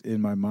I just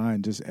in my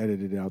mind just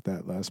edited out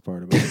that last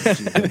part about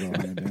G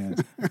Herbo and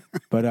dance.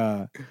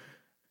 But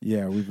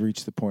yeah, we've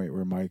reached the point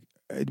where Mike.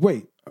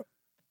 Wait,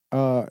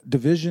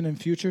 Division and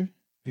Future.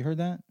 Have you heard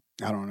that?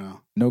 I don't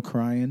know. No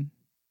Crying.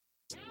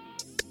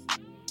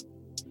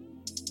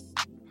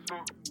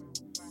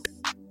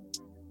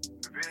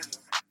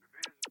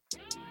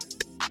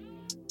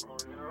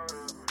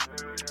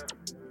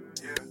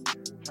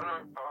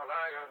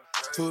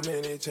 Too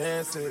many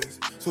chances,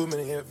 too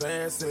many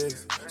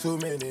advances, too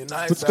many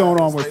nights. What's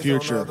going on with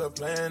Future?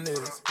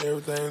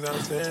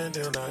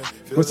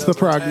 What's the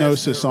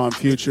prognosis on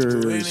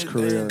Future's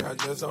career?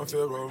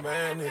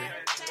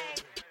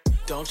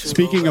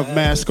 Speaking of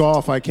Mask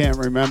Off, I can't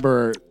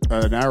remember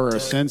an era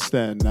since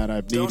then that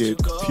I've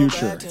needed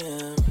Future.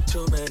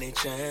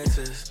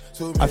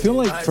 I feel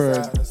like I've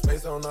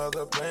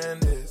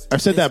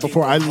said that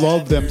before. I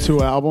love them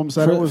 2 albums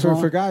that it was on.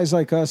 For guys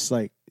like us,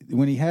 like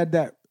when he had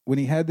that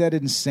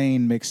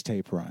insane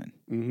mixtape run,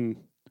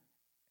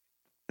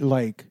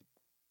 like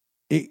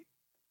it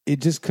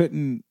just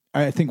couldn't.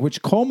 I think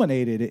which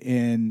culminated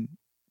in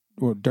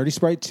Dirty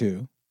Sprite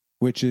 2,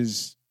 which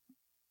is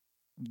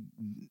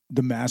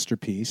the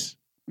masterpiece.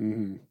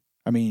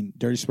 I mean,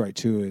 Dirty Sprite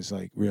 2 is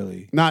like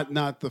really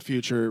not the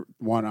Future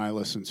one I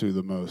listen to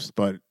the most,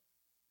 but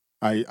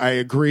I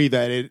agree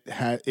that it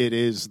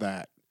is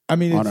that. I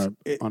mean, on a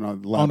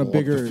level, on a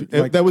bigger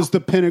that was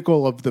the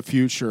pinnacle of the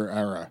Future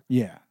era.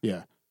 Yeah.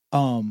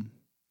 And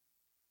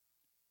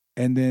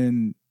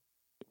then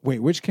wait,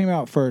 which came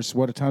out first?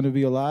 What a Time to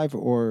Be Alive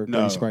or No.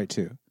 Dirty Sprite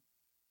 2?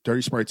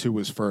 Dirty Sprite 2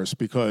 was first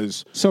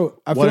because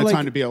I What feel a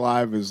Time to Be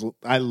Alive is.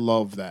 I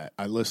love that.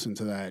 I listen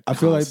to that. I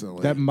feel constantly.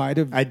 like that might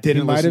have. I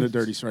didn't listen to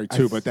Dirty Sprite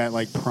 2, but that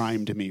like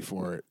primed me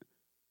for it.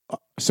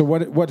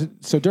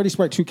 So Dirty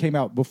Sprite 2 came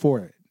out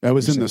before it. That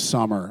was in the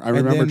summer. I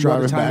remember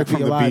driving back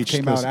from the beach.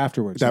 Came out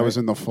afterwards. That was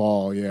in the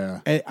fall.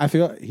 Yeah. And I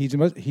feel he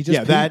just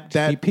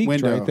that he peaked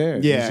window right there.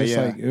 Yeah, it was just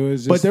yeah. Like, it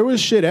was. Just, but there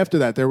was shit after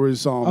that. There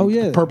was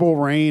Purple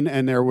Rain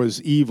and there was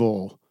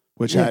Evil,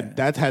 which had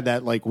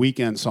that like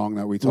Weekend song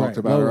that we talked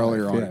about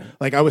earlier on. Yeah.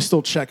 Like I was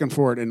still checking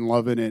for it and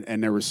loving it,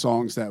 and there were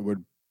songs that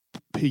would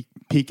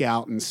peek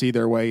out and see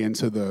their way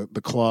into the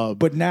club.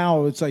 But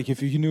now it's like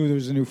if you knew there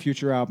was a new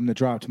Future album that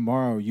dropped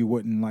tomorrow, you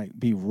wouldn't like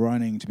be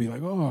running to be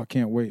like, oh, I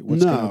can't wait.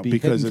 What's going to be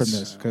hidden from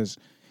this? Because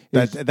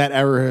that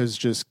era has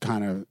just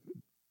kind of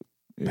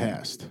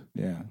passed.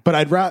 Yeah.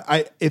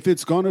 But if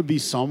it's going to be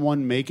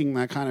someone making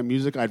that kind of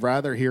music, I'd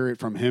rather hear it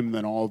from him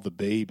than all the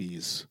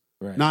babies.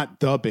 Right. Not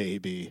the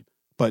baby,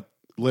 but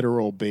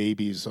literal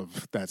babies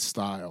of that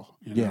style.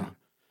 You know?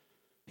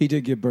 He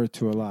did give birth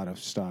to a lot of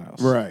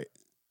styles. Right.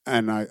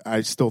 And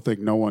I still think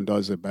no one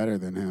does it better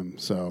than him.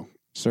 So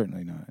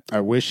certainly not.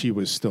 I wish he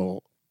was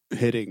still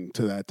hitting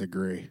to that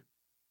degree.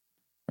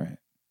 Right.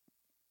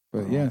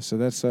 But yeah, so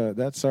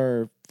that's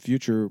our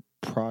future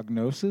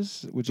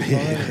prognosis. Would you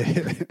call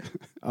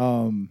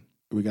it?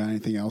 We got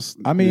anything else?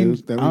 I mean,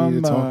 news that we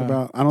need to talk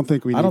about. I don't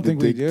think we need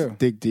to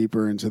dig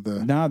deeper into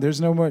the. No,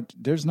 there's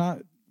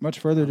not much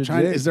further to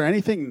dig. Is there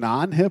anything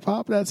non-hip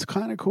hop that's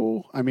kind of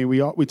cool? I mean,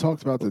 we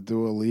talked about the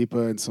Dua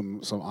Lipa and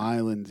some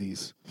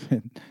islandies.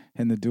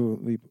 And the Dua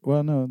Lipa.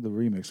 Well, no, the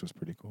remix was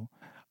pretty cool.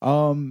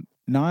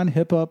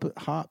 Non-hip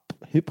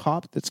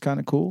hop that's kind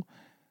of cool.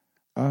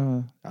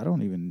 I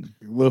don't even.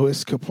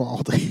 Louis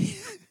Capaldi.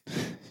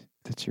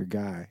 That's your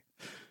guy.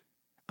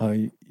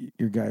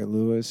 Your guy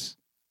Louis.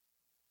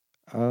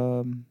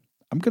 I'm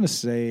gonna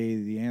say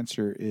the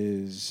answer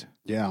is.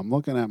 Yeah, I'm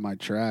looking at my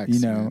tracks. You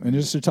know, and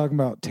just they're talking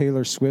about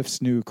Taylor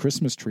Swift's new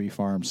Christmas Tree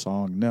Farm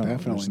song. No,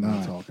 definitely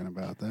not talking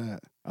about that.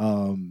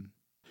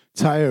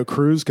 Tayo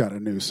Cruz got a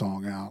new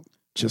song out.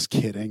 Just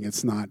kidding.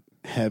 It's not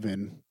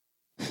Heaven.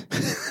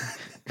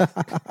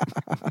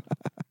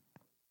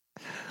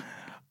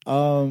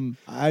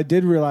 I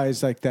did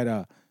realize like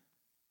that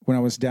when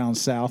I was down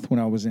south, when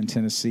I was in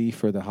Tennessee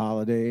for the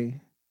holiday,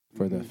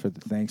 for the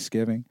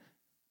Thanksgiving,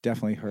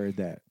 definitely heard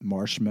that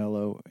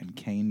Marshmello and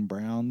Kane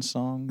Brown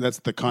song. That's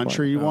the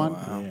country one?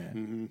 Wow. Yeah.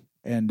 Mm-hmm.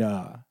 And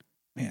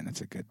man,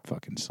 that's a good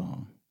fucking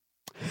song.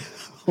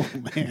 Oh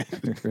man.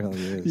 It really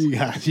is.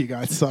 You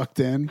got sucked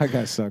in. I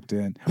got sucked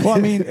in. Well, I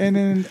mean, and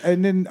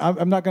then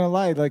I'm not gonna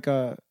lie, like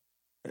the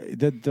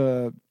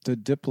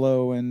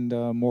Diplo and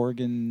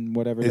Morgan,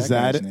 whatever. Is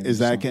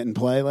that getting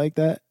play like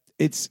that?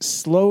 It's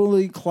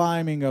slowly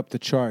climbing up the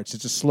charts.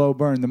 It's a slow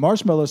burn. The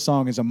Marshmello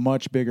song is a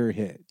much bigger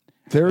hit.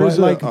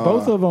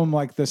 Both of them,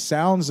 like the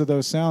sounds of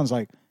those sounds,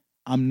 like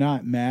I'm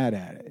not mad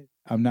at it.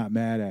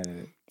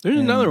 There's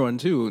another one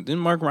too.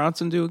 Didn't Mark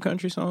Ronson do a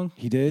country sone?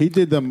 He did. He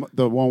did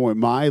the one with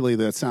Miley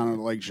that sounded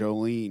like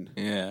Jolene.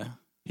 Yeah.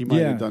 He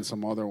might have done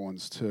some other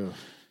ones too.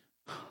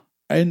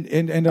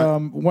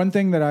 And one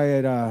thing that I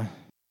had, a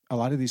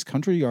lot of these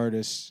country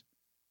artists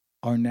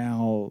are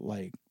now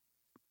like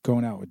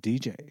going out with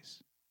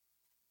DJs.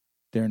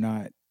 They're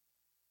not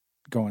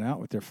going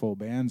out with their full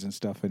bands and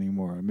stuff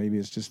anymore. Maybe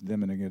it's just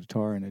them and a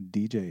guitar and a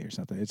DJ or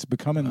something. It's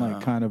becoming like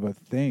kind of a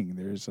thing.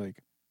 There's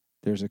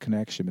a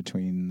connection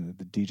between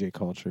the DJ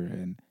culture,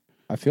 and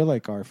I feel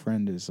like our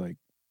friend is like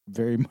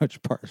very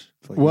much part.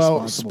 Like,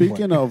 well,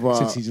 speaking of,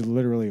 since he's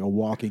literally a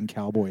walking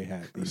cowboy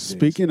hat.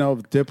 Speaking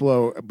of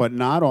Diplo, but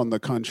not on the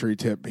country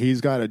tip,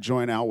 he's got a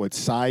joint out with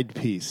Side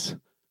Piece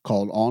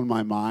called "On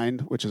My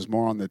Mind," which is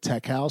more on the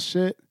tech house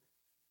shit.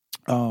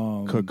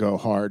 Could go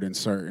hard in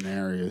certain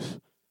areas.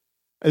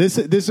 This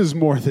is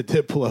more the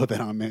Diplo that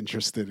I'm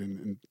interested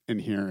in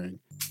hearing.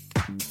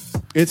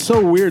 It's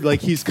so weird. Like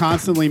he's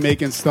constantly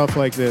making stuff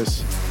like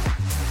this.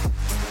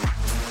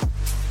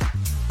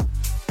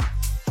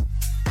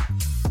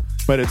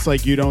 But it's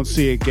like you don't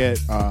see it get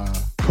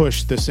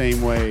pushed the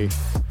same way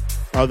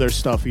other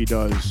stuff he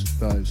does.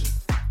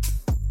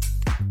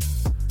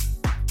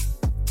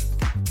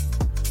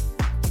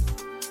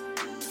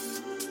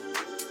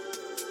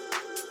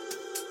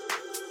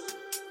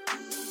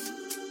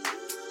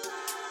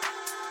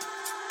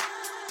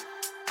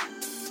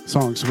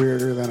 Song's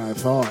weirder than I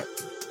thought.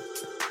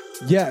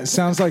 Yeah, it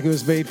sounds like it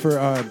was made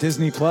for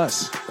Disney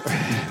Plus.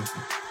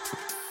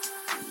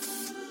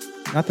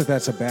 Not that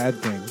that's a bad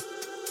thing.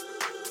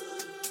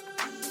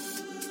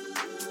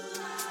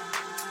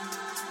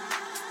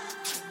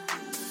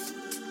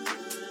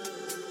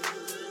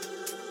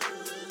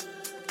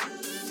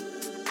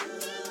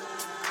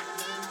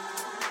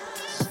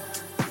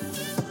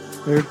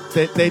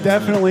 They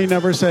definitely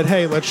never said,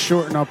 hey, let's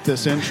shorten up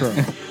this intro.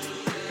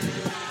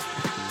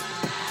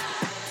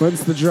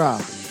 When's the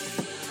drop?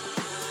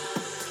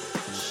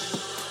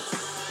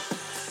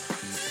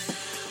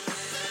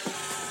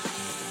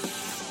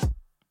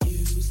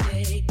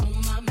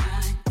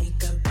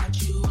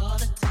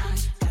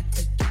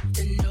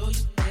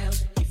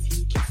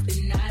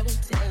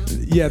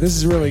 Yeah, this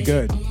is really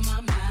good.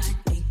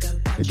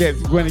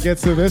 When it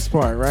gets to this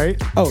part, right?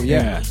 Oh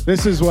yeah.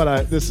 This is what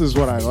I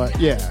like.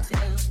 Yeah.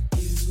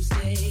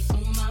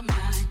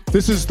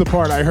 This is the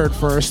part I heard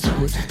first.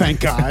 Thank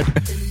God.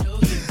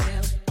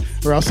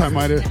 Or else I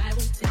might have.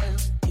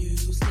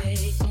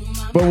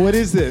 But what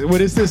is this?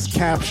 What is this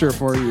capture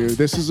for you?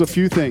 This is a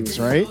few things,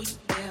 right?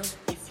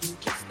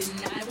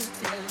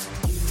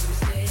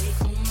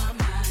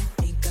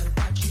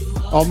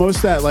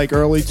 Almost that like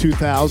early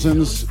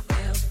 2000s,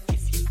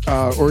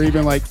 or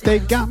even like they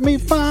got me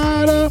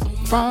fired up,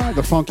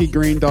 the Funky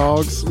Green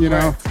Dogs, you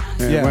know.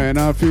 Right. And when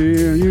I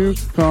feel you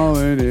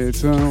calling,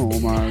 it's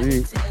on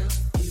my.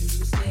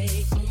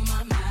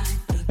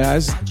 Yeah,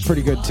 it's a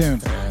pretty good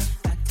tune.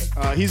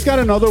 He's got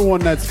another one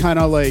that's kind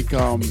of like.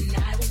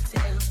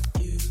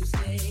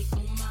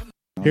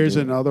 Here's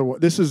another one.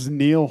 This is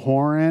Neil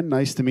Horan.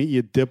 Nice to meet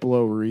you.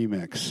 Diplo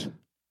remix.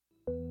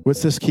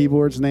 What's this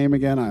keyboard's name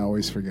again? I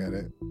always forget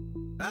it.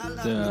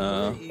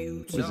 The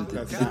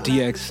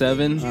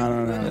DX7. I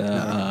don't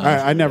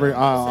know.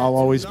 I'll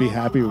always be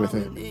happy with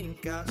it.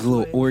 It's a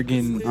little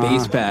organ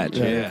bass patch.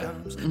 Yeah.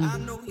 I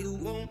know you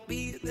won't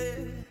be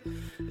there.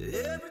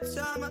 Every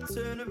time I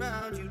turn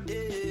around, you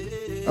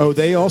dead. Oh,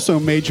 they also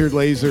Major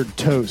Lasered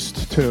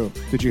Toast, too.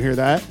 Did you hear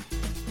that?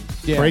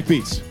 Yeah. Break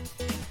beats.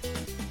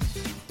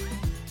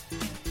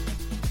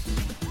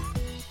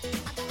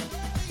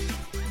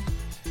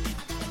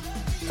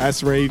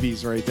 That's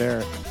Ravies right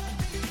there.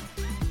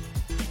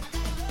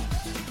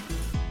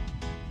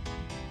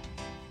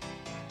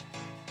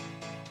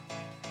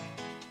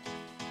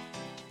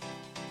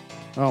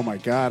 Oh my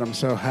God, I'm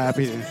so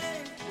happy to...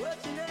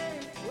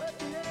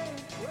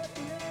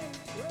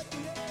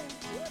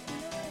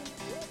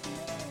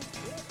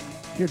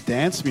 Hear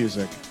dance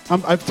music.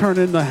 I've turned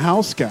into a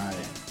house guy.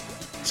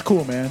 It's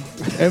cool, man.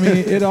 I mean,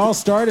 it all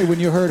started when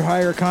you heard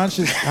higher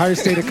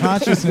state of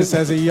consciousness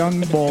as a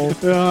young bull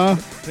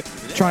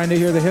trying to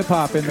hear the hip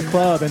hop in the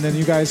club, and then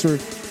you guys were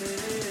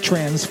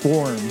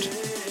transformed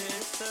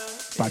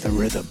by the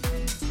rhythm.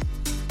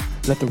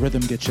 Let the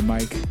rhythm get you,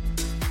 Mike.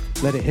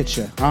 Let it hit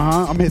you.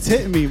 It's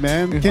hitting me,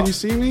 man. Can you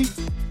see me?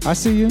 I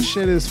see you.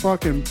 Shit is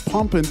fucking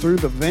pumping through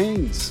the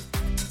veins.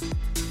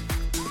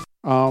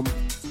 We'll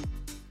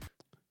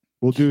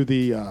do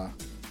the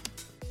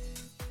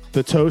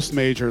toast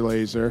Major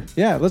Laser.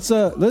 Yeah, let's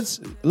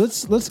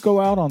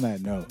go out on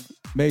that note.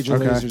 Major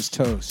Laser's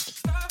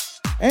toast.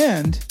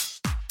 And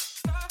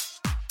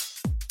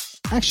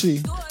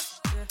actually,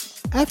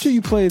 after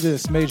you play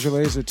this Major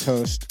Laser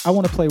toast, I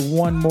want to play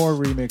one more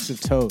remix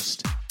of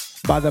Toast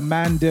by the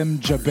Mandem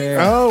Jaber.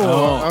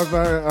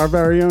 Our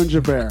very own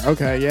Jaber.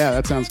 Okay, yeah,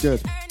 that sounds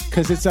good.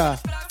 Because it's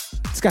got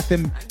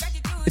them.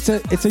 It's a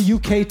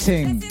UK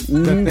ting.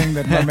 The thing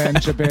that my man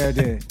Jaber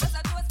did.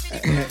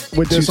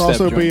 Would this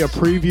also be a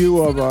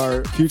preview of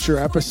our future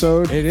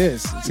episode? It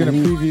is. It's going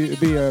to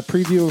be a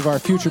preview of our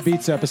Future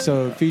Beats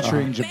episode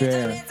featuring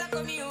Jaber.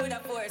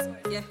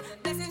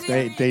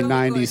 They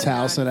 90s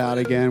house it out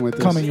again with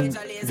this. Coming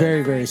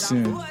very, very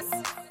soon.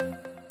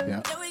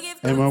 Yeah.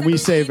 And when we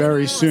say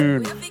very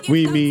soon,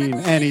 we mean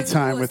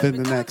anytime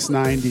within the next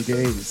 90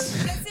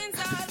 days.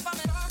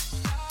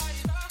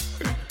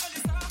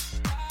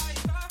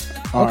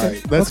 All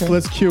right,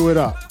 let's cue it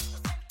up.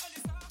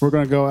 We're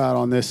going to go out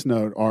on this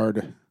note,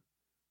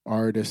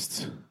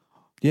 artists.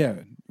 Yeah,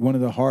 one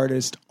of the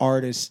hardest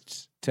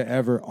artists to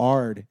ever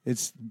art.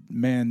 It's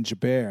man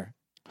Jaber.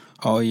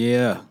 Oh,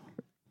 yeah.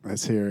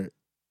 Let's hear it.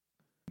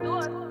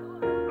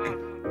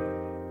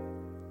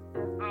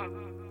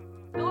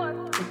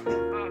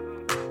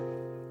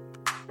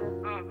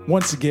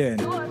 Once again,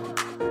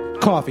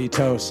 Coffee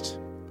Toast.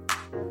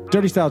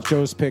 Dirty South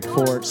Joe's pick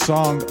for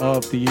Song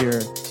of the Year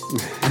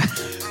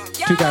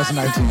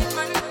 2019.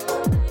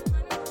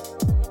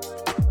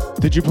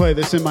 Did you play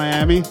this in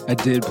Miami? I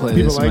did play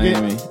this in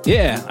Miami.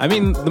 Yeah, I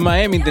mean, the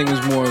Miami thing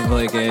was more of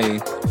like a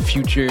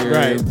future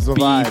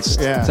beats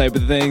type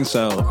of thing.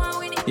 So,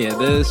 yeah,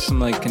 this and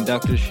like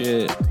conductor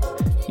shit,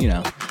 you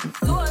know.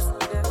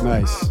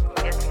 Nice.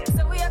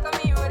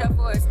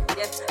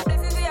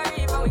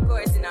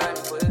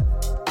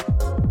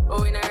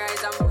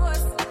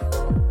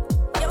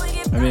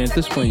 I mean, at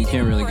this point, you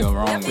can't really go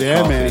wrong with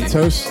coffee man,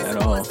 toast at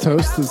all.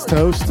 Toast is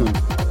toasting.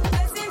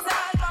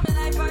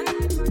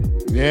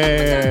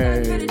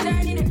 Yay.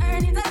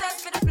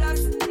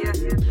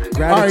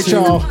 Gratitude. All right,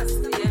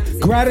 y'all.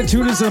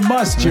 Gratitude is a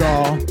must,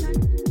 y'all.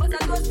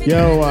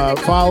 Yo,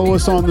 follow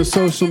us on the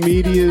social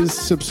medias.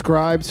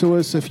 Subscribe to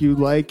us if you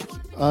like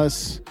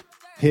us.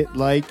 Hit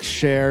like,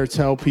 share,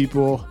 tell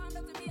people.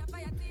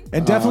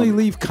 And definitely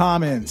leave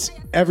comments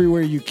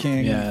everywhere you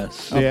can.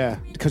 Yes. Yeah.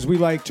 Because we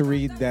like to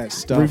read that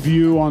stuff.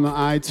 Review on the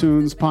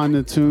iTunes,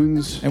 Pond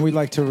Tunes. And we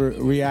like to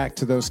react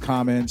to those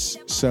comments.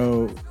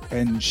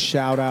 And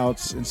shout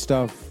outs and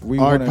stuff.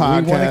 Art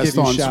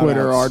Podcast on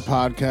Twitter, Art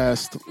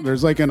Podcast.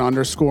 There's like an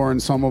underscore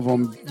in some of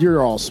them.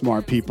 You're all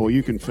smart people.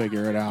 You can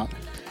figure it out.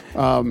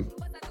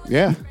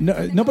 Yeah.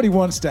 No, nobody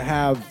wants to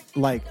have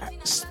like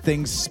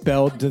things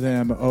spelled to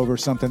them over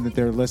something that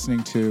they're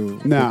listening to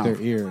with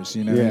their ears.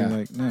 You know,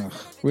 like no,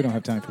 we don't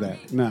have time for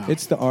that. No,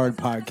 it's the Art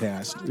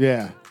Podcast.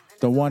 Yeah,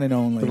 the one and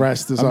only. The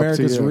rest is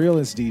America's up to you.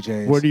 realest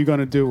DJs. What are you going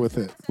to do with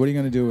it? What are you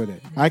going to do with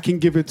it? I can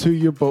give it to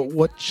you, but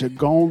what you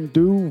going to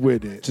do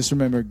with it? Just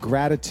remember,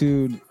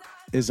 gratitude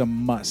is a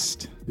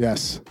must.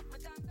 Yes.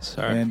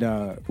 Sorry. And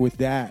with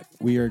that,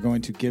 we are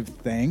going to give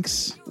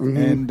thanks. Mm-hmm.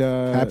 And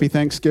happy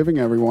Thanksgiving,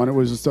 everyone. It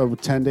was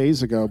 10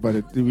 days ago,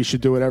 but we should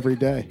do it every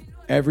day.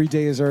 Every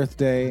day is Earth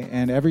Day,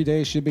 and every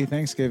day should be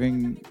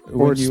Thanksgiving.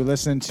 When you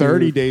listen to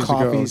 30 days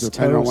Coffee's ago,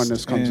 depending on when Toast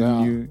this comes and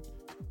out. You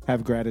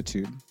have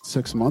gratitude.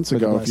 6 months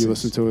ago, if you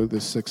listen to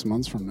this 6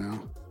 months from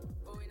now,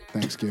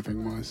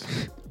 Thanksgiving was.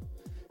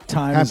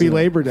 Time happy is a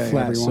Labor Day,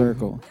 flat everyone.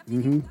 circle.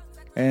 Mm-hmm.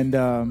 And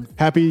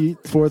happy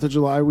 4th of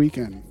July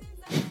weekend.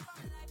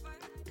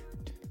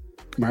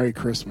 Merry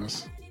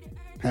Christmas.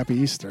 Happy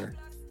Easter.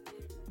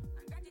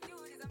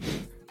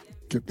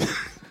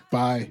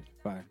 Bye.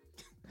 Bye.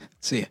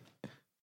 See ya.